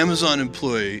Amazon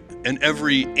employee and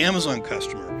every Amazon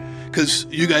customer, because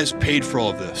you guys paid for all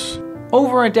of this.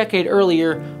 Over a decade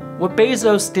earlier, what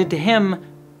Bezos did to him,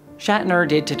 Shatner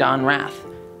did to Don Rath,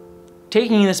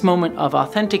 taking this moment of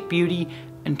authentic beauty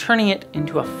and turning it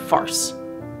into a farce.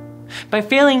 By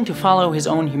failing to follow his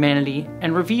own humanity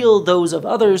and reveal those of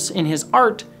others in his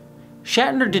art,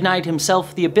 Shatner denied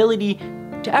himself the ability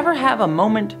to ever have a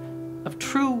moment of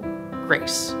true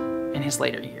grace in his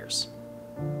later years.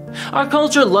 Our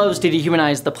culture loves to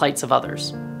dehumanize the plights of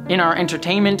others, in our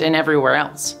entertainment and everywhere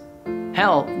else.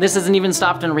 Hell, this hasn't even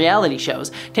stopped in reality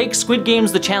shows. Take Squid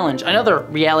Game's The Challenge, another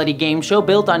reality game show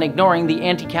built on ignoring the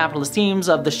anti-capitalist themes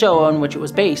of the show on which it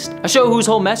was based. A show whose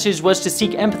whole message was to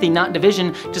seek empathy, not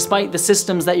division, despite the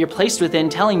systems that you're placed within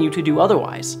telling you to do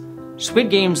otherwise. Squid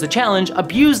Game's The Challenge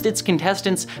abused its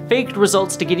contestants, faked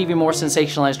results to get even more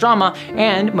sensationalized drama,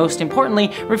 and, most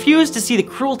importantly, refused to see the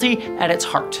cruelty at its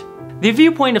heart. The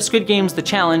viewpoint of Squid Game's The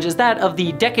Challenge is that of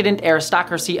the decadent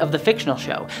aristocracy of the fictional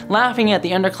show, laughing at the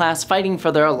underclass fighting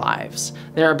for their lives,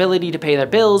 their ability to pay their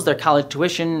bills, their college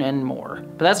tuition, and more.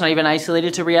 But that's not even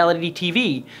isolated to reality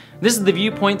TV. This is the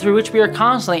viewpoint through which we are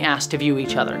constantly asked to view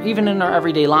each other, even in our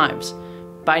everyday lives.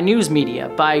 By news media,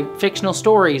 by fictional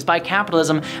stories, by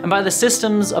capitalism, and by the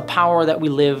systems of power that we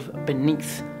live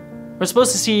beneath. We're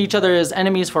supposed to see each other as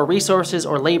enemies for resources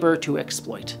or labor to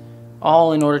exploit,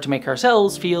 all in order to make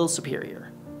ourselves feel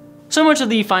superior. So much of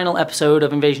the final episode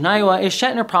of Invasion Iowa is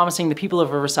Shatner promising the people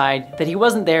of Riverside that he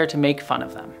wasn't there to make fun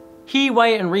of them. He,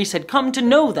 Wyatt, and Reese had come to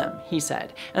know them, he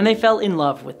said, and they fell in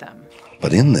love with them.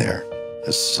 But in there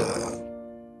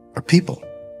are people.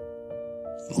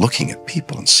 Looking at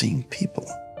people and seeing people.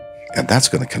 And that's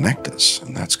going to connect us,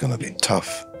 and that's going to be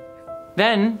tough.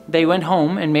 Then they went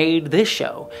home and made this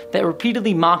show that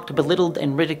repeatedly mocked, belittled,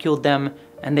 and ridiculed them,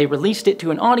 and they released it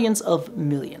to an audience of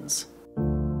millions.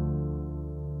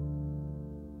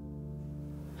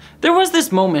 There was this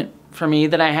moment for me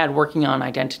that I had working on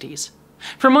identities.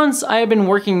 For months, I had been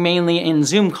working mainly in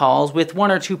Zoom calls with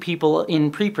one or two people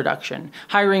in pre-production,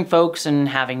 hiring folks and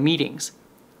having meetings.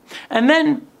 And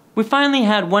then we finally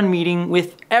had one meeting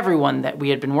with everyone that we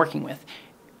had been working with,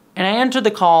 and I entered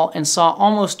the call and saw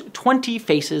almost 20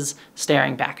 faces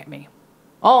staring back at me,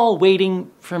 all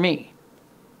waiting for me.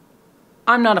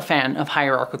 I'm not a fan of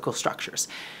hierarchical structures,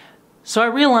 so I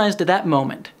realized at that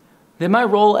moment that my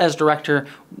role as director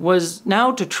was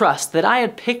now to trust that I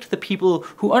had picked the people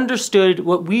who understood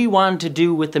what we wanted to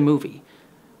do with the movie,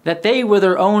 that they were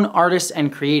their own artists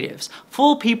and creatives,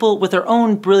 full people with their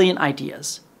own brilliant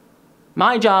ideas.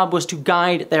 My job was to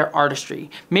guide their artistry,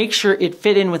 make sure it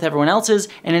fit in with everyone else's,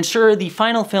 and ensure the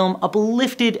final film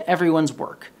uplifted everyone's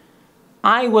work.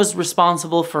 I was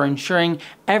responsible for ensuring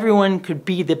everyone could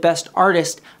be the best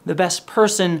artist, the best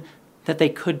person that they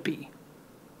could be.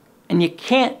 And you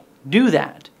can't do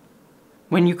that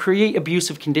when you create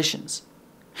abusive conditions.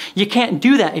 You can't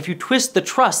do that if you twist the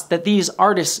trust that these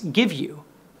artists give you.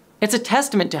 It's a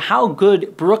testament to how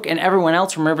good Brooke and everyone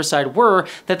else from Riverside were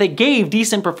that they gave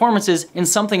decent performances in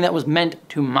something that was meant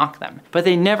to mock them. But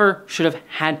they never should have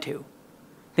had to.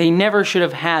 They never should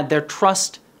have had their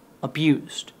trust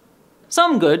abused.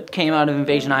 Some good came out of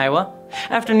Invasion Iowa.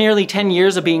 After nearly 10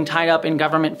 years of being tied up in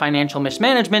government financial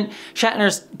mismanagement,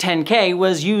 Shatner's $10K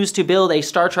was used to build a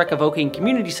Star Trek-evoking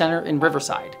community center in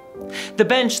Riverside. The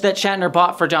bench that Shatner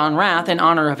bought for Don Rath in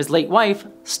honor of his late wife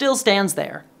still stands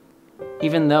there,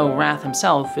 even though Rath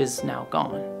himself is now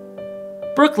gone.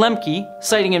 Brooke Lemke,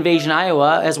 citing Invasion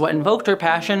Iowa as what invoked her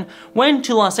passion, went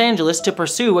to Los Angeles to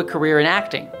pursue a career in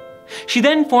acting. She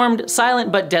then formed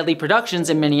Silent But Deadly Productions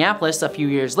in Minneapolis a few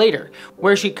years later,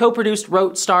 where she co-produced,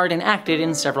 wrote, starred, and acted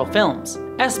in several films.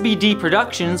 SBD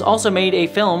Productions also made a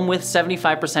film with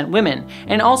 75% women,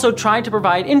 and also tried to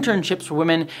provide internships for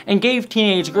women and gave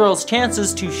teenage girls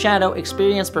chances to shadow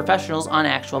experienced professionals on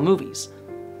actual movies.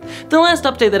 The last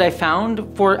update that I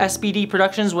found for SBD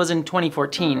Productions was in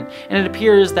 2014, and it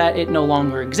appears that it no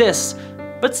longer exists,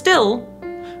 but still,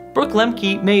 Brooke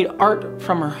Lemke made art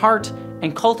from her heart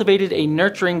and cultivated a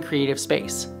nurturing creative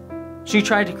space. She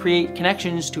tried to create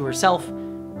connections to herself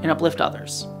and uplift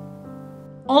others.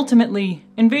 Ultimately,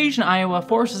 Invasion Iowa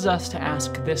forces us to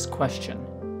ask this question.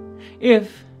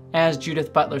 If, as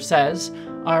Judith Butler says,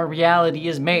 our reality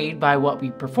is made by what we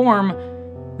perform,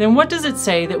 then what does it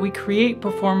say that we create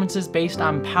performances based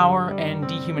on power and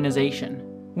dehumanization?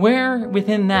 Where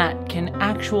within that can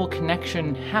actual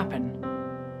connection happen?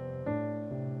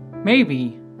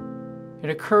 Maybe It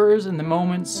occurs in the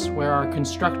moments where our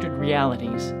constructed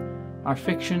realities, our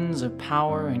fictions of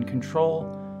power and control,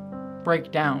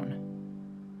 break down.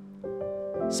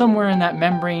 Somewhere in that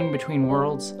membrane between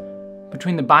worlds,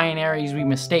 between the binaries we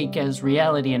mistake as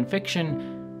reality and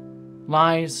fiction,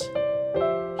 lies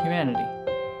humanity.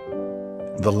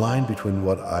 The line between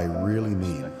what I really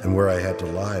mean and where I had to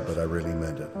lie but I really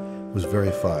meant it was very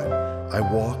fine. I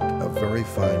walked a very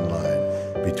fine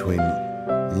line between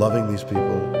loving these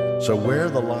people. So where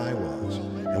the lie was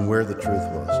and where the truth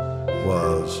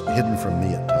was hidden from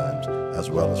me at times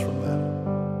as well as from them.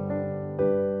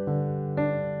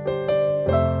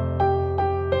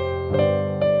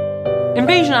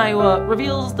 Invasion Iowa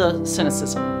reveals the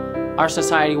cynicism our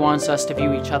society wants us to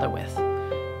view each other with.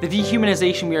 The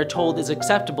dehumanization we are told is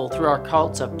acceptable through our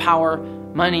cults of power,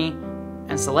 money,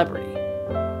 and celebrity.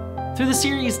 Through the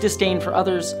series' disdain for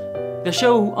others, the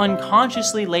show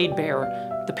unconsciously laid bare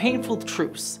the painful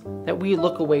truths that we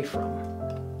look away from,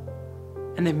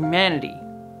 and the humanity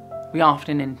we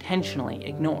often intentionally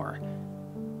ignore.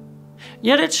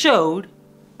 Yet it showed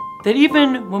that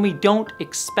even when we don't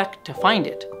expect to find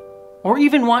it, or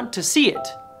even want to see it,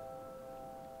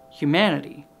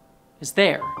 humanity is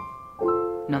there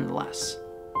nonetheless.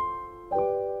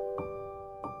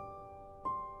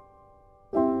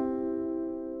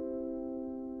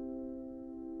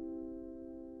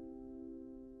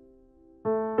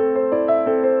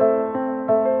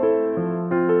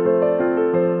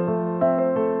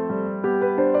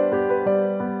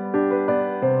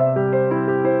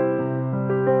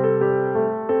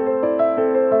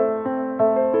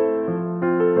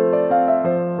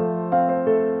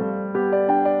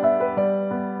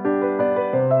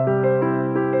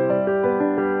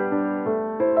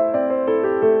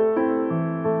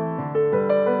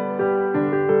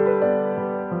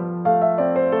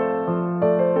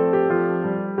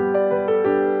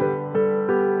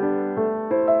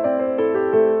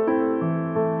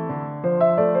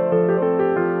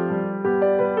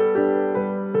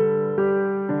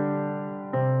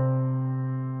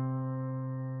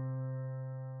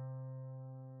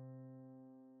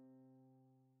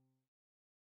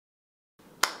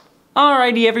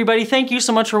 Alrighty everybody, thank you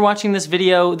so much for watching this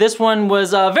video. This one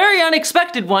was a very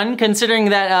unexpected one, considering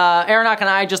that Aronok and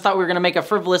I just thought we were going to make a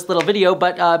frivolous little video,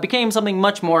 but became something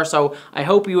much more, so I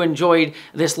hope you enjoyed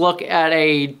this look at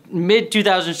a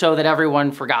mid-2000s show that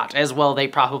everyone forgot, as well they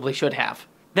probably should have.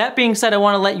 That being said, I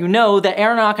want to let you know that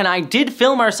Aronok and I did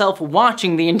film ourselves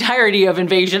watching the entirety of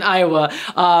Invasion Iowa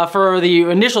for the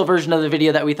initial version of the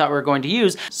video that we thought we were going to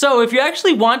use. So if you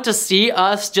actually want to see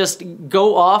us just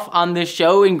go off on this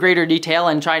show in greater detail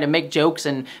and try to make jokes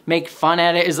and make fun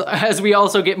at it as we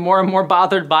also get more and more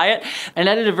bothered by it, an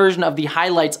edited version of the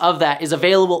highlights of that is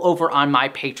available over on my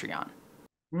Patreon.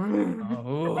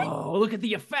 Oh, look at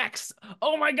the effects!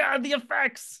 Oh my god, the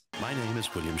effects! My name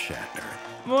is William Shatner.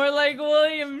 More like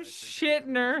William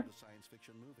Shatner.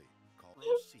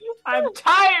 I'm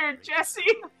tired,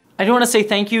 Jessie! I do want to say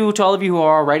thank you to all of you who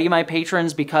are already my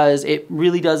patrons, because it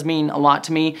really does mean a lot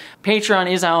to me. Patreon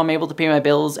is how I'm able to pay my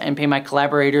bills and pay my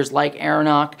collaborators like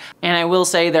Aronok. And I will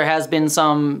say there has been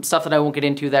some stuff that I won't get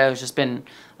into that has just been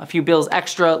a few bills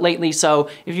extra lately, so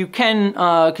if you can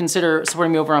consider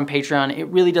supporting me over on Patreon, it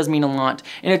really does mean a lot.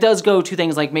 And it does go to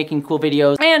things like making cool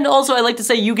videos. And also I like to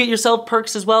say you get yourself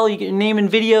perks as well. You get your name in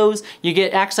videos, you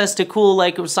get access to cool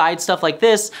like side stuff like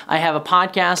this. I have a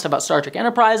podcast about Star Trek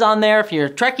Enterprise on there if you're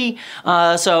a Trekkie,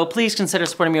 so please consider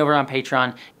supporting me over on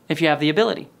Patreon if you have the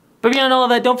ability. But beyond all of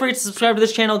that, don't forget to subscribe to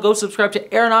this channel. Go subscribe to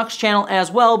Aronok's channel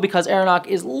as well, because Aronok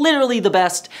is literally the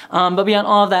best. But beyond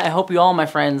all of that, I hope you all, my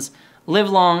friends,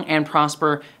 live long and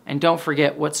prosper, and don't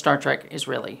forget what Star Trek is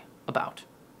really about.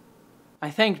 I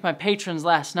thanked my patrons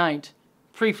last night,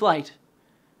 pre-flight,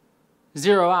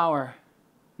 0 hour,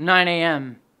 9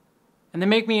 a.m., and they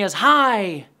make me as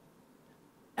high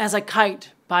as a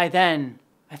kite by then.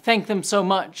 I thank them so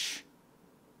much.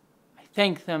 I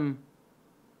thank them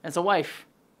as a wife.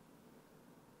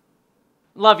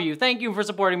 Love you. Thank you for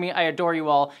supporting me. I adore you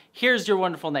all. Here's your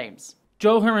wonderful names.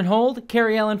 Joe Herman Hold,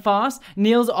 Carrie Ellen Foss,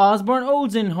 Niels Osborne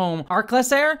Odenholm,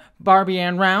 Arklesair, Barbie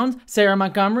Ann Rounds, Sarah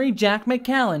Montgomery, Jack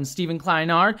McCallan, Stephen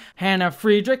Kleinard, Hannah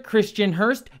Friedrich, Christian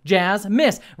Hurst, Jazz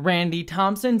Miss, Randy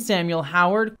Thompson, Samuel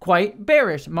Howard, Quite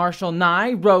Bearish, Marshall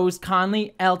Nye, Rose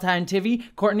Conley, Elton Tivy,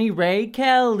 Courtney Ray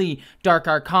Kelly, Dark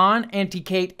Archon, Auntie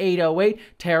Kate 808,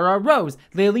 Tara Rose,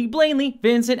 Lily Blaney,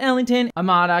 Vincent Ellington,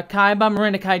 Amada Kaiba,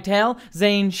 Marina Keitel,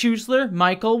 Zane Schussler,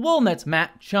 Michael Woolnitz,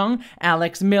 Matt Chung,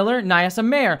 Alex Miller, Nia Vanessa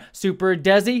Mayer, Super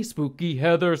Desi, Spooky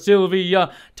Heather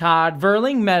Sylvia, Todd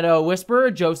Verling, Meadow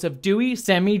Whisperer, Joseph Dewey,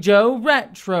 Sammy Joe,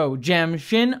 Retro, Jem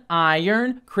Shin,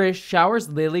 Iron, Chris Showers,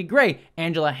 Lily Gray,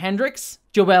 Angela Hendricks,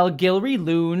 Joelle Guillory,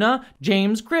 Luna,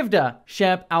 James Krivda,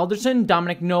 Shep Alderson,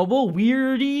 Dominic Noble,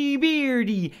 Weirdy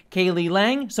Beardy, Kaylee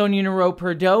Lang, Sonia Nero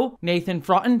Perdo, Nathan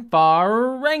Fraughton,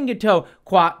 Farangato,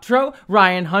 Quattro,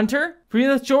 Ryan Hunter,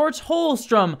 Freelith George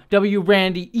Holstrom, W.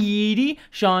 Randy Eady,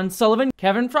 Sean Sullivan,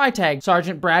 Kevin Freitag,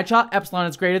 Sergeant Bradshaw, Epsilon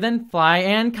is greater than, Fly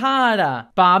and Kata,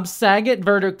 Bob Saget,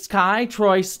 Verdux Kai,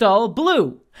 Troy Stull,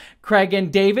 Blue, Craig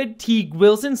and David, Teague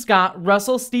Wilson, Scott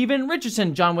Russell, Stephen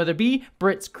Richardson, John Weatherby,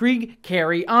 Brits Krieg,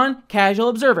 Carry On, Casual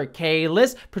Observer, Kay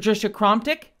Liss, Patricia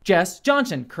Kromtick, Jess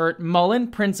Johnson, Kurt Mullen,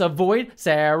 Prince of Void,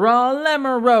 Sarah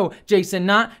Lemerow, Jason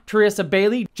Knott, Teresa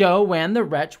Bailey, Joanne the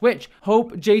Wretch Witch,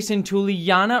 Hope, Jason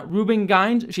Tuliana, Ruben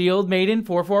Gines, Shield Maiden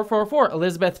 4444,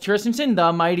 Elizabeth Christensen,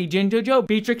 The Mighty Jinjo Joe,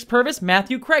 Beatrix Purvis,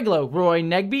 Matthew Craiglow, Roy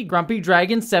Negby, Grumpy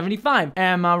Dragon 75,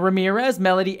 Emma Ramirez,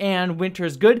 Melody Ann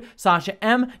Winters Good, Sasha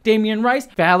M, Damian Rice,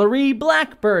 Valerie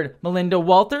Blackbird, Melinda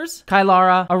Walters,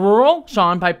 Kylara Auroral,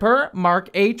 Sean Piper, Mark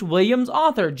H. Williams,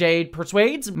 author, Jade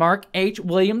Persuades, Mark H.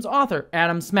 Williams, author,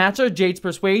 Adam Smatcher, Jades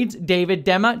Persuades, David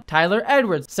Dema, Tyler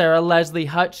Edwards, Sarah Leslie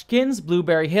Hutchkins,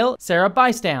 Blueberry Hill, Sarah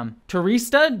Bystam,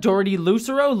 Teresa, Jordy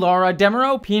Lucero, Laura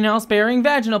Demerow, Penile Sparing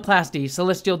Vaginoplasty,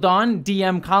 Celestial Dawn,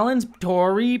 DM Collins,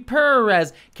 Tori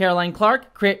Perez, Caroline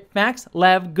Clark, Crit Max,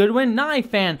 Lev Goodwin,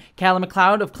 Fan, Callum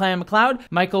McLeod of Clan McLeod,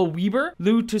 Michael Weber,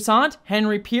 Lou Toussaint,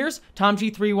 Henry Pierce, Tom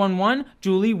G311,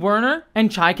 Julie Werner,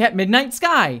 and Chai Cat Midnight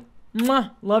Sky.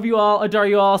 Mwah. Love you all, adore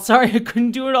you all. Sorry I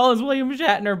couldn't do it all as William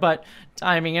Shatner, but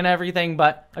timing and everything,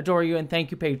 but adore you and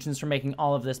thank you, patrons, for making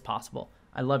all of this possible.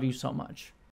 I love you so much.